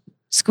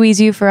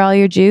squeeze you for all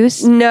your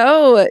juice?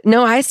 No,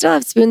 I still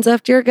have spoons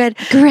left. You're good.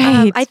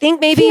 Great. I think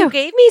maybe you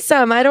gave me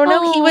some. I don't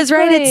know. He was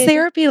right. Good. It's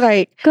therapy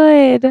like.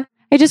 Good.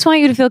 I just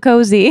want you to feel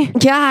cozy.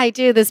 Yeah, I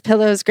do. This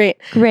pillow is great.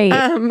 Great.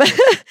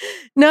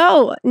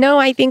 No,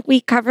 I think we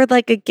covered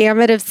like a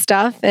gamut of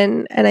stuff.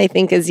 And I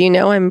think, as you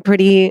know, I'm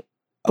pretty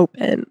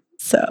open.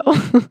 So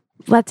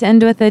let's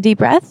end with a deep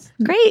breath.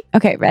 Great.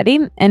 Okay, ready?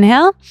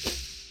 Inhale.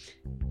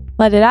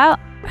 Let it out.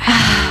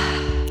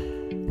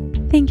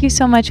 Thank you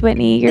so much,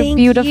 Whitney. You're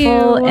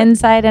beautiful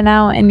inside and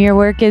out, and your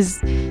work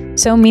is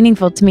so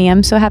meaningful to me.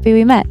 I'm so happy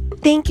we met.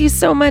 Thank you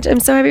so much.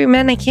 I'm so happy we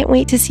met, and I can't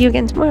wait to see you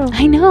again tomorrow.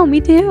 I know,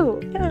 me too.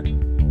 Yeah.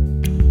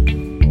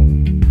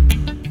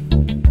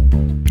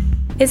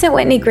 Isn't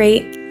Whitney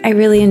great? I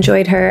really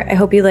enjoyed her. I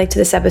hope you liked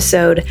this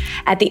episode.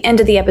 At the end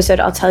of the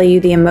episode, I'll tell you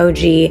the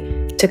emoji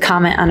to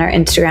comment on our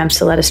Instagrams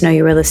to let us know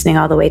you were listening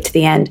all the way to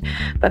the end.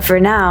 But for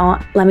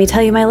now, let me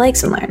tell you my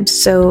likes and learns.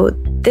 So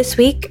this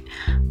week,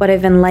 what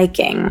I've been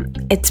liking,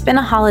 it's been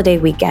a holiday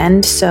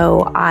weekend,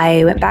 so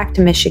I went back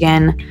to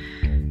Michigan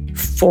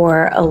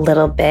for a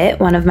little bit.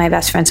 One of my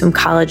best friends from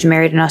college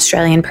married an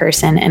Australian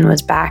person and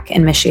was back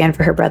in Michigan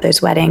for her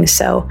brother's wedding.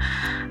 So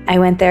I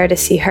went there to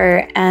see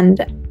her,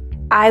 and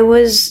I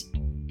was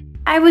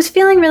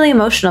feeling really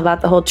emotional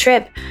about the whole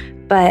trip,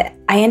 but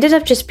I ended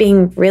up just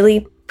being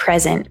really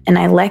present, and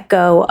I let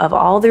go of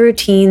all the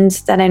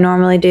routines that I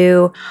normally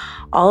do,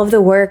 all of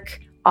the work,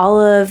 all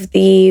of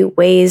the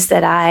ways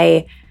that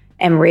I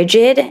am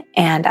rigid,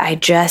 and I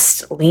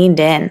just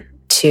leaned in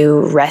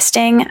to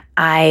resting.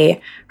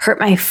 I hurt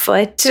my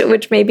foot,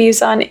 which maybe you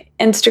saw on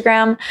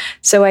Instagram.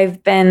 So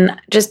I've been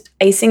just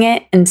icing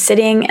it and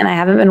sitting, and I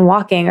haven't been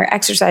walking or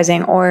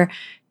exercising or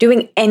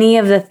doing any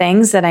of the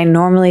things that I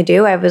normally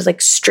do. I was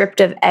like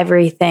stripped of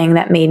everything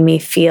that made me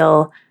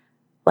feel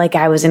like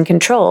I was in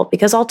control,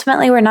 because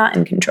ultimately we're not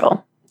in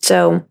control.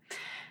 So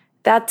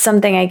that's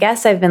something I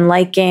guess I've been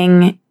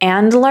liking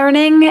and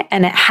learning,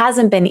 and it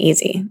hasn't been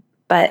easy.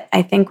 But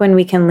I think when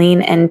we can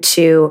lean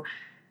into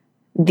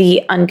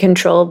the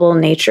uncontrollable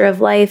nature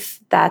of life,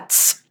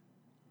 that's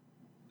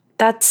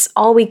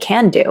all we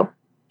can do.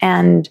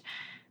 And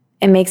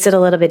it makes it a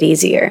little bit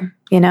easier.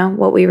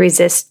 What we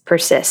resist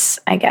persists,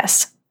 I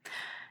guess.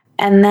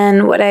 And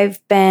then what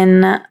I've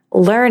been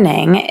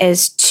learning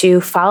is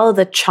to follow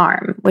the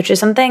charm, which is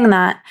something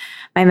that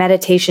my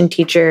meditation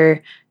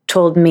teacher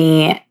told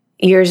me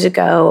years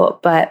ago,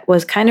 but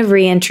was kind of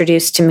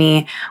reintroduced to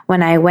me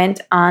when I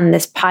went on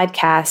this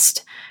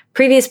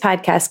previous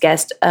podcast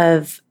guest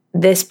of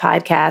this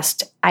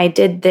podcast, I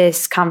did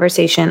this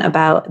conversation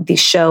about the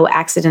show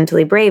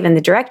Accidentally Brave. And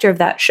the director of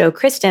that show,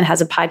 Kristen,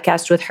 has a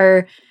podcast with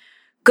her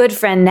good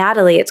friend,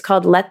 Natalie. It's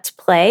called Let's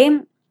Play.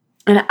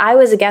 And I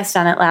was a guest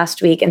on it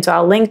last week. And so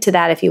I'll link to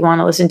that if you want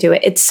to listen to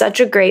it. It's such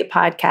a great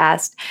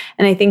podcast.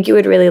 And I think you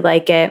would really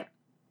like it.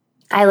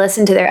 I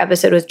listened to their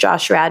episode with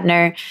Josh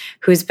Radnor,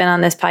 who's been on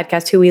this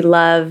podcast, who we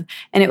love.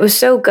 And it was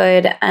so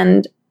good.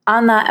 And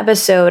on that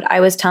episode, I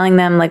was telling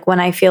them like when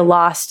I feel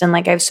lost and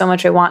like I have so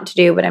much I want to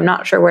do, but I'm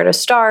not sure where to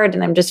start.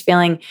 And I'm just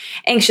feeling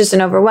anxious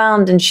and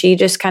overwhelmed. And she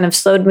just kind of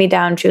slowed me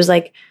down. She was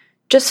like,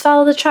 just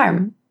follow the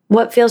charm.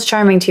 What feels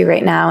charming to you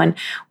right now? And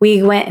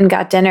we went and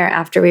got dinner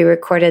after we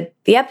recorded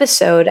the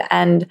episode.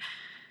 And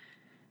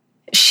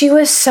she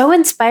was so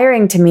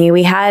inspiring to me.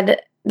 We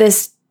had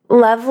this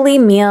lovely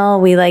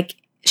meal. We like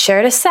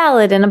shared a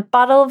salad and a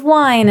bottle of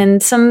wine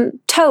and some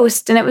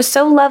toast. And it was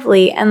so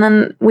lovely. And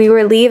then we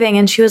were leaving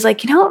and she was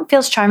like, you know what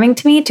feels charming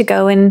to me? To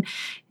go and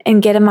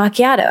get a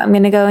macchiato. I'm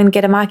going to go and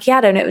get a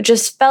macchiato. And it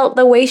just felt,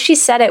 the way she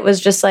said it was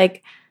just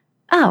like,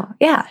 oh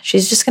yeah,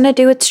 she's just going to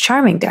do what's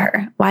charming to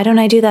her. Why don't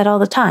I do that all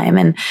the time?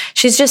 And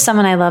she's just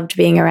someone I loved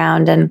being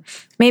around. And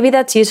maybe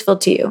that's useful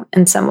to you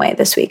in some way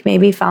this week.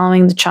 Maybe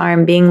following the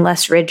charm, being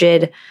less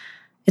rigid.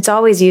 It's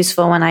always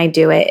useful when I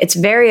do it. It's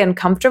very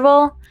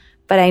uncomfortable,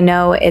 but I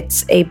know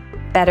it's a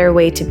better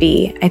way to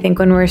be. I think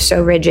when we're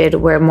so rigid,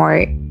 we're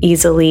more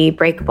easily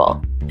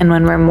breakable. And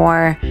when we're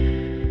more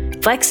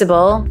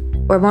flexible,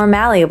 we're more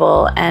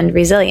malleable and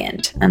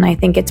resilient. And I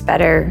think it's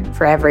better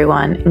for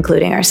everyone,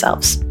 including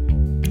ourselves.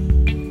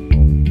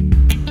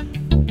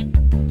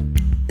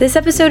 This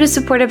episode is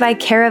supported by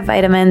Care of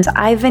Vitamins.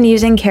 I've been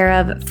using Care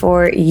of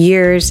for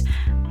years.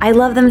 I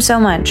love them so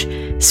much.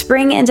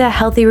 Spring into a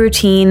healthy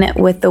routine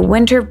with the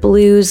winter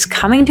blues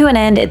coming to an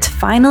end. It's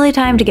finally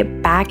time to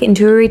get back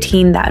into a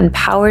routine that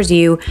empowers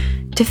you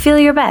to feel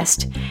your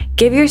best.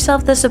 Give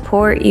yourself the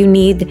support you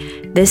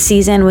need this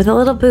season with a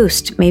little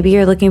boost. Maybe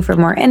you're looking for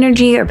more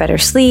energy or better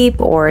sleep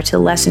or to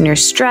lessen your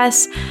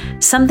stress,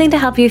 something to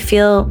help you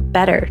feel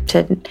better,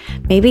 to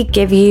maybe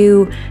give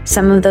you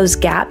some of those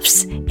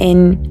gaps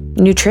in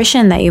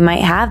nutrition that you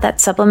might have that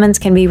supplements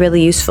can be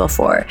really useful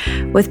for.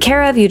 With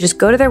Care of, you just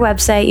go to their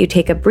website, you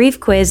take a brief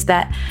quiz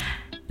that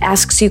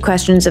asks you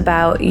questions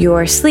about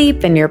your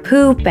sleep and your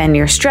poop and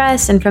your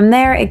stress. And from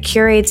there, it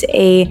curates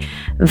a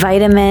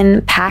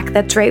vitamin pack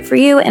that's right for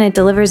you. And it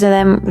delivers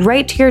them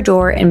right to your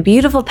door in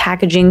beautiful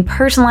packaging,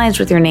 personalized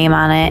with your name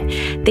on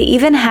it. They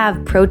even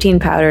have protein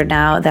powder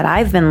now that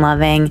I've been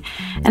loving.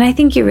 And I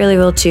think you really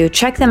will too.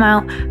 Check them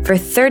out for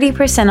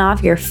 30%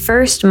 off your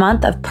first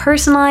month of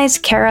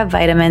personalized Care of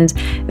vitamins.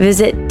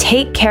 Visit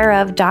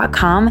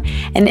takecareof.com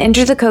and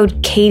enter the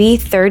code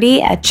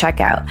Katie30 at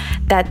checkout.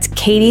 That's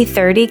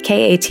Katie30,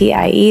 Katie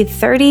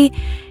 30.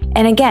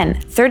 And again,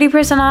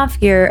 30%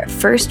 off your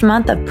first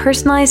month of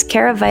personalized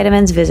Care of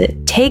vitamins.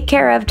 Visit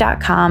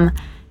takecareof.com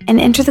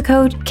and enter the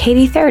code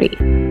Katie30.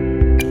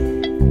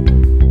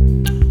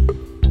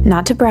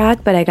 Not to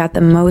brag, but I got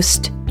the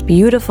most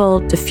beautiful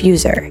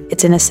diffuser.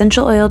 It's an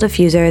essential oil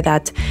diffuser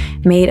that's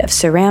made of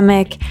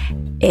ceramic.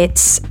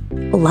 It's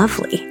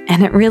lovely,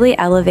 and it really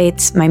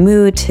elevates my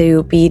mood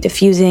to be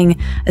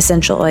diffusing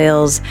essential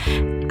oils.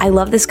 I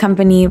love this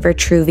company,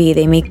 Vitruvi.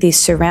 They make these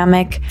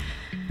ceramic,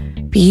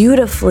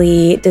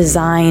 beautifully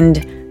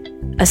designed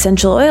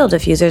essential oil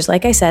diffusers.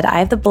 Like I said, I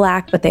have the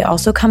black, but they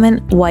also come in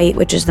white,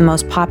 which is the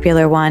most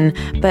popular one.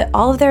 But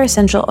all of their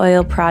essential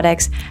oil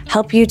products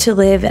help you to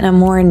live in a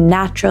more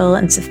natural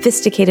and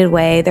sophisticated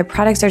way. Their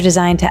products are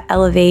designed to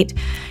elevate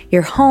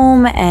your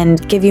home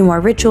and give you more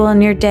ritual in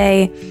your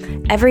day.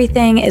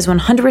 Everything is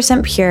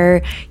 100%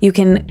 pure. You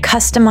can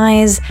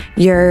customize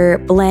your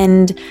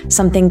blend,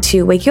 something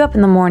to wake you up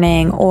in the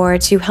morning or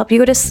to help you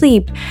go to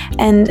sleep.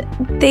 And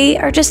they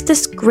are just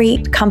this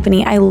great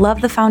company. I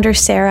love the founder,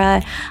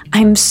 Sarah.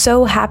 I'm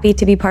so happy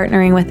to be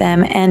partnering with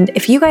them. And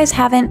if you guys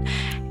haven't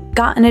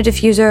gotten a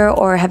diffuser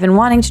or have been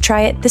wanting to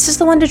try it, this is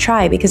the one to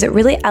try because it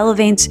really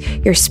elevates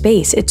your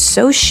space. It's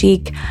so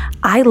chic.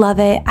 I love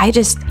it.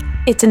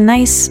 It's a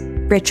nice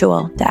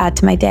ritual to add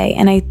to my day.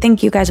 And I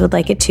think you guys would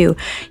like it too.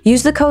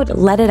 Use the code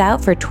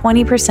LETITOUT for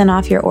 20%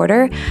 off your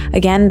order.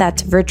 Again,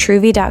 that's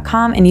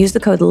Vitruvi.com and use the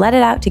code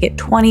LETITOUT to get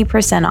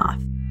 20%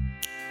 off.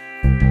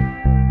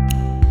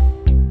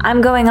 I'm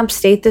going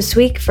upstate this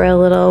week for a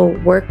little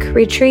work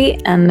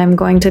retreat and I'm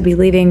going to be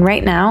leaving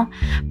right now.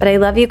 But I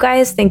love you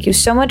guys. Thank you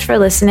so much for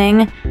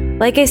listening.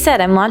 Like I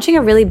said, I'm launching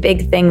a really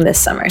big thing this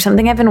summer,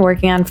 something I've been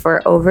working on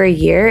for over a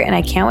year and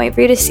I can't wait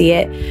for you to see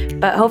it.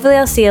 But hopefully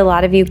I'll see a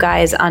lot of you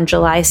guys on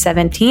July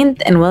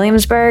 17th in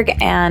Williamsburg,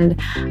 and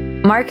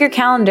mark your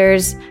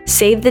calendars,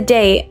 save the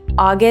date,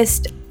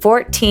 August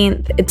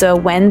 14th. It's a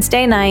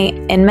Wednesday night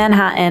in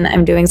Manhattan.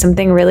 I'm doing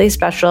something really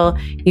special.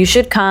 You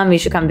should come. You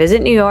should come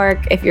visit New York.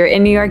 If you're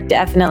in New York,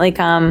 definitely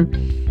come.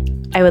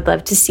 I would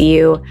love to see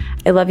you.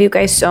 I love you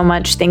guys so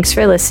much. Thanks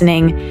for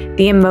listening.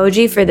 The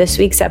emoji for this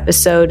week's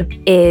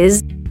episode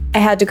is I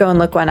had to go and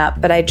look one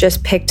up, but I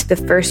just picked the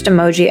first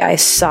emoji I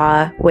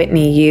saw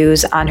Whitney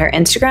use on her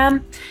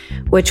Instagram,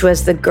 which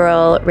was the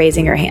girl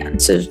raising her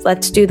hand. So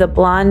let's do the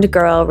blonde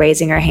girl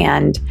raising her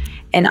hand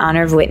in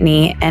honor of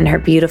Whitney and her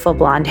beautiful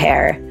blonde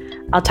hair.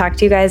 I'll talk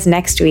to you guys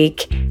next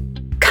week.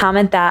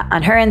 Comment that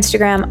on her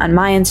Instagram, on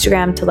my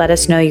Instagram, to let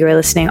us know you were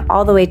listening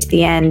all the way to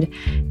the end.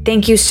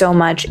 Thank you so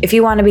much. If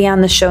you want to be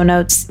on the show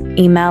notes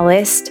email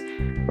list,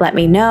 let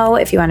me know.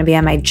 If you want to be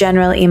on my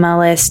general email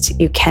list,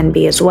 you can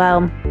be as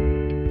well.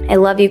 I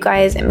love you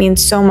guys. It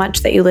means so much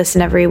that you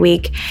listen every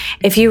week.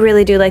 If you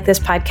really do like this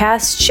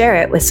podcast, share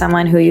it with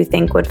someone who you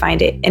think would find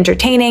it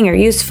entertaining or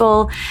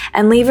useful,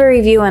 and leave a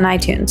review on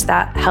iTunes.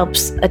 That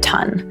helps a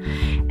ton.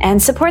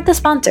 And support the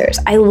sponsors.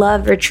 I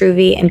love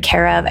Vitruvi and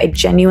Care of. I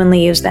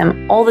genuinely use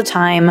them all the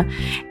time.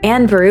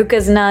 And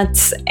Baruka's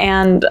Nuts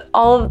and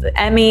all of the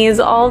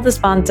Emmys, all of the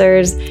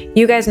sponsors.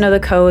 You guys know the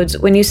codes.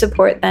 When you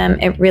support them,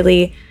 it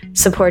really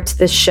supports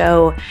this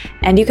show.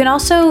 And you can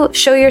also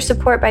show your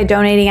support by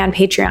donating on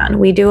Patreon.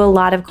 We do a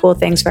lot of cool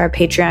things for our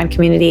Patreon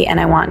community, and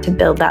I want to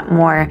build that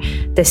more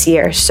this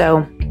year.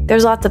 So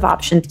there's lots of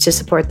options to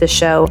support the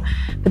show,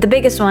 but the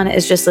biggest one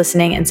is just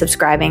listening and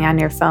subscribing on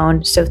your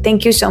phone. So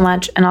thank you so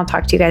much, and I'll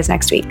talk to you guys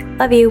next week.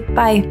 Love you.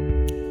 Bye.